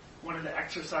one of the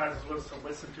exercises was to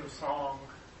listen to a song,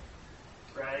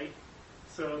 right?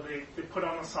 So they put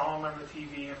on a song on the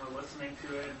TV and we're listening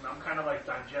to it, and I'm kind of like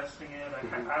digesting it.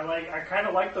 I kind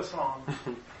of like the song.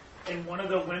 And one of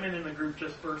the women in the group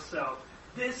just bursts out,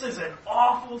 "This is an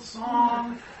awful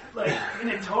song!" And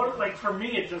it totally, for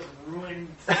me, it just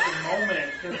ruined the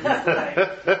moment.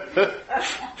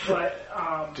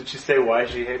 Did she say why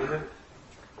she hated it?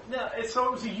 No, so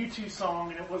it was a U2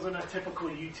 song, and it wasn't a typical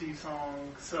U2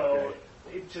 song, so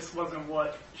it just wasn't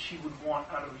what she would want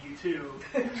out of U2.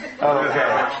 Oh, okay.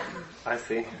 I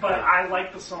see. But I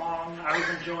liked the song, I was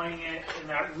enjoying it, and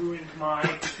that ruined my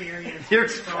experience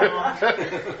with the song.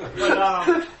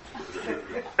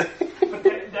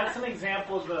 But that's an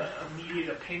example of the immediate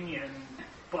opinion,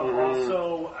 but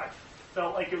also I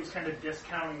felt like it was kind of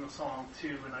discounting the song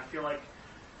too, and I feel like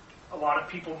a lot of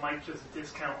people might just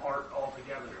discount art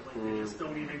altogether. They just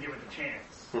don't even give it a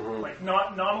chance. Mm-hmm.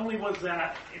 Not only was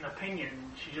that an opinion,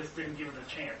 she just didn't give it a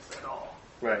chance at all.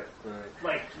 Right.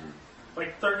 Like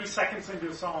 30 seconds into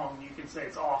a song, you can say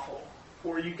it's awful,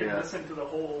 or you can listen to the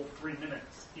whole 3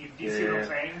 minutes. Do you see what I'm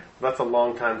saying? That's a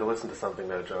long time to listen to something,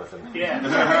 though, Jonathan. Yeah.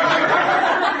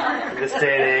 In this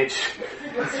day and age,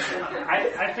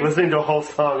 I think listening to a whole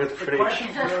song is pretty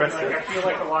impressive. I feel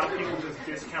like a lot of people just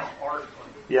discount art.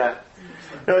 Yeah,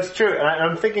 no, it's true. And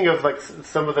I'm thinking of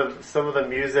some of the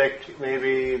music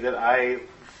maybe that I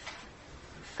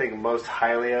think most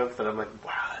highly of. That I'm like,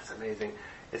 wow, that's amazing.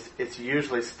 It's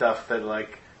usually stuff that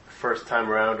first time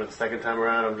around or the second time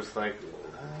around, I'm just like,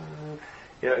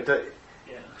 and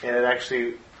it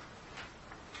actually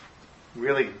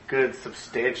really good,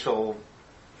 substantial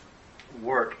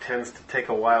work tends to take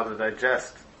a while to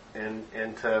digest and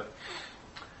to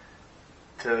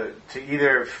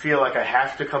either feel like I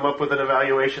have to come up with an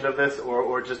evaluation of this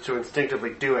or just to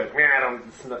instinctively do it.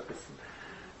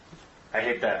 I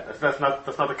hate that. That's not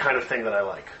the kind of thing that I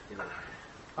like.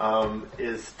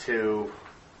 Is to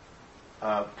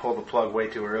pull the plug way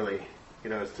too early.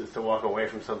 Is to walk away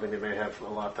from something that may have a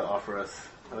lot to offer us.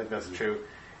 I think that's true.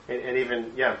 And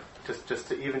even, just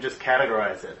to even just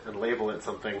categorize it and label it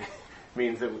something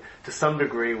means that to some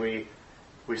degree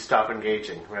we stop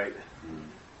engaging, right?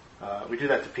 We do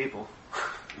that to people.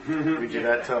 We do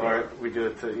that to art. We do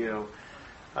it to,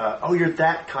 oh, you're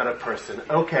that kind of person.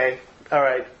 Okay, all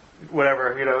right,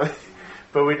 whatever,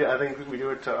 But I think we do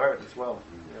it to art as well.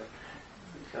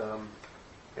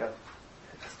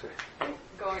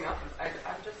 Going up, I'm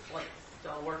just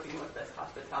still working with this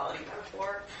hospitality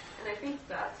metaphor, and I think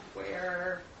that's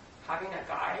where having a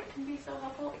guide can be so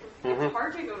helpful, because it's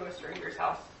hard to go to a stranger's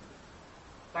house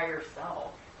by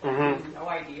yourself. No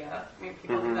idea. I mean,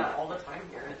 people do that all the time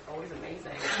here, and it's always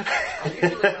amazing.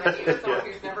 Usually when I meet with someone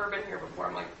who's never been here before,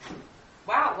 I'm like,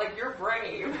 wow, you're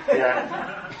brave.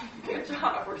 Yeah. Good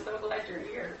job. We're so glad you're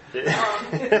here.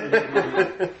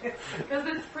 Because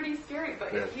it's pretty scary.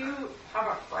 But if you have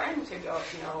a friend to go,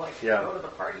 go to the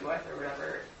party with or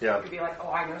whatever, you could be like,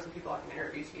 oh, I know some people I can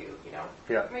introduce you,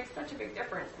 It makes such a big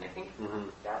difference. And I think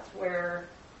that's where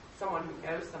someone who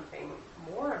knows something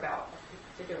more about a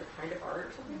particular kind of art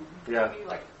or something, could be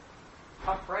like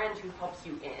a friend who helps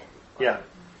you in.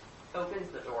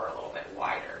 Opens the door a little bit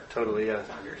wider. Totally, yeah.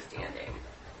 To understanding.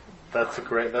 That's a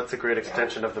great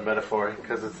extension of the metaphor,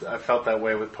 because I felt that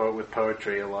way with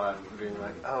poetry a lot, being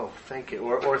like, oh, thank you,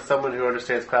 or someone who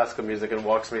understands classical music and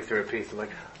walks me through a piece. I'm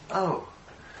like, oh,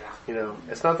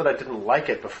 it's not that I didn't like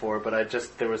it before, but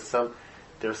there was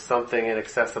something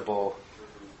inaccessible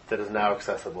that is now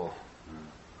accessible.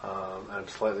 I'm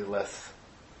slightly less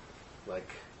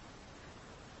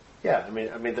yeah, I mean,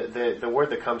 the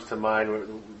word that comes to mind,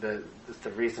 the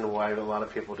reason why a lot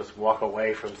of people just walk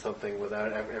away from something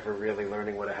without ever really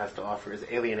learning what it has to offer is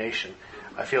alienation.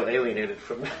 I feel alienated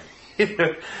from,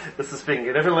 this is speaking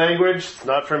a different language. It's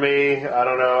not for me. I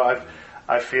don't know.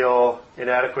 I feel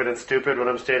inadequate and stupid when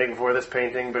I'm standing before this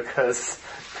painting because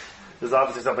there's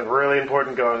obviously something really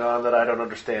important going on that I don't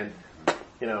understand.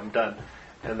 I'm done.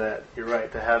 And that you're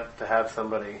right to have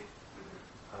somebody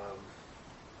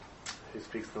who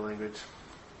speaks the language.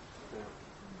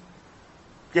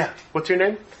 Yeah. What's your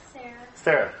name? Sarah.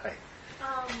 Sarah. Hi. I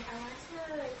want to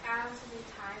add on to the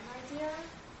time idea,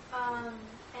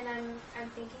 and I'm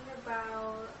thinking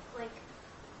about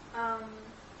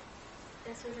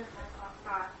this wasn't my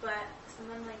thought, but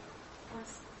someone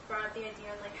once brought up the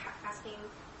idea of asking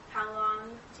how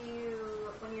long do you,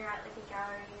 when you're at a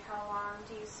gallery, how long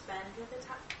do you spend with a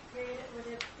time period with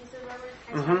a piece of artwork?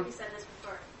 I probably said this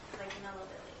before, in a little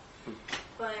bit late.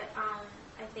 But I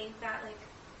think that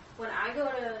when I go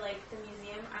to the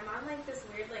museum, I'm on this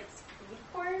weird speed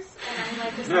course, and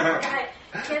I'm just I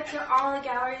get to all the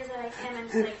galleries that I can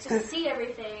and just to see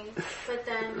everything. But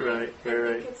then I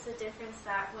think it's the difference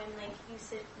that when you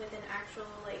sit with an actual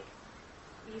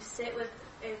you sit with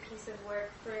a piece of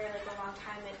work for a long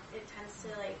time, it tends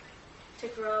to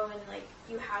grow, and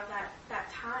you have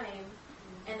that time,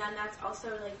 and then that's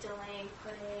also delaying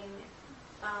putting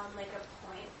a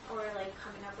point or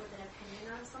coming up with an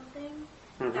opinion on something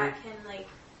that can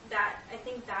that I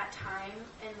think that time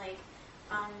and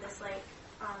this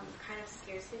kind of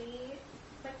scarcity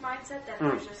mindset that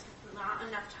there's just not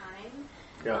enough time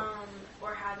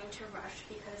or having to rush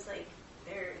because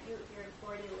you're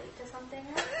already late to something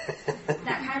else.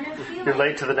 That kind of feeling. You're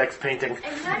late to the next painting.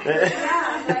 Exactly.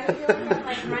 Yeah. So I feel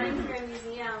I'm running through a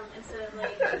museum instead of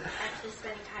actually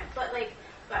spending time. But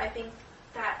I think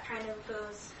that kind of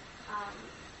goes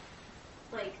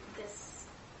this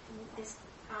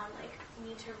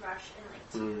need to rush and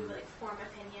to form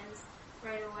opinions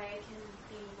right away can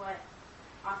be what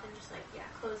often just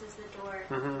closes the door.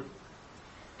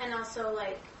 And also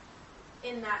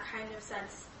in that kind of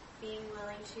sense, being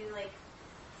willing to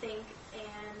think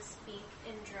and speak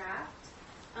in draft,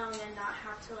 and not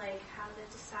have to have the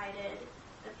decided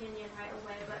opinion right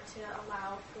away, but to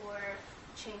allow for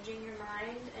changing your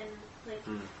mind and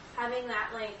having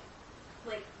that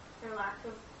for lack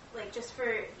of just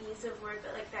for ease of word,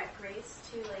 but that grace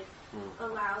to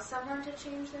allow someone to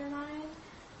change their mind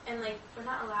and or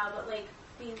not allow, but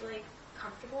be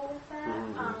comfortable with that,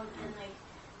 and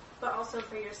but also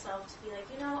for yourself to be like,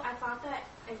 I thought that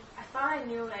I thought I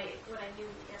knew what I knew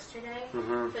yesterday,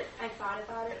 but I thought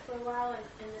about it for a while,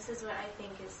 and this is what I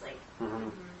think is like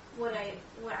what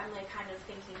I'm like kind of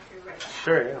thinking through right now.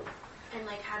 Sure, yeah. And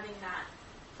like having that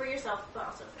for yourself, but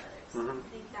also for others. I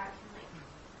think that can like.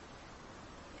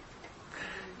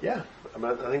 Yeah, I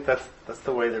think that's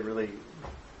the way that really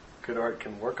good art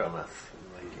can work on us.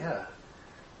 Like, yeah,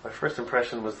 my first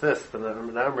impression was this, but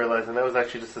now I'm realizing that was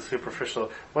actually just a superficial.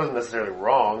 It wasn't necessarily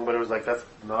wrong, but it was like that's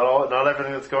not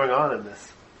everything that's going on in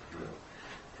this.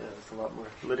 Yeah, there's a lot more.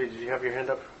 Lydia, did you have your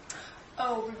hand up?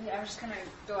 Oh, I was just going to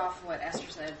go off of what Esther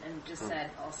said and just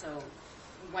said also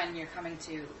when you're coming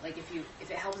to like if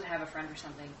it helps to have a friend or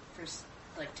something first,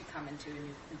 like to come into a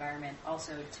new environment,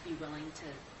 also to be willing to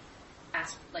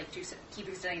ask, like, to keep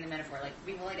extending the metaphor, like,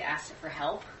 be willing to ask for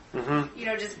help.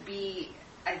 Just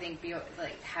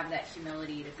have that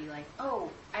humility to be like, oh,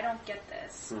 I don't get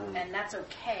this, and that's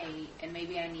okay, and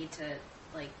maybe I need to,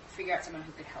 like, figure out someone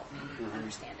who could help me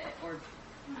understand it, or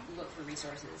look for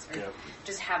resources, or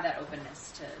just have that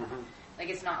openness to, like,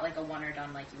 it's not like a one or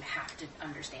done, like, you have to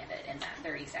understand it in that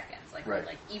 30 seconds, like,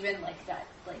 like, even, like, that,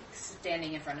 like,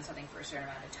 standing in front of something for a certain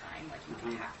amount of time, like, you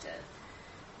could have to,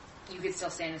 you could still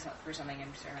stand for something in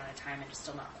a certain amount of time and just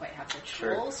still not quite have the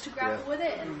tools to grapple with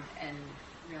it, and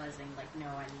realizing, like, no,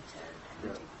 I need to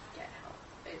get help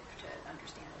to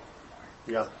understand it a little more.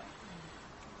 Yeah,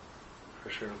 for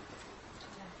sure.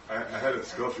 I had a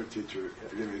sculpture teacher,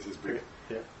 forgive me, this is big,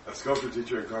 a sculpture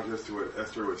teacher in contrast to what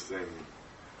Esther was saying,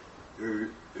 who,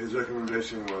 his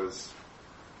recommendation was,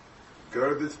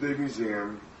 go to this big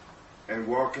museum and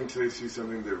walk until you see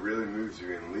something that really moves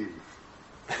you and leave.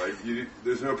 Like,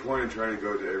 there's no point in trying to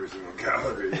go to every single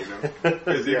gallery,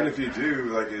 Because even if you do,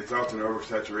 like, it's often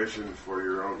oversaturation for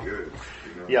your own good,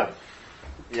 Yeah,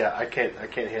 I can't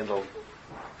handle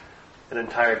an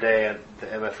entire day at the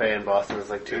MFA in Boston. It's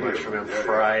like too much for me. I'm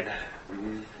fried.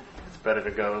 It's better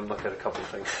to go and look at a couple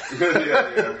things.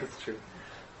 That's true.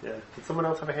 Yeah. Did someone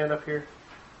else have a hand up here?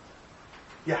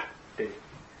 Yeah, Dave.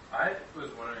 I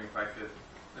was wondering if I could.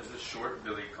 There's this short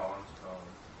Billy Collins poem.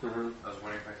 I was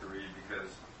wondering if I could read, because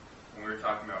when we were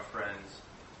talking about friends,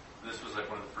 this was like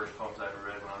one of the first poems I ever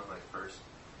read when I was like first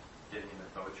getting into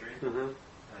poetry, and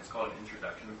it's called An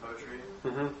Introduction to Poetry.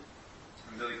 And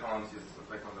Billy Collins is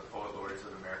like one of the poet laureates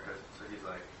of America, so he's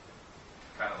like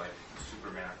kind of like the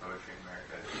Superman of poetry in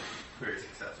America. He's very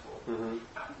successful, and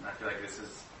I feel like this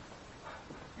is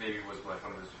maybe was like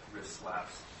one of his wrist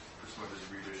slaps for some of his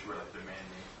readers who were like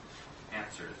demanding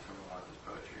answers from a lot of his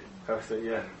poetry. Oh, so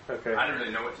yeah, okay. I didn't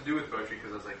really know what to do with poetry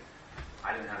because I was like,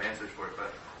 I didn't have answers for it, but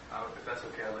if that's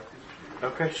okay, I'd like to just read it.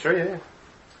 Okay, sure, yeah.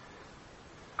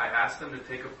 I asked them to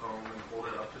take a poem and hold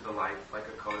it up to the light like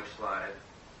a color slide,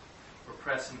 or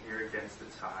press an ear against the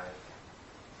tide.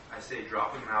 I say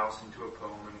drop a mouse into a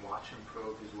poem and watch him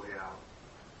probe his way out,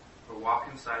 or walk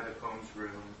inside the poem's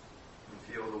room and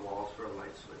feel the walls for a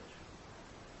light switch.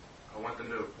 I want them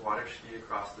to water ski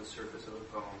across the surface of a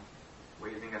poem,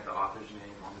 waving at the author's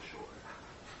name on the shore.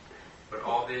 But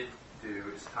all they do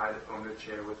is tie the poem to a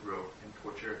chair with rope and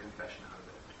torture a confession out of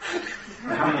it.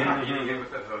 Eating it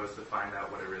with a hose to find out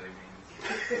what it really means.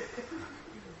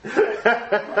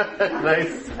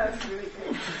 Nice. That's really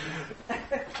good.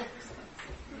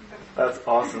 That's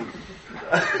awesome.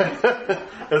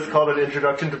 It's called An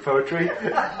Introduction to Poetry.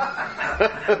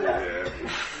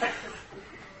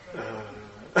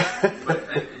 But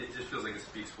it just feels like it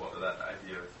speaks well to that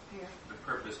idea of the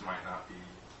purpose might not be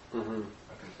a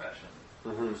confession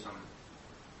for some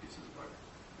pieces of art.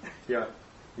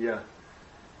 Yeah,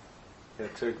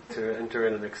 to enter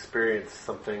in and experience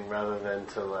something rather than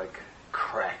to like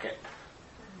crack it.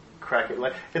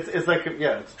 Like it's like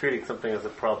it's treating something as a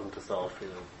problem to solve,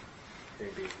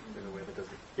 maybe in a way that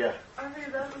doesn't. Yeah. I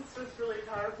mean, that was just really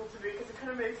powerful to me because it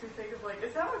kind of makes me think of like,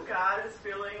 is that what God is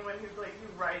feeling when He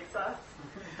writes us?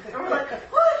 And we're like,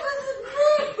 what does it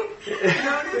mean? It's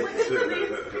like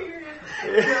the experience.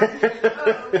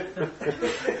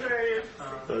 It's very interesting.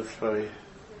 That's funny.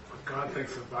 God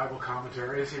thinks of Bible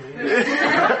commentaries, you mean? Oh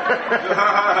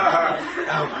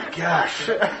my gosh.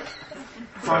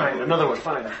 Fine, another one,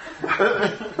 fine.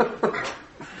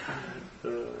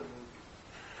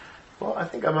 Well, I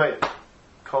think I might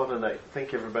call it a night.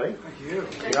 Thank you, everybody. Thank you.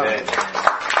 Yeah.